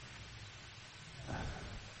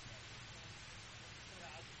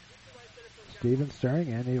 Stevens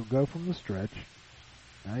staring, and he'll go from the stretch.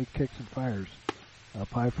 Now he kicks and fires. Up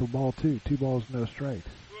high for ball 2. 2 balls, no strikes.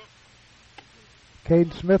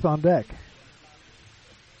 Caden Smith on deck.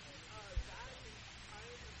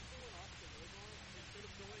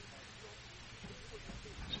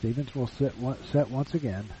 Stevens will set once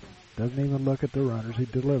again. Doesn't even look at the runners. He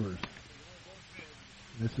delivers.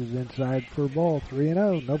 This is inside for ball.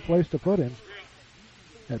 3-0. No place to put him.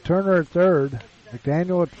 Turner at third.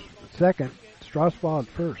 McDaniel at second. Strasbaugh at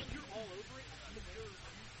first.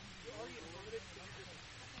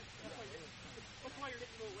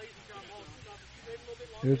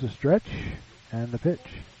 Here's a stretch and the pitch.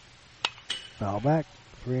 Foul back.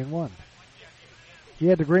 3-1. He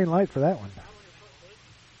had the green light for that one.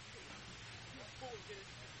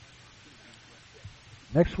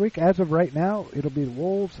 Next week, as of right now, it'll be the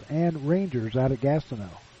Wolves and Rangers out at Gastineau.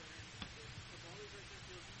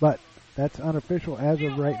 But that's unofficial as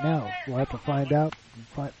of right now. We'll have to find out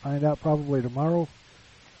probably tomorrow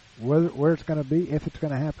where it's going to be, if it's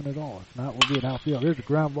going to happen at all. If not, we'll be at outfield. Here's a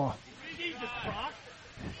ground ball.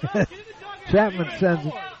 Chapman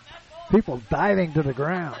sends people diving to the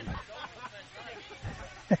ground.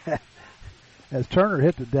 As Turner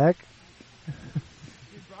hit the deck.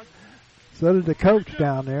 So did the coach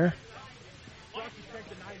down there.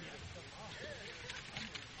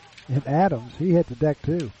 And Adams, he hit the deck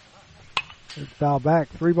too. It's foul back.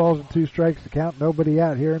 3 balls and 2 strikes to count. Nobody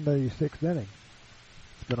out here in the 6th inning.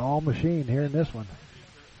 It's been all machine here in this one.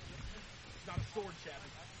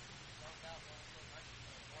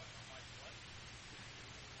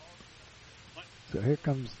 So here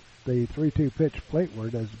comes the 3-2 pitch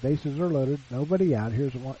plateward as bases are loaded. Nobody out.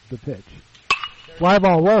 Here's the pitch. Fly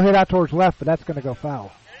ball well hit out towards left, but that's going to go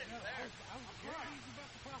foul.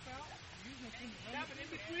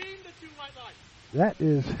 That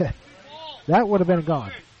would have been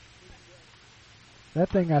gone. That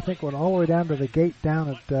thing, I think, went all the way down to the gate down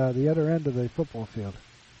at the other end of the football field.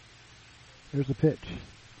 Here's the pitch.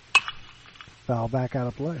 Foul back out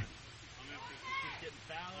of play.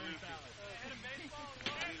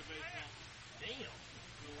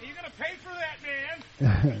 You're going to pay for that,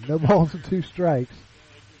 man. No balls and 2 strikes.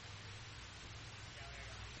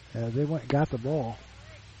 They went and got the ball.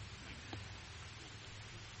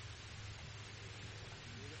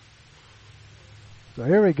 So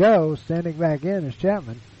here we go. Standing back in is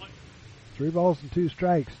Chapman. 3 balls and 2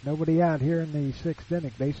 strikes. Nobody out here in the 6th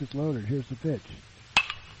inning. Bases loaded. Here's the pitch.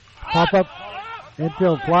 Pop up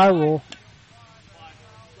infield fly rule.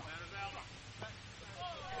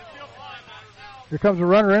 Here comes a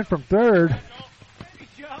runner in from third.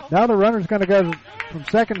 Now the runner's going to go from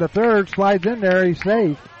second to third. Slides in there. He's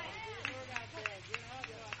safe.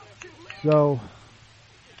 So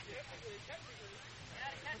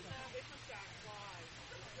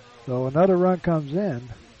another run comes in.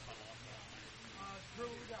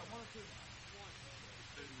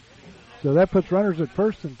 So that puts runners at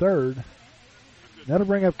first and third. That'll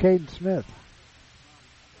bring up Caden Smith.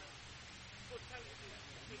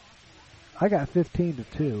 I got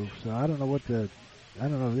 15-2, so I don't know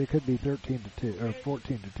it could be 13-2 or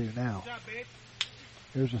 14-2 now.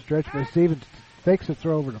 Here's a stretch by Stevens. Fakes a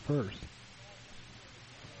throw over to first.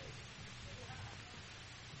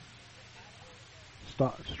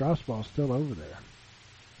 Strasbaugh's still over there.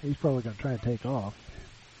 He's probably going to try and take off.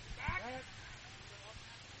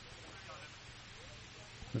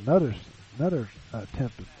 Another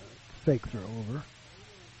attempt to fake throw over.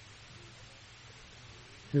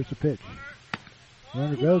 Here's the pitch.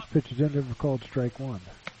 Runner goes, pitches in there for called strike 1.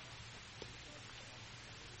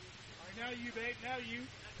 Now you, babe. Now you.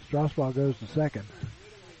 Strasbaugh goes to second.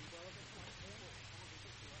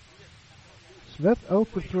 Smith 0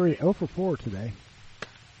 for 4 today.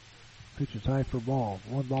 Pitch is high for ball.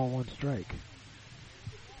 1 ball, 1 strike.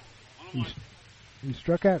 He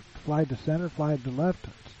struck out, flied to center, flied to left,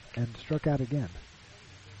 and struck out again.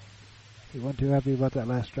 He wasn't too happy about that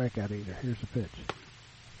last strikeout either. Here's the pitch.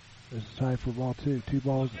 This is high for ball 2. 2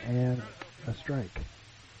 balls and a strike.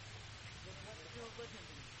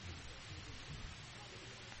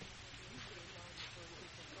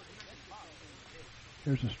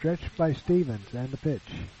 Here's a stretch by Stevens and the pitch.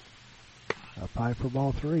 Up high for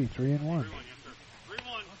ball 3. 3-1.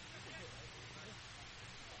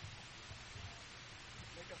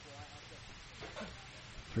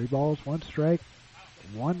 3 balls, 1 strike,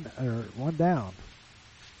 one down.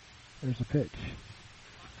 There's a pitch.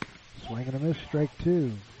 Swing and a miss, strike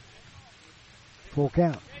 2. Full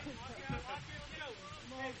count.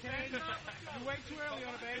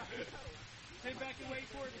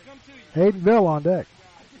 Hayden Bill on deck.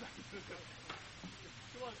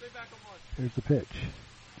 Here's the pitch.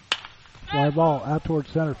 Fly ball out towards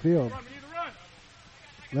center field.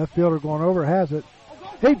 Left fielder going over, has it.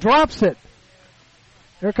 He drops it.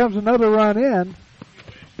 Here comes another run in.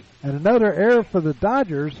 And another error for the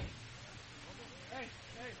Dodgers.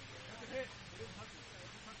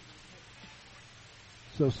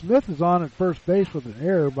 So Smith is on at first base with an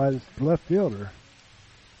error by the left fielder.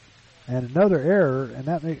 And another error, and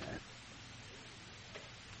that makes...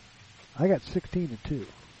 I got 16-2.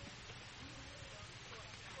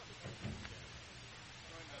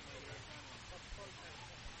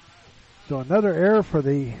 So another error for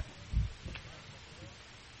the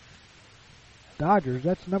Dodgers.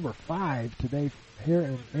 That's number 5 today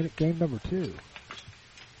here in game number 2.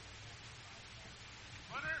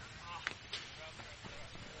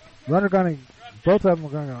 Both of them are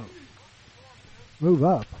going to move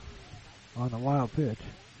up on the wild pitch.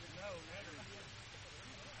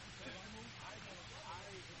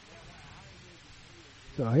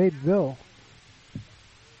 So Haydenville,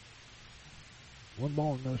 1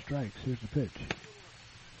 ball and no strikes. Here's the pitch.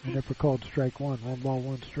 And if we're called strike 1, 1 ball,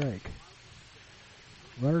 1 strike.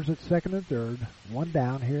 Runners at second and third, 1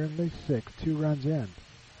 down here in the 6th, 2 runs in.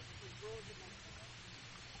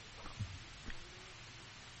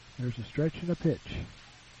 There's a stretch and a pitch.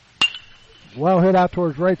 Well hit out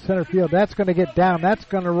towards right center field. That's going to get down. That's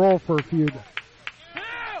going to roll for a few.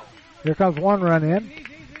 Here comes 1 run in.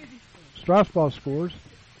 Strasbaugh scores.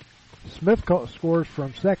 Smith scores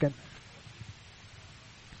from second.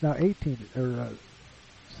 It's now 17-2.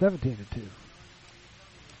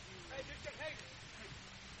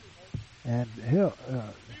 And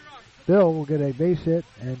Bill will get a base hit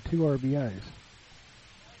and 2 RBIs.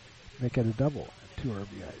 Make it a double, 2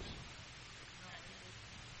 RBIs.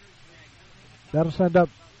 That'll send up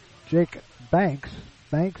Jake Banks.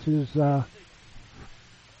 Banks is 1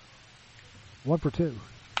 for 2.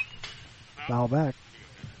 Foul back.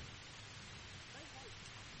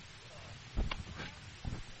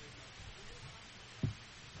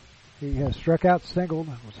 He has struck out, singled,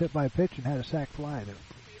 was hit by a pitch, and had a sac fly that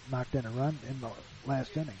knocked in a run in the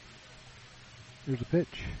last inning. Here's a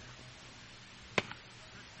pitch.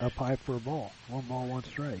 Up high for a ball. 1 ball, 1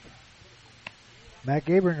 strike. Matt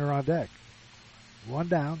Gabringer on deck. 1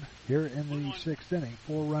 down here in the 6th inning.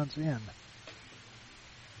 4 runs in.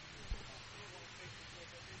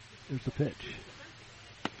 Here's the pitch.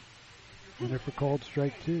 And if we're called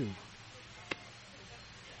strike 2.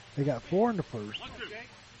 They got 4 in the first,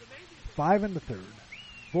 5 in the third,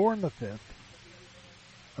 4 in the fifth,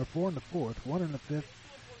 or 4 in the fourth, 1 in the fifth,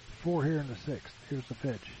 4 here in the 6th. Here's the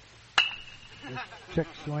pitch. Check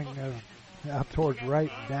swing out towards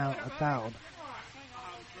right and down, fouled.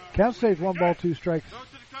 Count stays 1 ball, 2 strikes.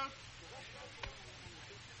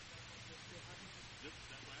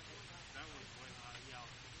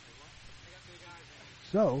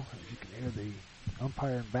 So, as you can hear the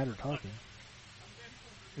umpire and batter talking,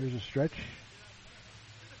 there's a stretch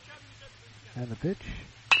and the pitch.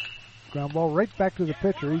 Ground ball right back to the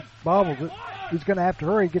pitcher. He bobbles it. He's going to have to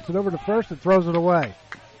hurry. Gets it over to first and throws it away.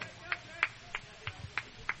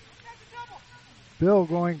 Bill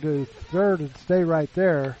going to third and stay right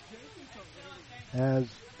there, as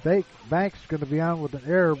Banks is going to be on with an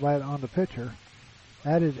error on the pitcher.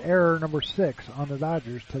 That is error number 6 on the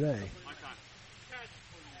Dodgers today.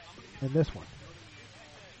 In this one.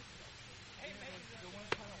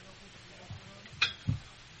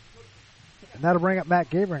 And that'll bring up Matt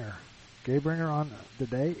Gabringer. Gabringer on the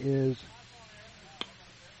day is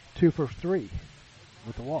 2 for 3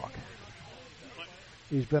 with the walk.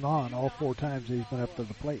 He's been on all 4 times he's been up to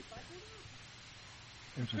the plate.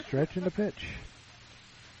 There's a stretch in the pitch.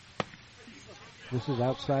 This is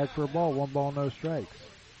outside for a ball. 1 ball, no strikes.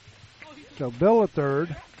 So Bill at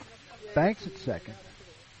third. Banks at second.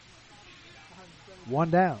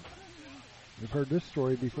 1 down. We've heard this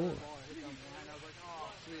story before.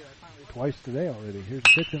 Twice today already. Here's a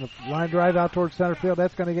pitch in the line drive out towards center field.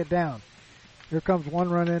 That's going to get down. Here comes 1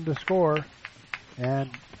 run in to score.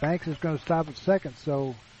 And Banks is going to stop at second.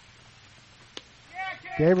 So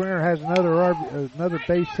Gabringer has another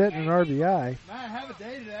base hit and an RBI. Matt, have a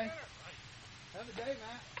day today. Have a day, Matt.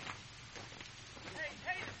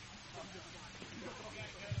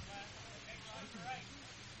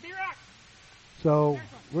 So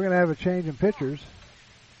we're going to have a change in pitchers.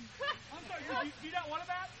 I'm sorry, you don't want a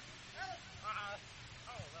bat? I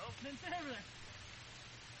don't know. Then sit over there.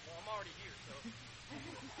 Well, I'm already here, so. You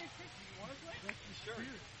want to play? Sure.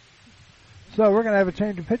 So we're going to have a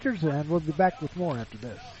change in pitchers, and we'll be back with more after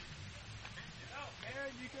this.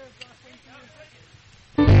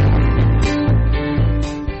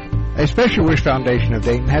 A Special Wish Foundation of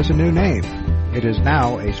Dayton has a new name. It is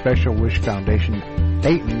now a Special Wish Foundation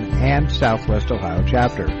Dayton and Southwest Ohio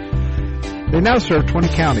chapter. They now serve 20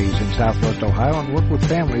 counties in Southwest Ohio and work with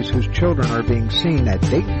families whose children are being seen at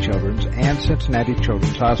Dayton Children's and Cincinnati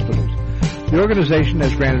Children's Hospitals. The organization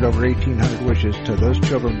has granted over 1,800 wishes to those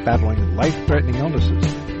children battling life-threatening illnesses.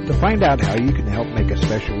 To find out how you can help make a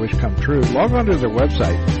special wish come true, log on to their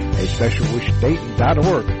website,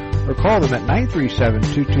 aspecialwishdayton.org, or call them at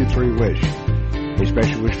 937-223-WISH. A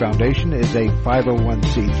Special Wish Foundation is a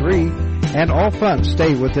 501c3, and all funds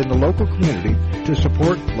stay within the local community to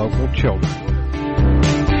support local children.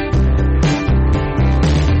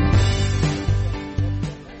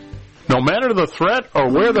 No matter the threat or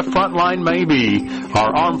where the front line may be,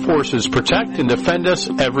 our armed forces protect and defend us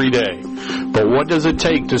every day. But what does it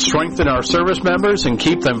take to strengthen our service members and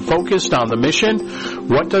keep them focused on the mission?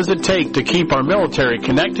 What does it take to keep our military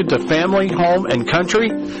connected to family, home, and country?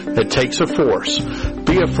 It takes a force.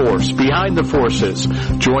 Be a force behind the forces.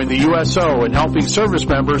 Join the USO in helping service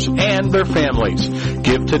members and their families.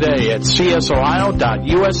 Give today at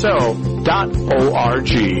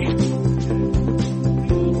csohio.uso.org.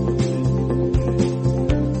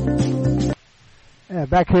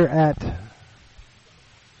 Back here at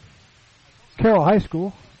Carroll High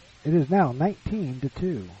School, it is now 19-2. 1,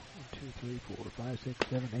 2, 3, 4, 5, 6,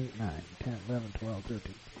 7, 8, 9, 10, 11, 12,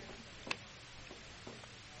 13.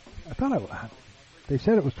 I thought they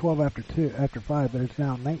said it was 12 after 5, but it's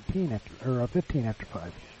now 15 after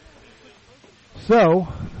 5. So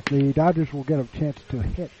the Dodgers will get a chance to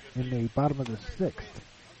hit in the bottom of the 6th.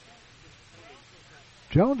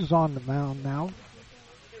 Jones is on the mound now.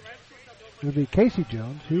 It'll be Casey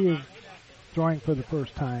Jones. He is throwing for the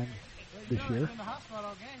first time this year.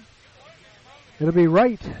 It'll be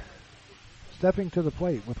Wright stepping to the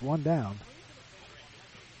plate with one down.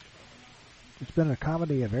 It's been a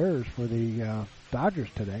comedy of errors for the Dodgers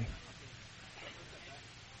today.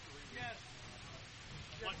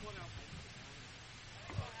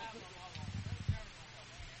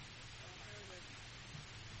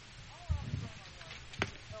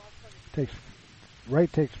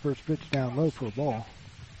 Wright takes first pitch down low for a ball.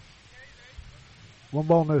 1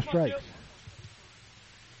 ball, no strikes.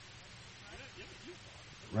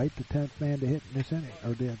 Wright, the 10th man to hit in this inning,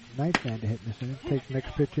 or the 9th man to hit in this inning, takes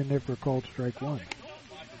next pitch in there for a called strike 1.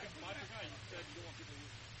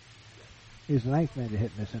 He's the 9th man to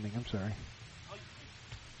hit in this inning, I'm sorry.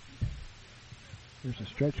 There's a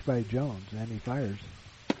stretch by Jones, and he fires.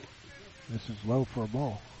 This is low for a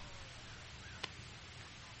ball.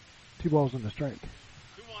 2 balls and a strike.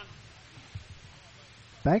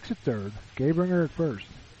 Banks at third. Gabringer at first.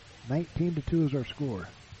 19-2 is our score.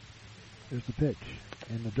 There's the pitch.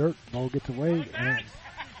 In the dirt, ball gets away, and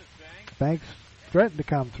Banks threatened to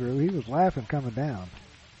come through. He was laughing coming down.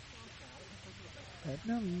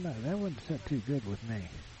 No, that wouldn't sit too good with me.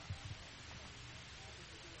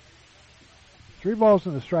 3 balls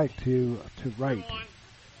and a strike to Wright.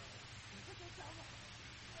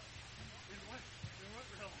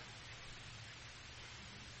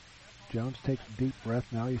 Jones takes a deep breath.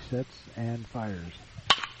 Now he sits and fires.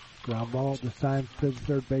 Ground ball this time to the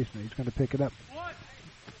third baseman. He's going to pick it up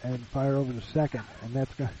and fire over to second. And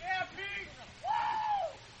that's going to...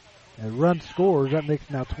 A run scores. That makes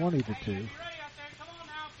it now 20-2.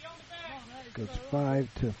 Goes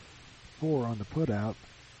 5-4 on the putout.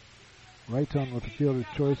 Wright's on with the fielder's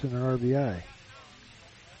choice and an RBI.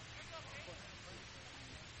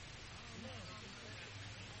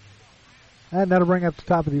 And that'll bring up the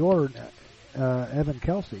top of the order, Evan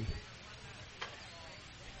Kelsey.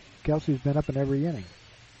 Kelsey's been up in every inning.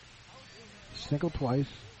 Singled twice,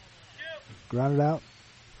 grounded out,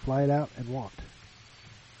 fly it out, and walked.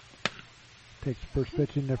 Takes the first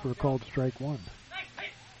pitch in there for a called strike 1.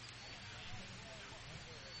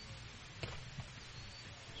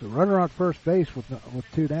 So runner on first base with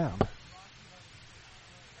 2 down.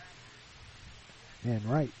 And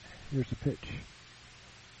Wright, here's the pitch.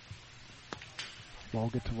 Ball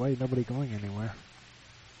gets away, nobody going anywhere.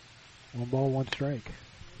 1 ball, 1 strike.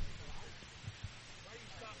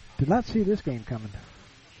 Did not see this game coming.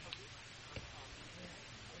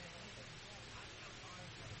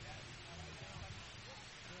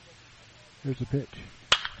 Here's the pitch.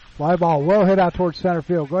 Fly ball, well hit out towards center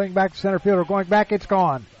field. Going back to center field, or going back, it's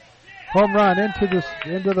gone. Home run into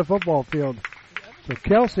the football field. So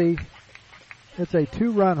Kelsey, it's a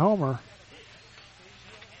 2-run homer.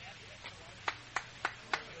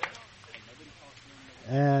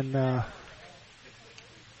 And the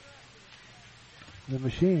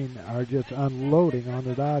Machine are just unloading on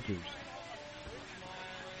the Dodgers.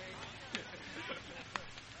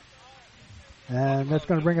 And that's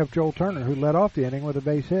going to bring up Joel Turner, who led off the inning with a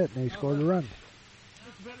base hit, and he scored a run.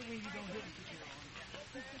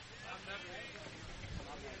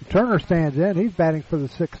 Turner stands in. He's batting for the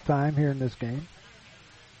 6th time here in this game.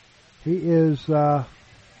 He is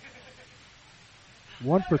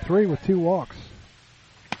 1 for 3 with 2 walks.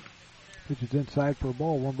 Pitch is inside for a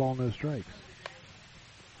ball. 1 ball, no strikes.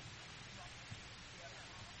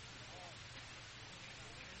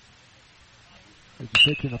 There's a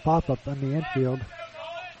pitch in a pop-up on the infield.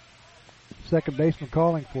 Second baseman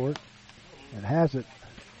calling for it. And has it.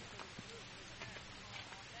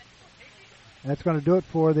 That's going to do it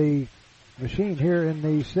for the Machine here in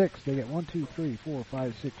the 6th. They get 1, 2, 3, 4,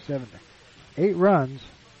 5, 6, 7, 8 runs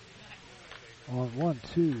on 1,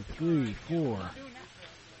 2, 3, 4,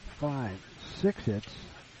 5, 6 hits.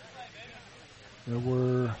 There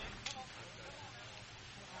were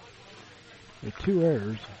 2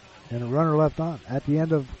 errors and a runner left on at the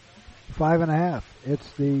end of 5.5.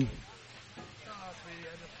 It's the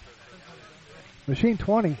Machine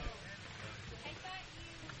 20,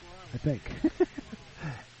 I think.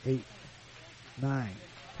 8, 9,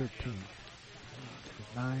 13,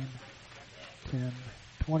 9, 10,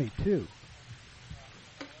 22.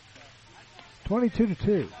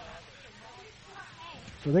 22-2.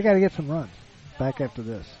 So they got to get some runs back after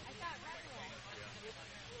this.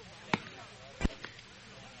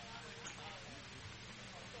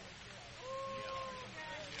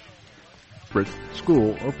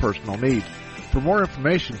 School or personal needs. For more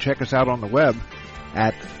information, check us out on the web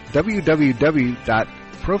at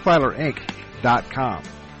www.profilerinc.com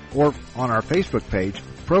or on our Facebook page,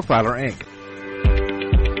 Profiler Inc.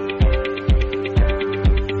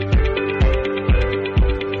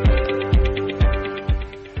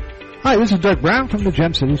 Hi, this is Doug Brown from the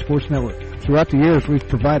Gem City Sports Network. Throughout the years, we've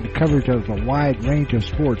provided coverage of a wide range of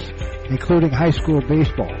sports, including high school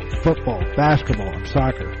baseball, football, basketball, and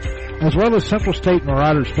soccer, as well as Central State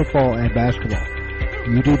Marauders football and basketball.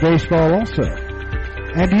 You do baseball also.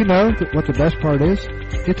 And you know that what the best part is?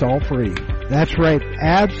 It's all free. That's right,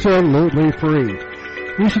 absolutely free.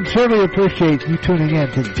 We sincerely appreciate you tuning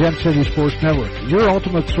in to the Gem City Sports Network, your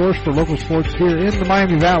ultimate source for local sports here in the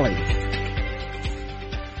Miami Valley.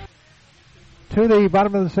 To the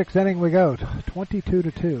bottom of the 6th inning we go.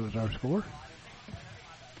 22-2 is our score.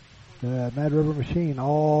 The Mad River Machine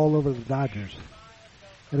all over the Dodgers.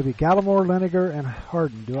 It'll be Gallimore, Leniger, and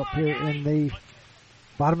Harden due up here in the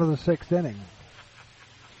bottom of the 6th inning.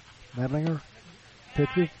 Madlinger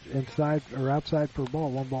pitches inside or outside for a ball.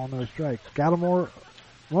 1 ball, no strikes. Gallimore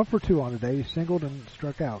 1 for 2 on the day. He singled and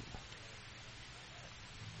struck out.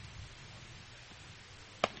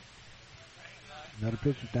 Another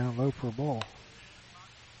pitch is down low for a ball.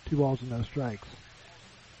 2 balls and no strikes.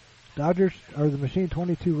 Dodgers, or the Machine,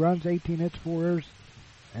 22 runs, 18 hits, 4 errors,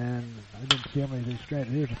 and I didn't see how many they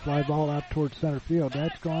stranded. Here's a fly ball out towards center field.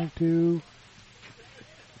 That's going to...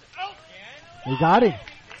 They got him.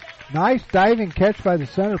 Nice diving catch by the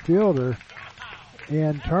center fielder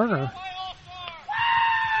in Turner.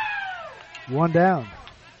 1 down.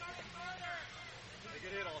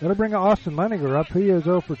 That'll bring Austin Leniger up. He is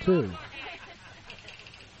 0 for 2.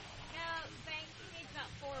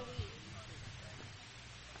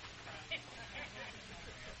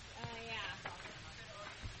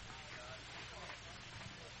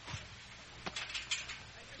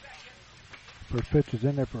 First pitch is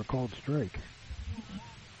in there for a called strike.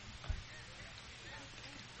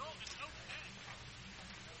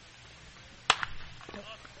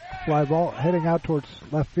 Fly ball heading out towards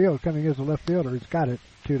left field, coming as a left fielder. He's got it,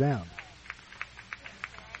 2 down.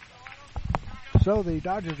 So the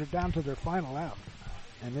Dodgers are down to their final out,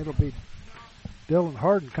 and it'll be Dylan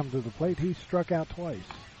Harden come to the plate. He struck out twice.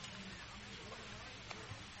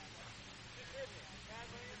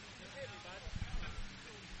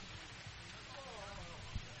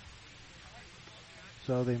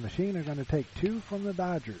 So the Machine are going to take 2 from the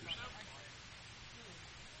Dodgers.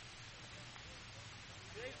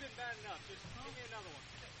 Today's been bad enough. Just give me another one.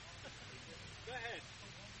 Go ahead.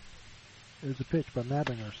 There's a pitch by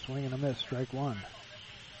Madlinger. Swing and a miss. Strike 1.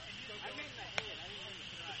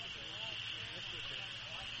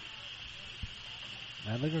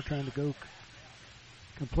 Madlinger trying to go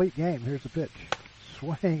complete game. Here's the pitch.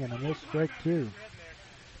 Swing and a miss. Strike 2.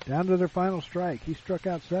 Down to their final strike. He struck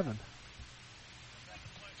out 7.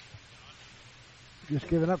 Just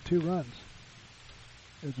giving up 2 runs.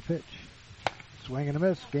 There's a pitch. Swing and a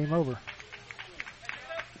miss. Game over.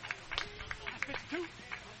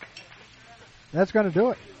 That's going to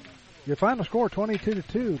do it. Your final score,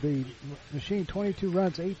 22-2. The Machine, 22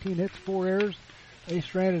 runs, 18 hits, 4 errors. They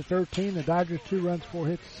stranded 13. The Dodgers, 2 runs, 4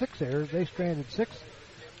 hits, 6 errors. They stranded 6.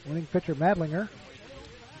 Winning pitcher, Madlinger.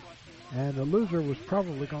 And the loser was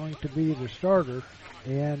probably going to be the starter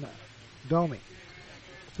in Domi.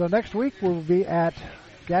 So next week we'll be at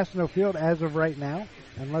Gastineau Field as of right now,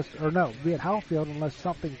 be at Howell Field unless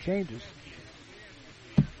something changes.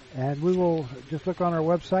 And we will just look on our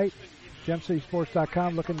website,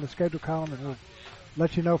 gemcitysports.com, look in the schedule column, and we'll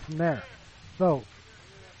let you know from there. So,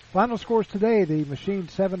 final scores today, the Machine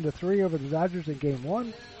 7-3 over the Dodgers in Game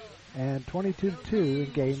 1 and 22-2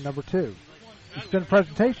 in Game number 2. It's been a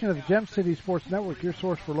presentation of the Gem City Sports Network, your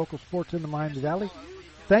source for local sports in the Miami Valley.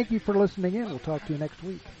 Thank you for listening in. We'll talk to you next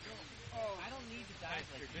week. I don't need to dive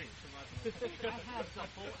like this. I have the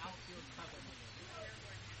whole outfield covered.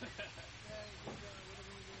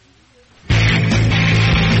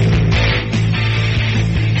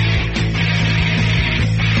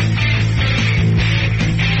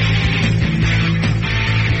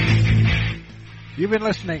 You've been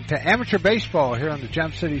listening to Amateur Baseball here on the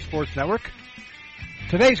Gem City Sports Network.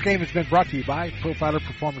 Today's game has been brought to you by Profiler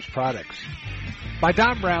Performance Products, by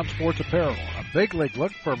Don Brown Sports Apparel, a big league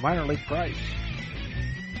look for a minor league price,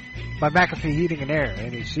 by McAfee Heating and Air,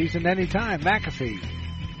 any season, anytime, McAfee,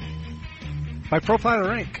 by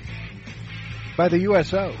Profiler Inc., by the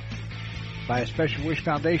USO, by A Special Wish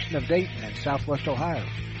Foundation of Dayton and Southwest Ohio,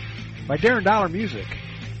 by Darren Dollar Music,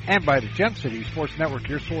 and by the Gem City Sports Network,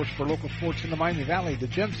 your source for local sports in the Miami Valley, the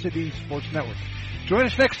Gem City Sports Network. Join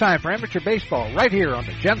us next time for Amateur Baseball right here on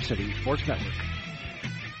the Gem City Sports Network.